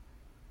do.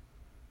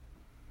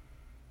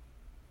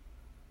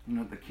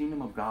 The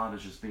kingdom of God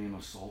is just being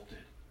assaulted.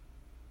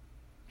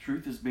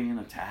 Truth is being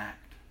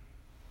attacked.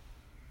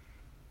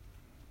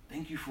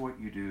 Thank you for what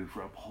you do,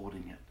 for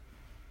upholding it.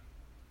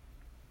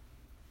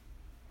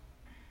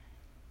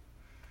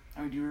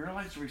 Do you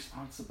realize the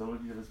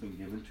responsibility that has been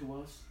given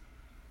to us?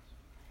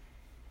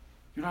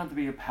 You don't have to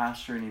be a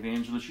pastor and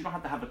evangelist. You don't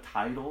have to have a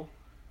title.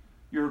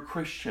 You're a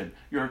Christian.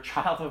 You're a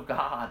child of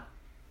God.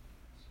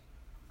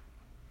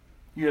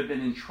 You have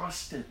been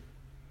entrusted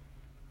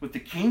with the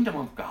kingdom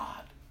of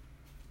God.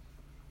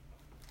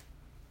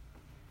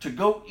 To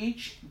go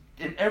each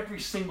and every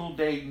single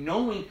day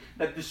knowing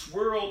that this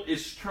world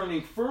is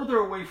turning further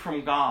away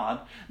from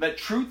God, that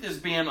truth is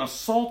being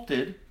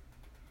assaulted,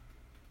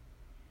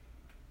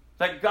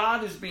 that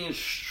God is being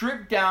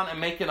stripped down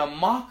and making a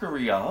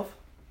mockery of,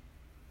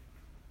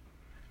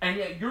 and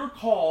yet you're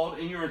called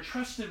and you're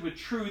entrusted with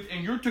truth,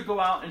 and you're to go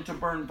out and to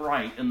burn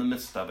bright in the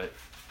midst of it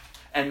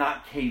and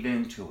not cave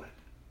into it.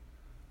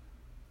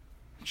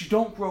 That you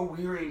don't grow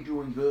weary in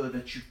doing good,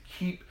 that you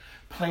keep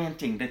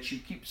planting, that you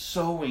keep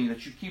sowing,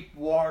 that you keep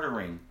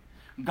watering.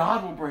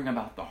 God will bring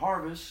about the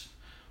harvest,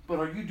 but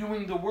are you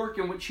doing the work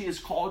in which He has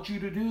called you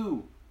to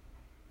do?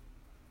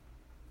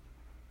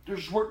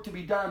 There's work to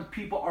be done.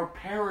 People are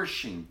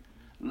perishing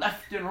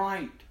left and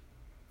right.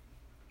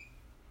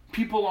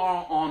 People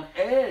are on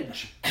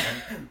edge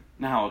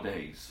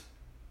nowadays.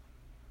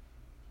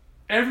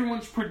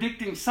 Everyone's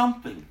predicting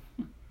something.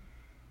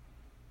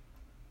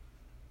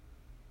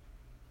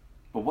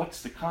 But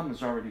what's to come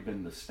has already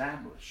been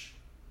established.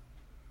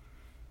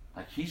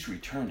 Like He's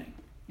returning,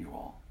 you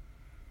all.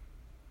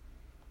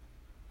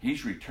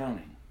 He's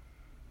returning.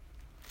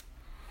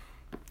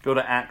 Go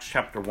to Acts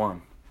chapter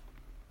 1.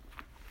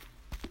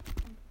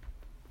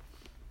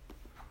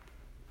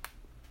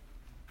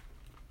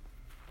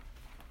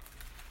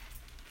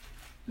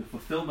 The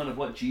fulfillment of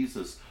what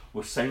Jesus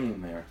was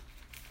saying there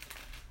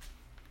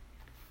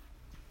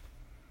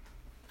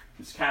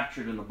is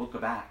captured in the book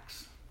of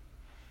Acts.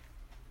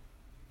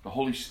 The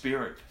Holy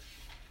Spirit.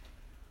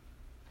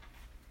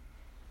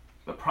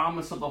 The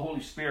promise of the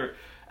Holy Spirit.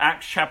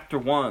 Acts chapter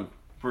 1,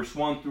 verse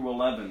 1 through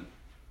 11.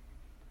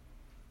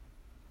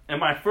 In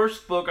my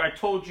first book, I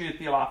told you,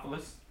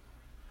 Theophilus,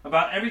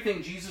 about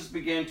everything Jesus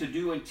began to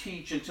do and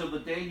teach until the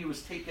day He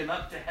was taken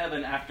up to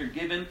heaven after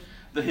giving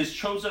His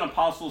chosen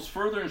apostles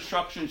further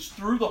instructions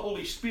through the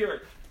Holy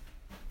Spirit.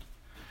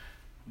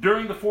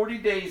 During the 40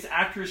 days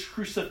after His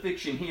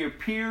crucifixion, He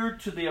appeared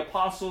to the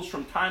apostles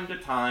from time to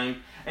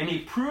time, and He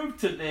proved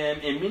to them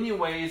in many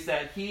ways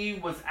that He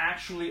was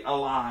actually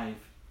alive.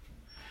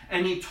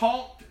 And He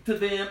talked to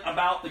them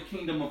about the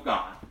kingdom of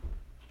God.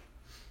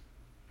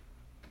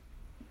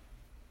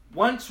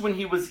 Once when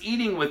He was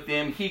eating with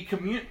them, He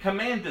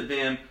commanded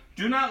them,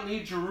 do not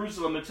leave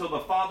Jerusalem until the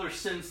Father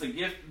sends the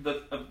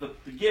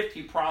gift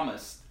He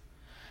promised.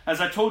 As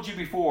I told you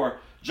before,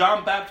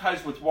 John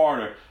baptized with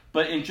water,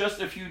 but in just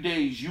a few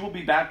days you will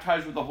be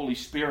baptized with the Holy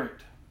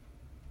Spirit.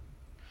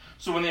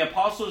 So when the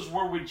apostles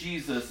were with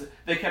Jesus,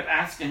 they kept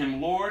asking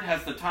Him, Lord,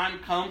 has the time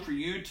come for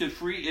you to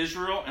free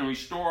Israel and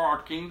restore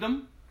our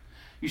kingdom?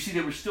 You see,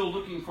 they were still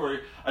looking for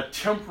a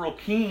temporal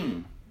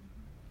king.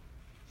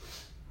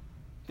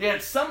 They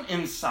had some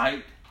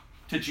insight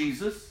to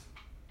Jesus,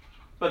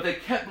 but they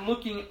kept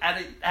looking at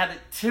it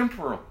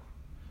temporal.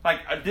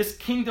 Like this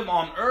kingdom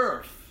on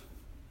earth.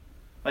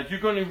 Like you're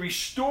going to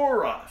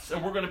restore us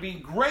and we're going to be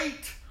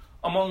great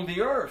among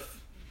the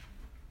earth.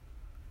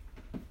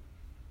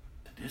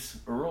 This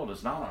world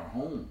is not our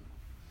home.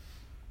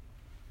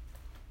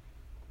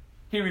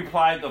 He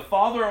replied, the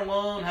Father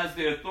alone has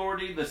the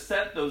authority to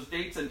set those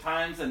dates and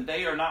times, and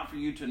they are not for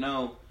you to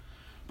know.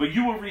 But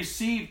you will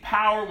receive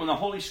power when the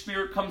Holy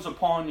Spirit comes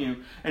upon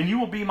you, and you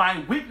will be my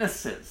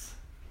witnesses,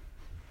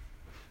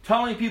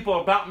 telling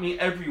people about me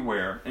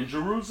everywhere, in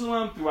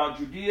Jerusalem, throughout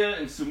Judea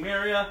and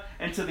Samaria,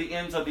 and to the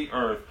ends of the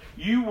earth.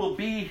 You will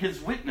be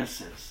His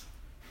witnesses.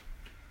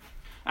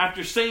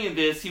 After saying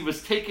this, He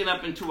was taken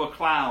up into a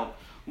cloud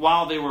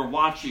while they were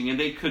watching, and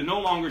they could no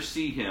longer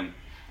see Him.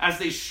 As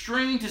they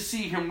strained to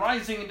see Him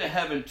rising into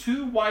heaven,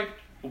 two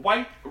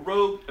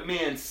white-robed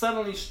men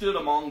suddenly stood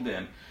among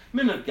them.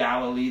 Men of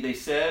Galilee, they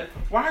said,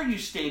 why are you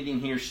standing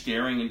here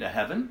staring into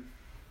heaven?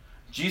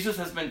 Jesus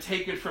has been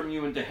taken from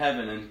you into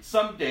heaven, and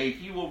someday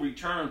He will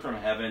return from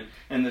heaven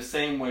in the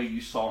same way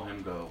you saw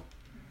Him go.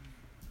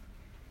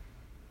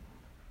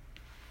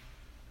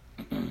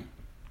 And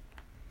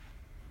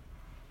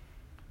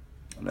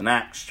then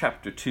Acts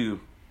chapter 2.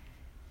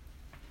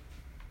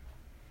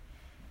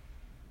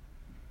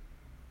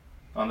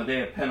 On the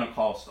day of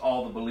Pentecost,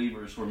 all the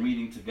believers were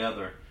meeting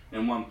together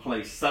in one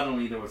place.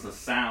 Suddenly there was a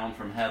sound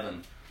from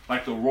heaven,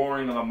 like the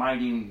roaring of a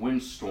mighty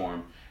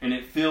windstorm, and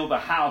it filled the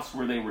house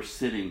where they were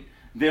sitting.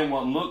 Then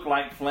what looked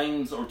like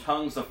flames or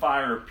tongues of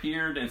fire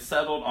appeared and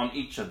settled on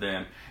each of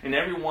them. And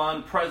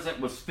everyone present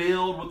was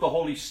filled with the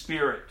Holy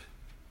Spirit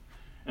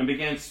and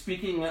began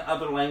speaking in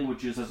other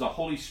languages as the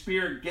Holy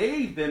Spirit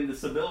gave them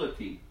this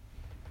ability.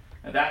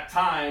 At that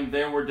time,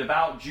 there were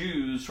devout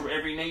Jews from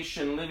every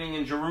nation living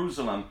in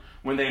Jerusalem.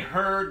 When they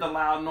heard the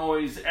loud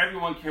noise,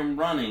 everyone came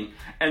running,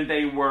 and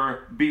they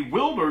were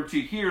bewildered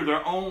to hear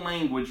their own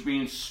language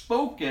being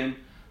spoken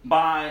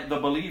by the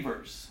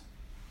believers.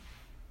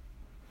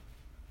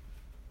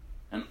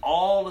 And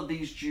all of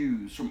these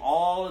Jews from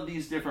all of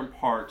these different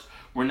parts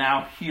were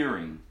now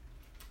hearing.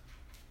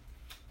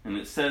 And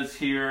it says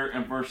here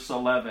in verse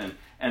 11,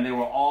 and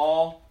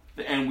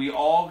we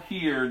all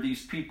hear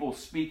these people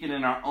speaking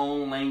in our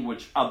own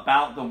language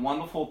about the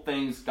wonderful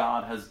things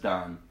God has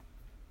done.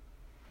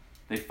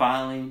 They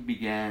finally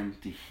began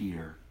to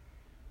hear.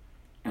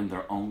 in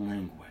their own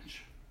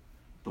language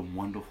the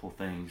wonderful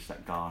things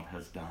that God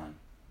has done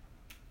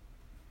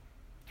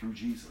through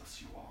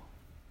Jesus, you all.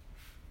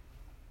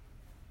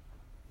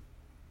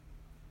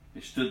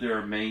 They stood there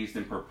amazed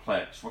and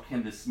perplexed. What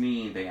can this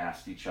mean? They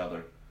asked each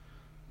other.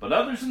 But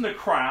others in the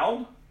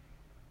crowd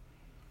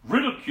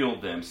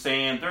ridiculed them,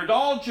 saying, they're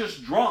all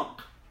just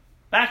drunk.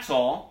 That's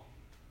all.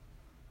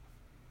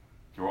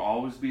 There will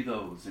always be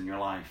those in your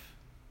life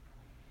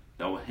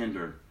that will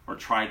hinder or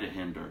try to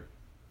hinder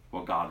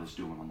what God is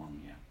doing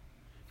among you.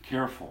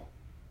 Careful.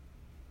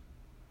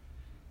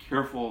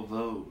 Careful of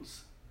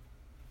those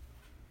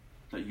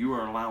that you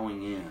are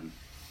allowing in.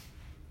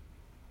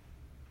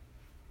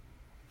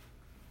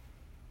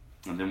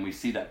 And then we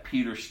see that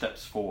Peter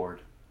steps forward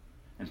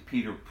and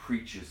Peter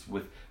preaches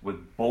with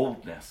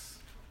boldness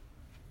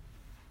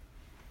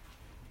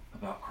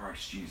about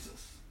Christ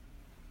Jesus.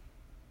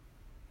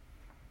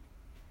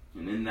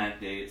 And in that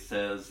day it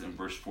says in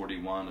verse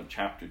 41 of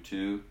chapter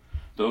 2,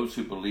 those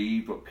who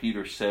believed what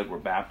Peter said were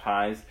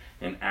baptized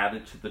and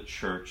added to the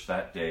church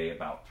that day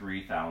about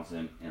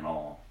 3,000 in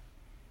all.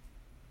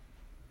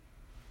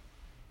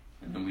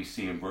 And then we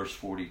see in verse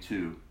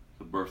 42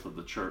 the birth of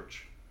the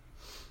church.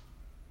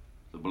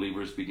 The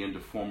believers begin to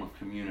form a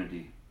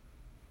community.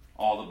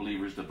 All the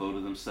believers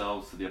devoted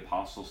themselves to the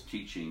apostles'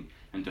 teaching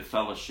and to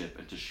fellowship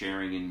and to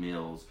sharing in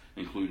meals,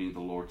 including the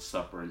Lord's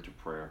Supper and to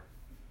prayer.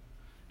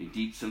 A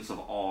deep sense of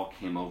awe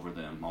came over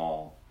them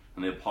all,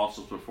 and the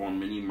apostles performed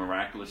many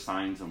miraculous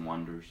signs and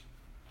wonders.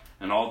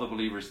 And all the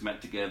believers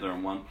met together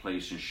in one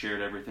place and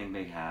shared everything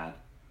they had.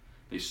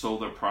 They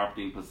sold their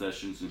property and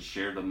possessions and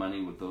shared the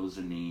money with those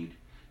in need.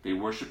 They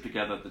worshiped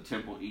together at the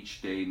temple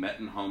each day, met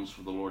in homes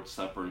for the Lord's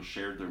Supper, and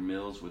shared their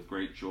meals with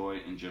great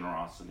joy and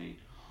generosity,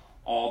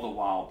 all the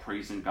while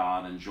praising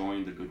God and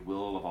enjoying the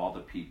goodwill of all the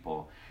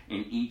people.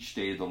 And each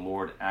day the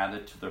Lord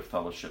added to their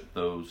fellowship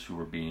those who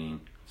were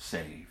being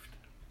saved.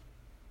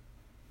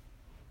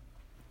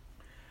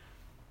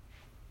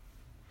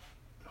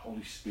 The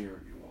Holy Spirit,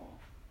 you all.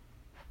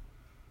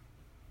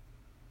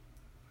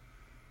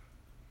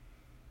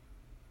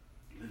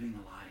 Living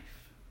a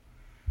life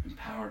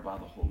empowered by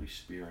the Holy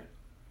Spirit,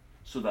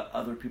 so that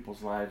other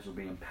people's lives will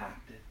be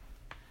impacted,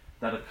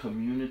 that a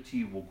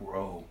community will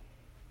grow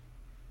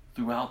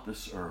throughout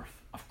this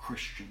earth of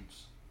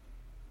Christians,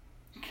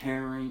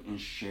 caring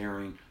and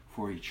sharing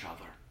for each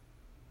other,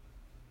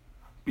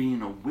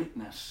 being a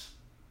witness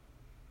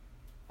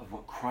of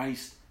what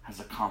Christ has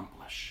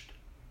accomplished.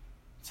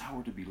 It's how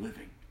we're to be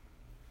living.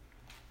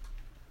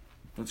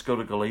 Let's go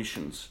to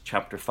Galatians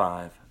chapter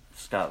 5.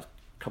 It's got a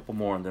couple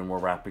more and then we're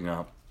wrapping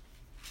up.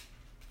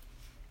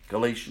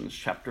 Galatians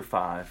chapter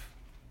 5.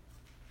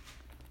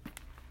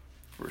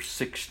 Verse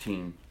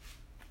 16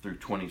 through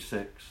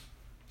 26.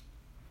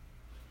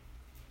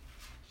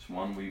 It's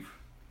one we've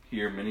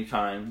heard many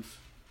times.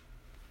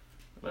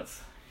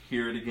 Let's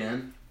hear it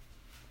again.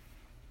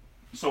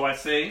 So I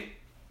say,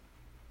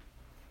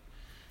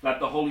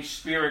 let the Holy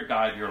Spirit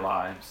guide your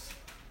lives.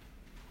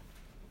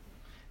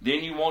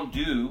 Then you won't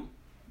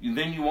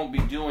be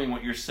doing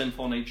what your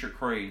sinful nature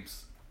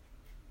craves.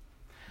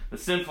 The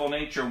sinful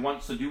nature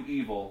wants to do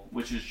evil,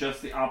 which is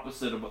just the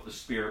opposite of what the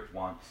Spirit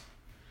wants.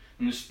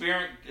 And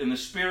the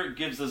Spirit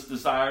gives us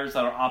desires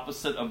that are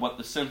opposite of what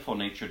the sinful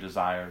nature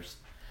desires.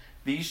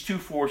 These two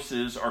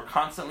forces are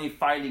constantly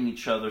fighting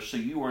each other, so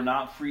you are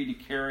not free to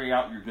carry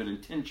out your good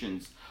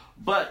intentions.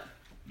 But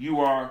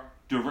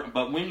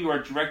when you are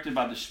directed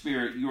by the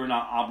Spirit, you are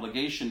not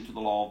obligation to the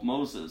law of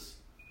Moses.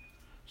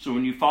 So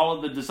when you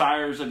follow the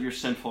desires of your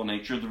sinful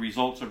nature, the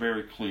results are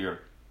very clear.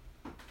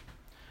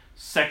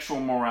 Sexual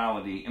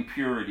morality,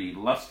 impurity,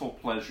 lustful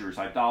pleasures,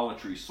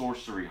 idolatry,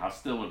 sorcery,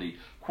 hostility,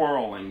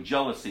 quarreling,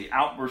 jealousy,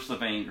 outbursts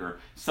of anger,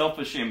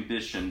 selfish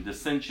ambition,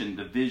 dissension,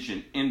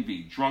 division,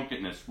 envy,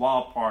 drunkenness,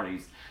 wild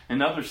parties,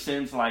 and other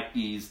sins like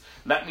these.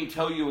 Let me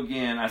tell you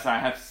again, as I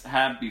have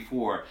had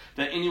before,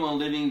 that anyone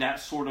living that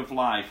sort of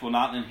life will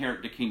not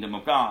inherit the kingdom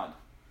of God.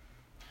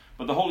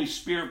 But the Holy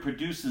Spirit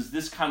produces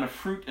this kind of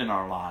fruit in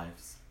our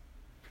lives: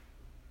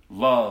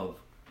 love,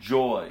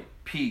 joy,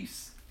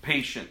 peace,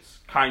 patience,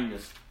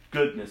 kindness,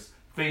 goodness,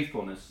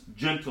 faithfulness,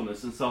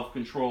 gentleness, and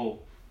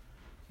self-control.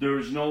 There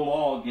is no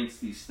law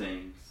against these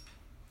things.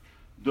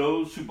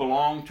 Those who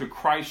belong to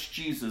Christ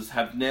Jesus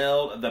have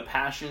nailed the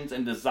passions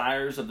and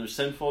desires of their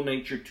sinful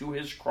nature to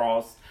his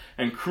cross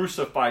and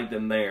crucified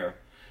them there.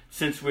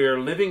 Since we are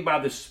living by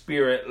the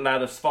Spirit,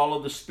 let us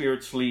follow the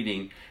Spirit's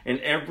leading in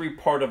every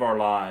part of our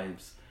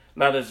lives.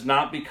 Let us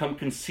not become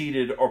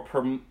conceited or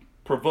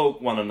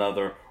provoke one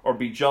another or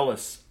be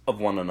jealous of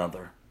one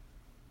another.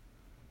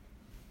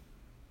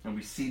 And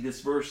we see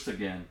this verse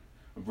again.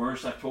 A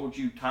verse I told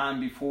you time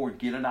before.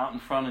 Get it out in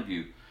front of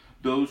you.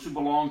 Those who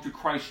belong to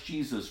Christ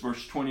Jesus,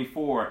 verse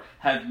 24,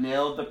 have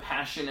nailed the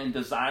passion and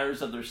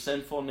desires of their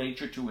sinful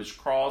nature to his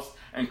cross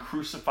and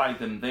crucified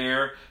them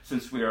there.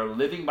 Since we are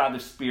living by the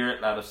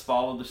Spirit, let us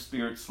follow the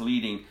Spirit's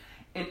leading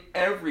in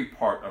every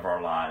part of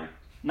our life.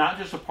 Not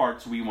just the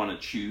parts we want to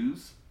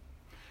choose.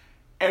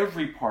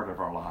 Every part of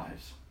our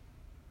lives.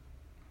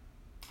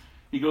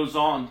 He goes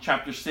on,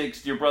 chapter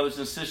 6, dear brothers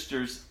and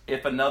sisters,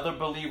 if another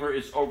believer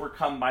is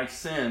overcome by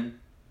sin,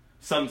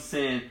 some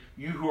sin,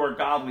 you who are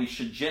godly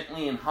should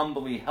gently and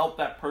humbly help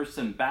that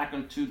person back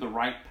into the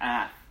right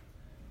path.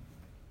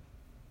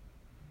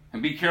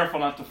 And be careful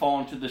not to fall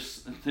into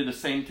the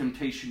same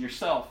temptation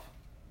yourself.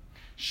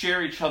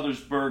 Share each other's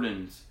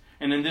burdens,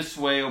 and in this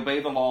way obey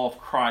the law of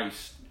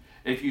Christ.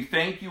 If you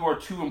think you are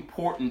too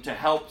important to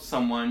help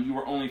someone, you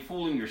are only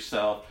fooling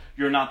yourself.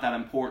 You're not that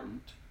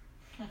important.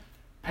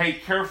 Pay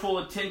careful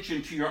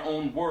attention to your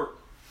own work,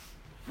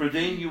 for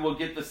then you will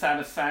get the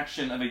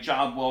satisfaction of a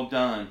job well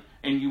done,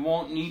 and you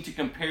won't need to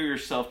compare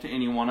yourself to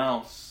anyone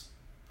else.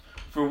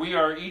 For we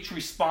are each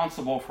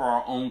responsible for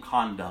our own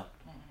conduct.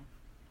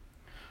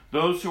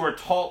 Those who are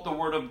taught the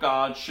Word of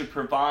God should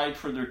provide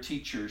for their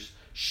teachers,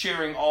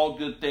 sharing all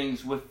good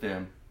things with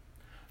them.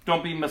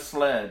 Don't be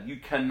misled. You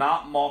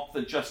cannot mock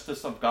the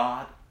justice of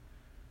God.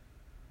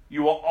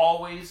 You will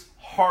always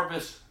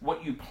harvest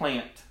what you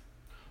plant.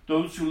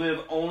 Those who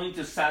live only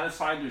to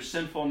satisfy their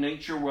sinful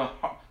nature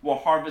will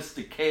harvest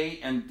decay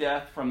and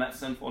death from that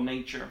sinful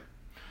nature.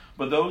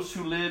 But those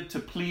who live to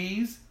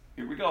please,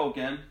 here we go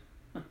again,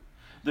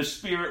 the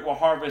Spirit will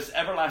harvest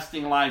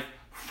everlasting life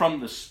from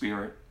the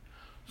Spirit.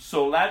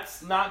 So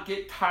let's not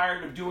get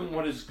tired of doing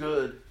what is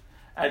good.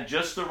 At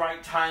just the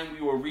right time,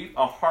 we will reap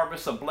a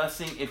harvest of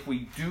blessing if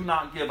we do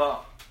not give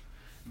up.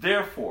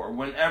 Therefore,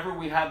 whenever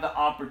we have the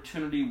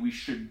opportunity, we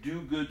should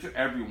do good to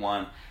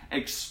everyone,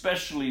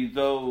 especially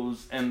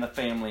those in the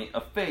family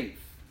of faith.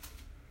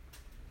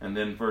 And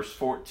then verse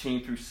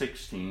 14 through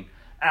 16.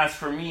 As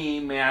for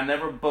me, may I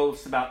never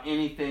boast about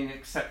anything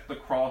except the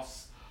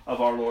cross of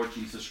our Lord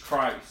Jesus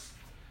Christ.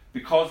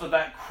 Because of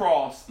that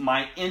cross,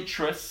 my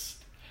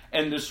interest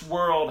in this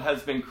world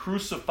has been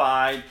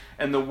crucified,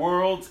 and the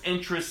world's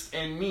interest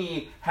in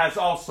me has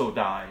also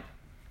died.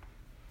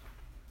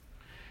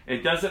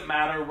 It doesn't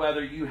matter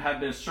whether you have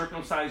been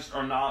circumcised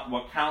or not.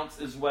 What counts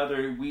is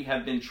whether we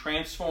have been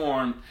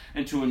transformed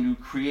into a new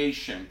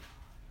creation.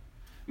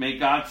 May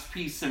God's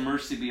peace and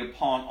mercy be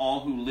upon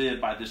all who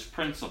live by this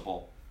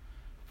principle,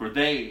 for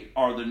they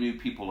are the new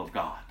people of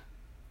God.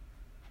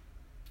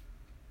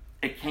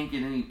 It can't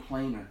get any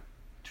plainer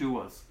to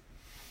us.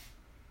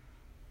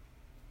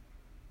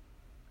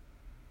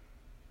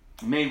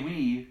 May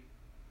we,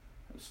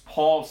 as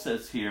Paul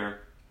says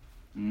here,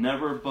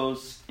 never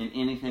boast in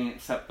anything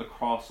except the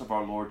cross of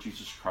our Lord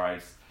Jesus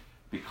Christ.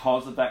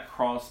 Because of that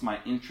cross, my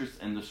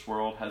interest in this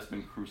world has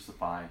been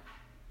crucified,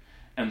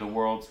 and the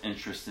world's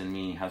interest in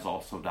me has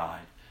also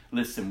died.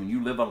 Listen, when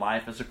you live a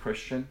life as a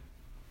Christian,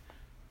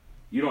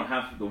 you don't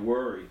have to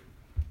worry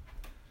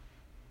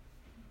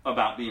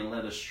about being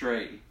led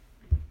astray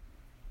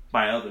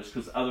by others,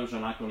 because others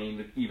are not going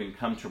to even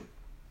come to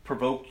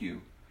provoke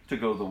you to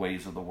go the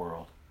ways of the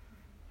world.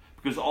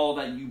 Because all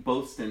that you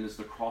boast in is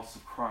the cross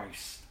of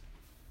Christ.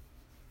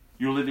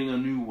 You're living a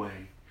new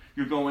way.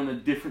 You're going a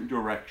different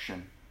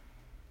direction.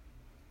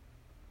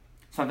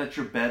 It's not that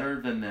you're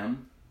better than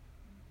them.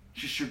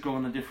 It's just you're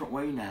going a different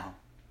way now.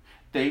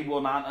 They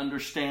will not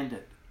understand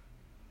it.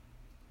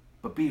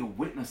 But be a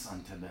witness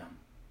unto them.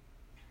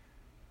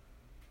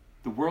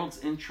 The world's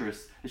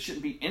interest, it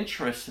shouldn't be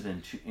interested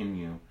in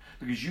you,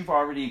 because you've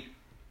already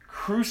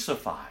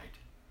crucified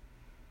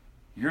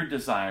your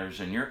desires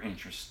and your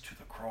interests to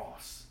the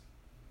cross.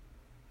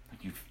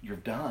 You're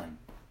done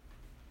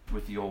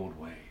with the old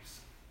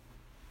ways,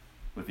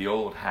 with the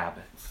old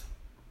habits.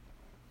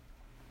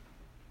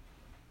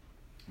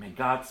 May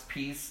God's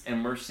peace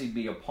and mercy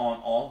be upon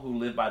all who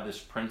live by this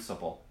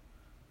principle.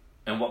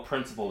 And what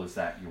principle is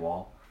that, you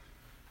all?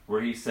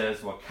 Where he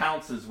says, what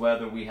counts is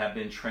whether we have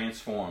been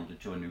transformed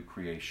into a new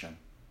creation.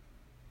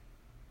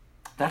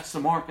 That's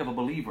the mark of a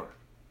believer.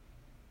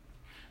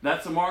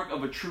 That's the mark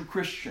of a true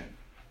Christian.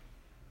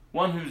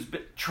 One who's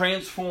been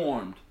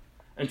transformed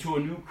into a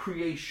new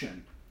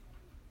creation.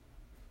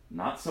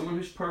 Not someone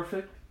who's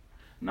perfect.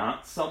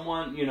 Not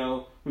someone,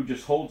 who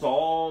just holds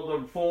all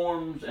the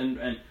forms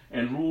and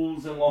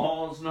rules and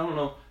laws.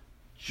 No.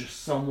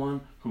 Just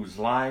someone whose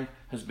life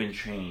has been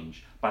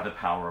changed by the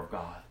power of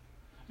God,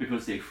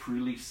 because they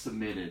freely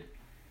submitted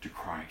to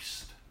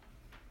Christ.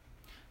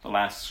 The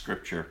last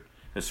scripture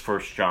is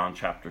 1 John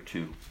chapter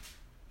 2.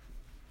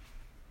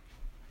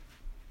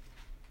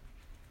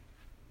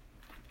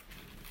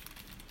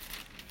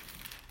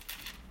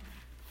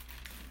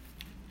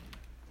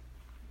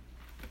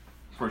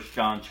 First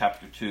John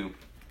chapter 2,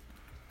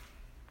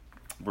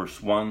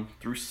 verse 1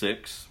 through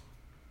 6.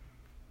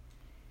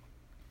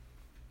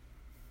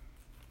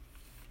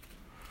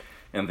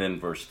 And then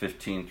verse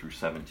 15 through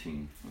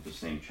 17 of the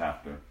same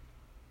chapter.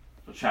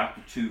 So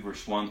chapter 2,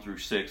 verse 1 through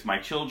 6. My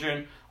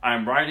children, I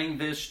am writing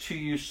this to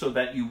you so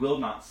that you will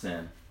not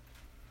sin.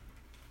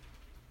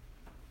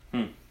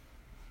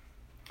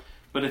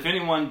 But if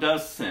anyone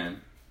does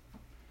sin,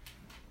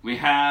 we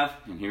have,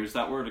 and here's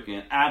that word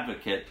again,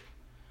 advocate,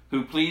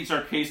 who pleads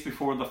our case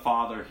before the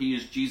Father. He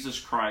is Jesus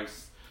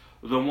Christ,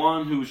 the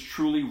one who is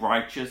truly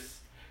righteous.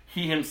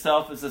 He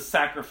himself is a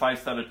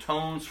sacrifice that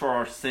atones for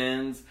our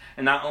sins,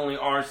 and not only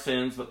our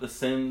sins, but the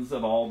sins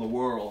of all the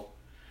world.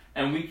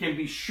 And we can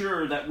be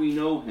sure that we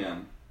know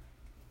him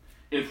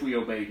if we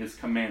obey his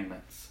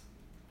commandments.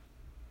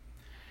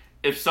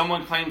 If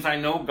someone claims, I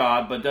know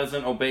God, but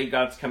doesn't obey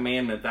God's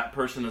commandment, that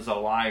person is a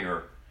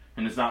liar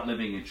and is not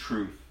living in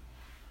truth.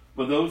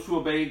 But those who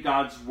obey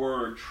God's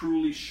word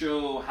truly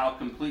show how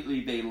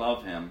completely they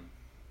love him.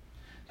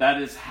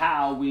 That is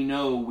how we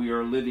know we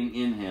are living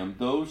in him.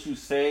 Those who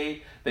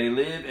say they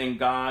live in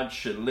God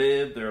should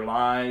live their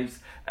lives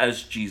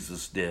as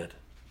Jesus did.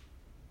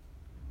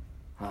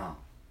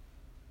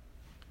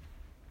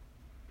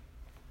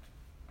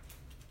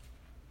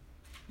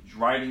 He's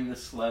writing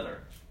this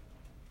letter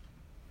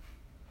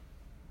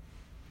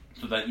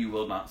so that you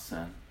will not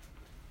sin.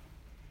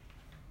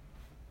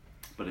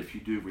 But if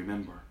you do,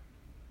 remember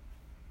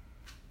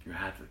your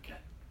advocate.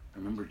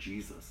 Remember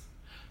Jesus.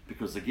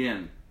 Because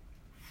again,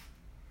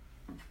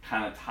 it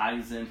kind of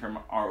ties in from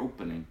our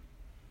opening.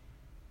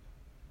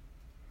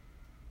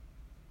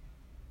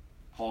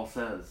 Paul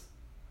says,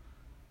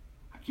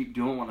 I keep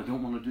doing what I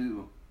don't want to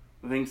do.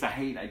 The things I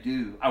hate, I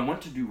do. I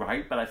want to do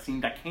right, but I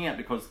seem I can't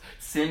because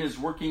sin is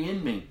working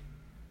in me.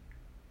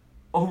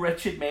 Oh,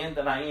 wretched man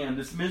that I am,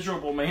 this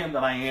miserable man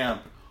that I am,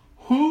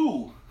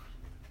 who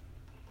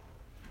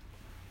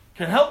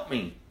can help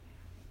me?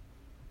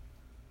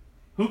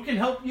 Who can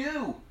help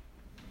you?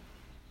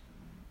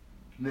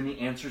 And then he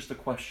answers the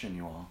question,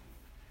 you all.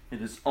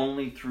 It is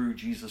only through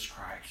Jesus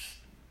Christ.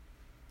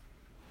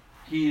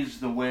 He is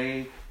the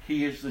way,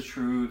 he is the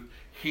truth,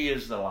 he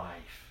is the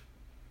life.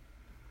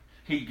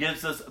 He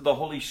gives us the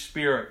Holy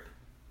Spirit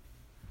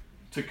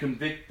to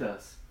convict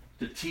us,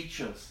 to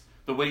teach us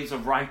the ways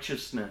of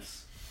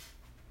righteousness.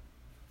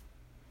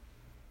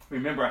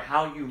 Remember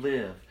how you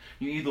live.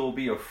 You either will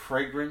be a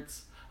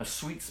fragrance, a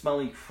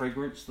sweet-smelling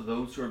fragrance to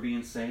those who are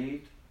being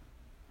saved,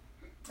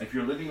 if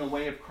you're living a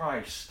way of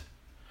Christ,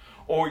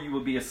 or you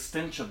will be a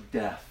stench of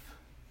death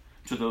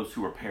to those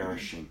who are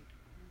perishing.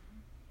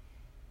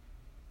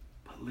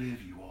 But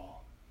live, you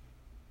all.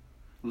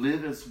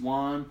 Live as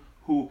one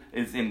who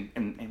is in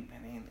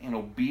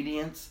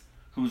obedience,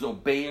 who's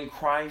obeying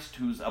Christ,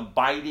 who's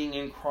abiding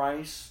in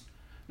Christ,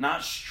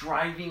 not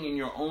striving in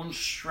your own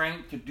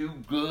strength to do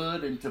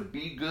good and to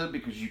be good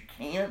because you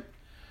can't.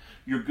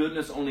 Your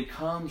goodness only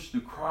comes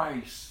through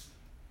Christ.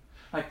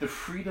 Like the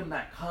freedom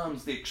that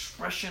comes, the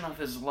expression of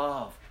his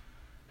love,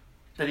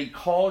 that he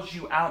calls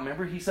you out.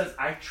 Remember, he says,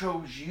 I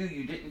chose you.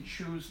 You didn't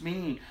choose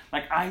me.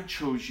 Like I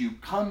chose you.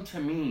 Come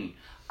to me.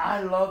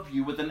 I love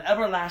you with an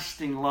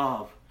everlasting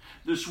love.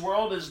 This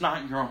world is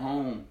not your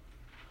home.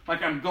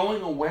 Like I'm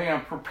going away.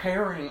 I'm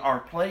preparing our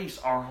place,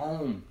 our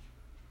home.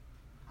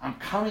 I'm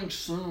coming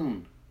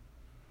soon.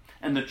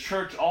 And the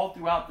church all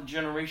throughout the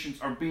generations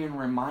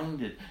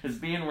is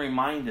being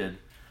reminded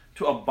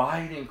to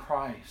abide in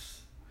Christ.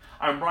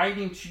 I'm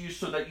writing to you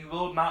so that you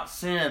will not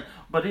sin.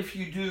 But if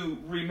you do,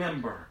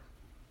 remember.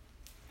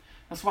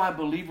 That's why a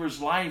believer's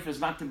life is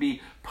not to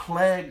be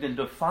plagued and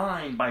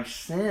defined by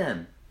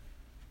sin.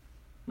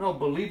 No,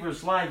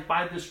 believer's life,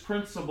 by this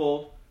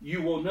principle,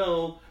 you will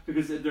know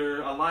because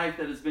they're a life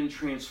that has been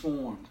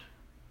transformed.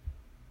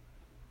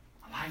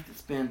 A life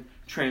that's been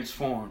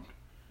transformed.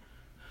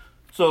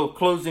 So,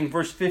 closing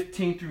verse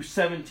 15 through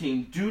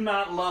 17. Do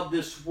not love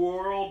this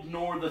world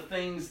nor the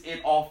things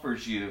it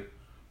offers you.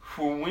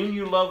 For when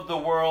you love the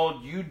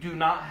world, you do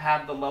not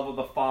have the love of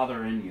the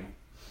Father in you.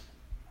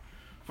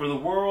 For the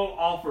world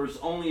offers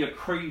only a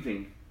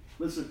craving.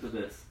 Listen to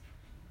this.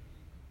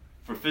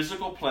 For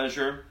physical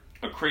pleasure,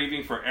 a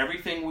craving for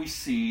everything we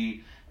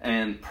see,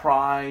 and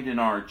pride in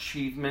our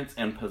achievements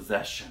and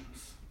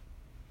possessions.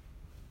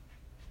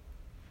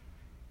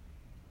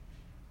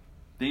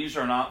 These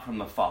are not from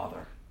the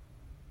Father,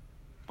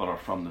 but are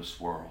from this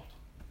world.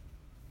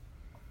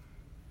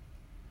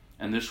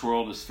 And this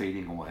world is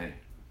fading away,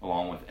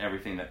 along with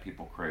everything that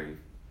people crave.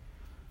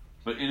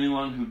 But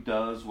anyone who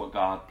does what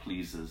God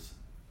pleases,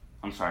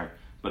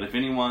 but if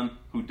anyone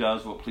who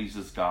does what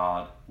pleases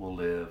God will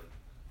live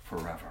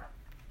forever.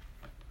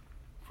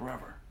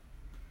 Forever.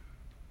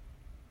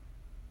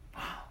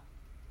 Wow.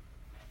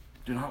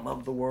 Do not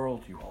love the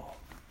world, you all.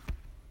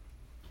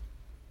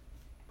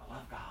 But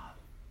love God.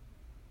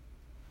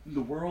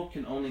 The world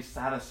can only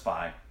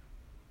satisfy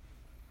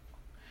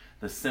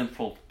the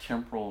sinful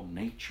temporal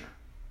nature.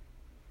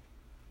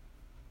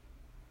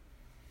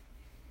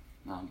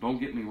 Now, don't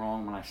get me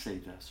wrong when I say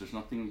this. There's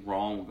nothing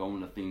wrong with going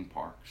to theme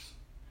parks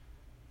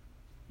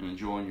and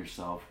enjoying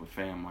yourself with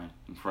family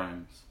and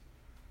friends.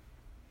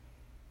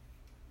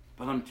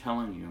 But I'm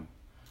telling you,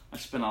 I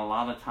spent a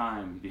lot of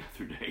time the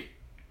other day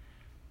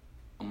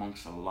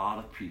amongst a lot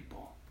of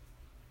people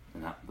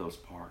in those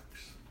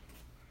parks.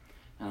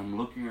 And I'm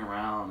looking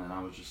around and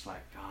I was just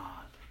like,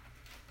 God,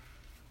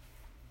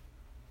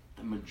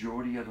 the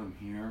majority of them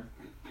here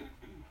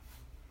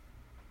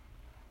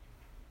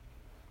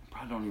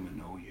probably don't even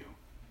know you.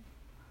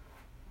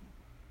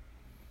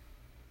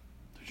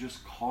 They're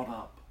just caught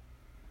up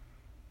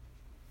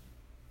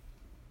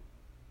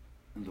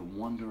in the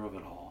wonder of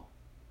it all.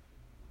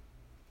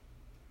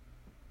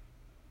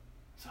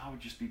 So I would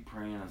just be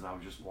praying as I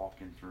was just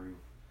walking through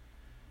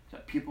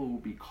that people will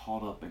be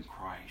caught up in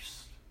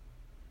Christ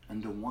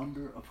and the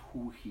wonder of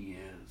who he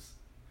is,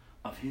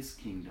 of his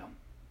kingdom.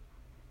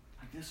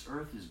 Like, this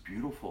earth is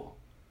beautiful.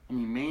 I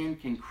mean, man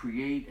can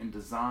create and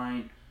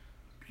design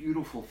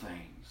beautiful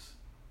things.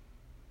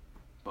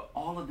 But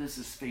all of this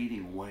is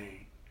fading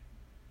away.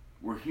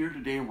 We're here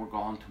today and we're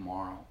gone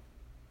tomorrow.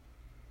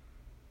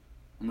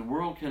 And the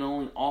world can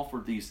only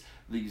offer these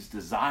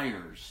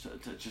desires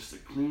to just to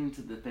cling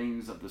to the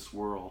things of this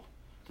world,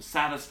 to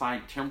satisfy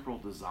temporal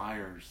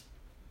desires.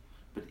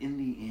 But in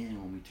the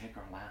end, when we take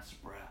our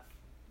last breath,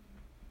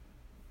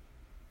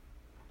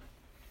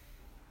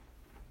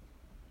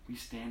 we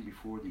stand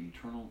before the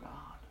eternal God.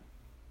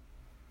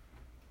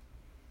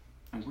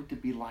 And we're to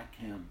be like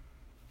him.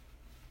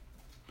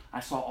 I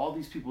saw all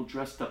these people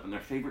dressed up in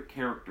their favorite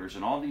characters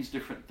and all these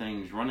different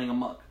things running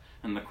amok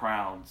in the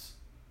crowds.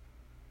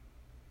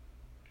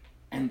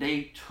 And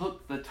they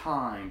took the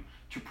time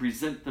to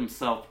present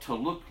themselves to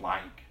look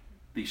like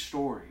these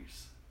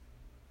stories.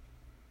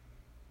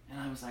 And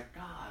I was like,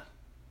 God,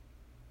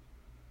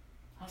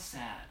 how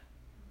sad.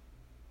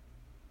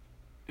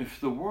 If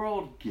the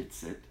world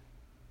gets it,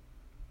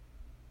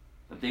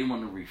 that they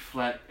want to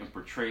reflect and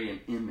portray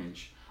an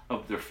image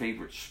of their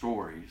favorite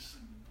stories,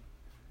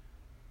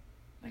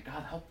 then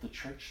God help the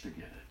church to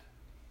get it.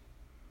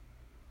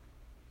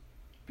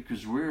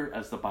 Because we're,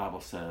 as the Bible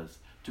says,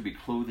 to be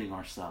clothing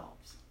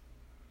ourselves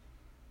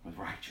with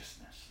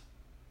righteousness.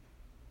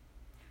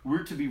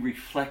 We're to be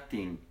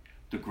reflecting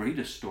the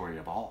greatest story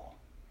of all,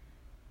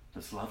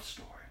 this love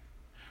story.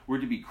 We're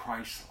to be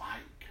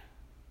Christ-like.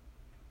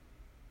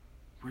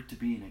 We're to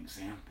be an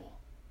example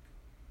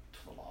to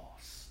the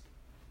lost.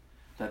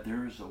 That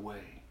there is a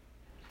way,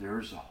 there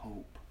is a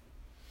hope,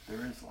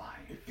 there is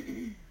life,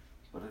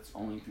 but it's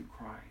only through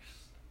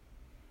Christ.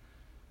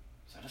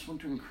 So I just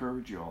want to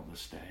encourage you all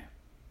this day.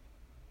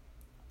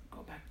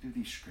 Go back through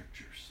these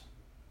scriptures.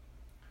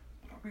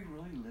 But are we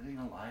really living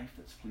a life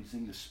that's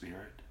pleasing to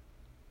Spirit?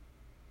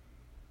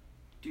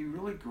 Do you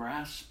really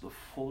grasp the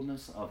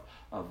fullness of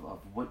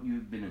what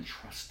you've been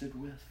entrusted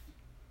with?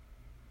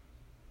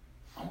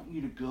 I want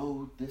you to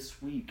go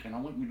this week and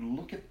I want you to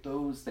look at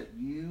those that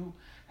you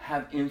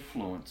have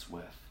influence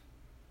with.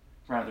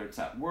 Rather it's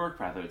at work,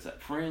 rather it's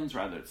at friends,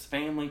 rather it's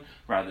family,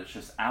 rather it's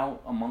just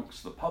out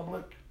amongst the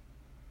public.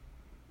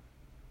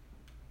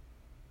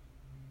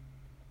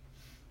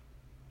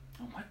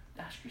 And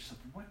ask yourself,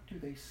 what do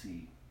they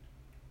see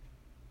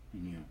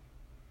in you?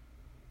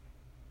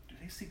 Do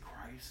they see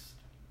Christ?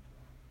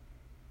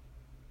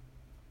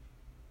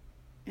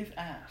 If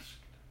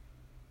asked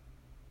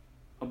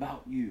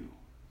about you,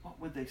 what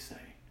would they say?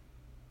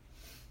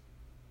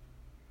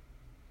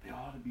 They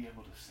ought to be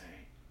able to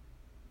say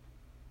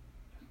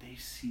that they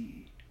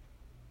see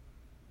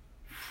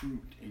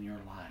fruit in your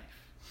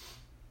life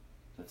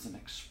that's an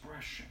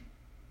expression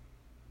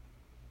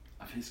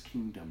of his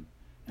kingdom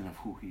and of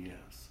who he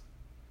is.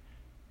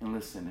 And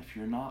listen, if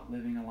you're not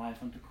living a life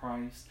unto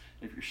Christ,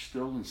 if you're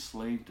still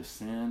enslaved to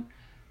sin,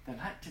 then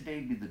let today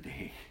be the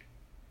day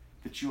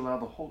that you allow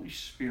the Holy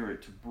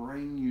Spirit to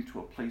bring you to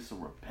a place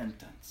of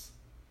repentance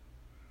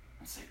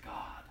and say,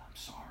 God, I'm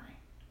sorry.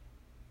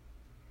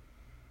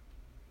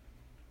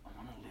 I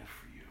want to live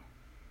for you.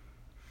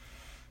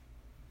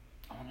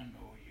 I want to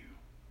know you.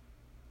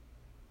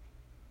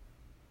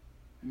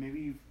 And maybe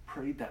you've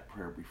prayed that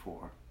prayer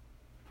before.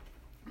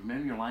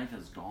 Maybe your life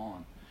has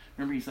gone.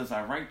 Remember, he says,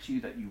 I write to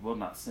you that you will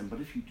not sin,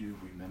 but if you do,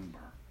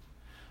 remember.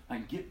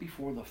 And get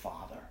before the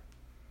Father.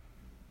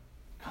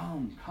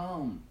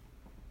 Come.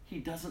 He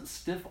doesn't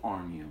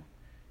stiff-arm you.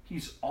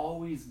 He's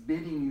always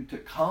bidding you to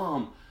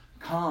come,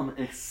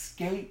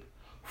 escape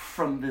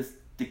from this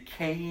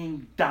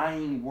decaying,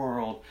 dying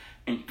world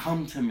and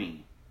come to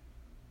me.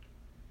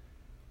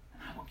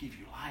 And I will give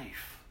you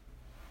life,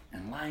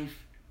 and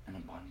life in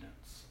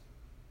abundance.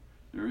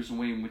 There is a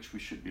way in which we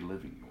should be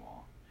living, you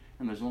all.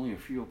 And there's only a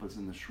few of us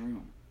in this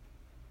room.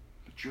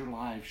 But your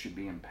lives should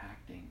be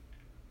impacting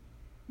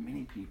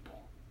many people.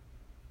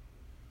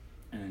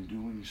 And in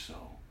doing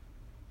so,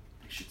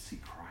 they should see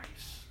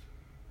Christ.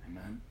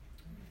 Amen?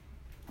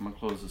 I'm going to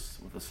close this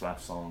with this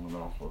last song, and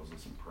then I'll close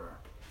this in prayer.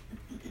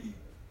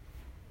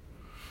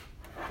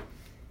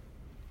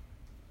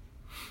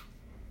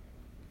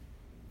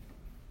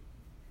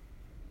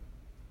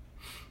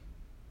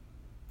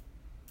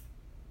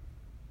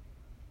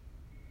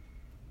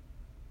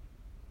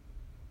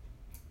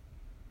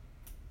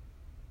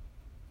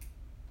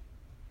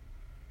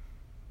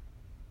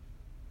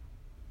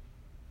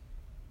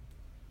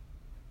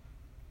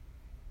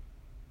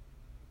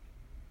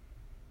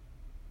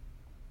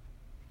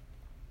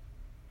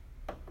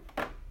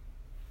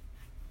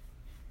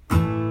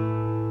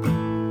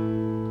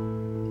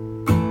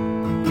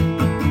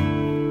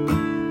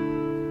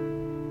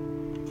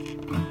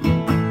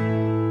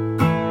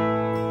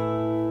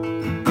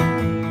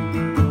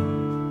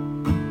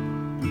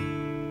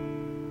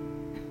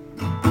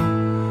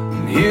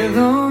 Hear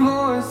the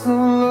voice of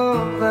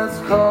love that's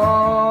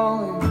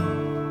calling.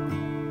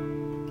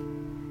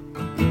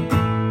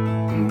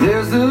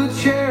 There's a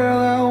chair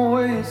that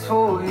waits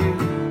for you,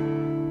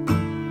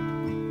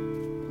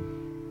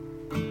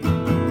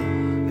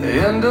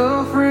 and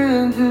a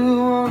friend to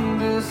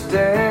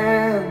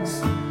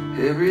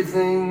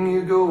everything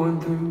you're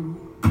going through.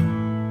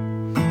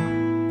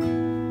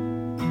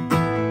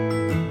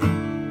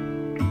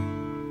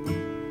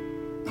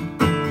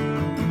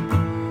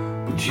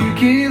 But you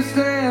keep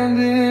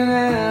standing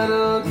at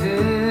a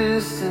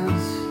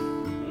distance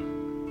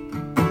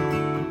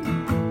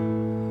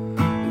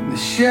in the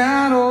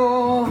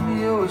shadow of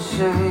your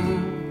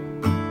shame.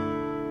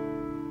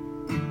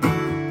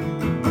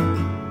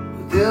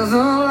 But there's a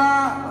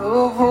light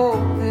of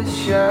hope that's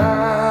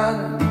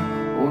shining.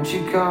 Won't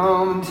you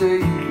come and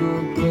take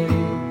your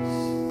place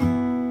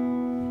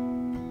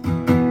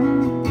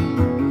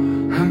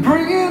and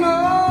bring it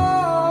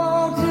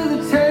all to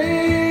the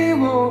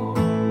table?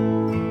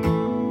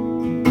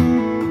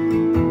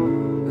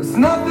 There's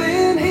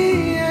nothing he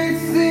ain't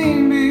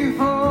seen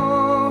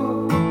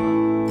before.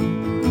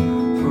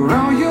 For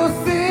all your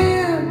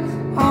sins,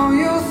 all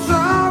your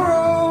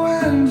sorrow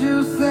and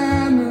your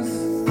sadness,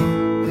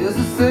 there's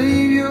a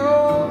Savior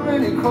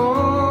and he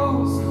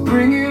calls.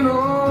 Bring it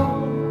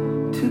all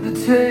to the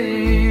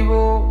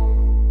table.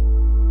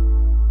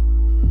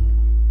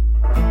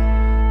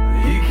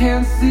 He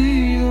can't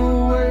see the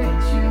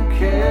weight you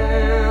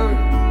carry,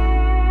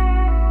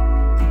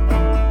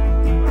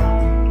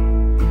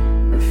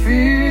 the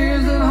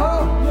fears that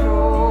hold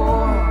your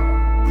heart.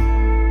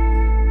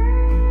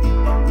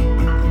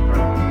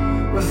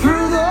 But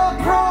through the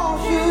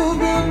cross you've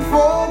been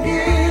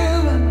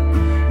forgiven.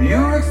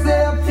 You're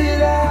accepted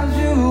as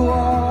you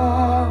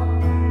are.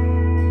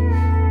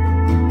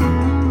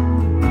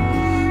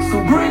 So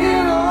bring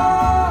it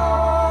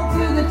all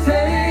to the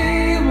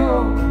table.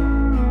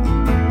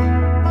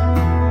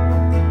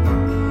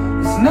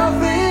 There's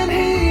nothing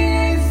he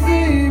ain't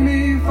seen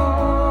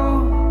before.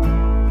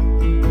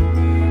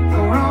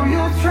 For all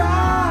your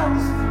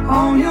trials,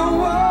 all your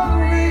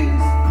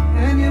worries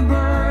and your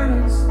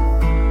burdens,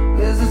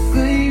 there's a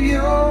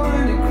Savior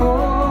and he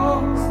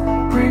calls.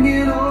 Bring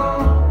it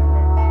all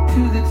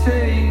to the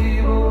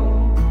table.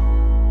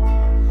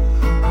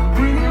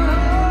 Bring it all.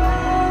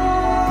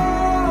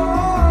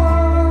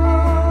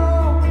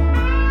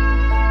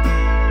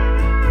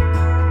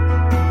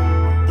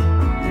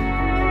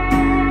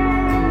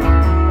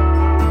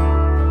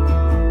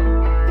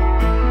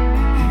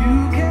 You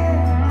can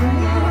bring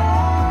it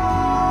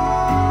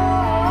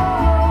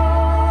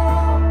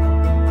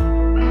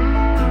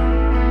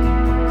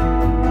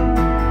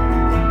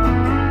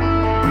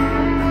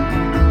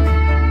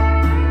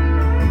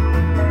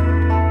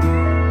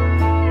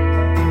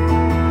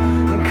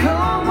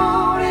come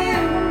on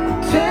in,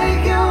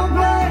 take your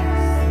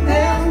place.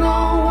 There's no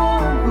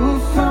one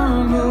who's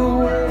turned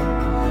away.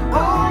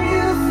 All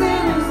you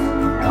sinners,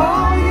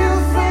 all you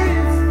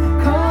saints,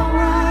 come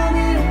right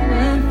in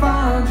and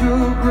find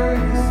your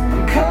grace.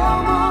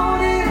 Come on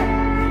in,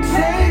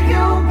 take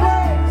your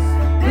place.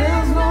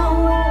 There's no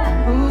one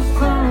who's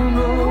turned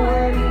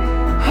away.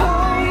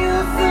 All you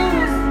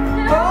sinners,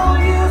 all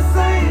you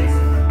saints,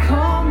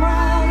 come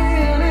right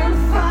in and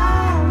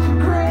find your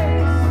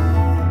grace.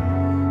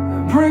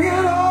 And bring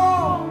it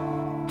all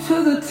to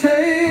the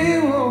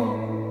table.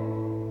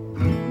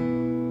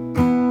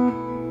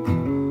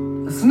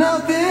 There's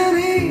nothing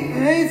he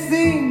ain't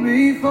seen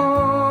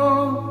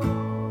before.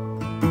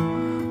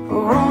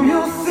 For all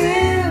your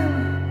sin,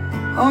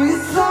 all your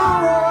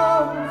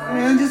sorrow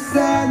and your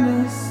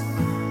sadness,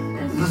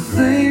 there's a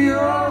Savior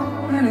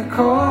and he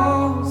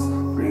calls.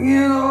 Bring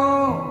it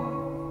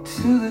all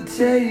to the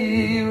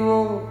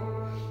table.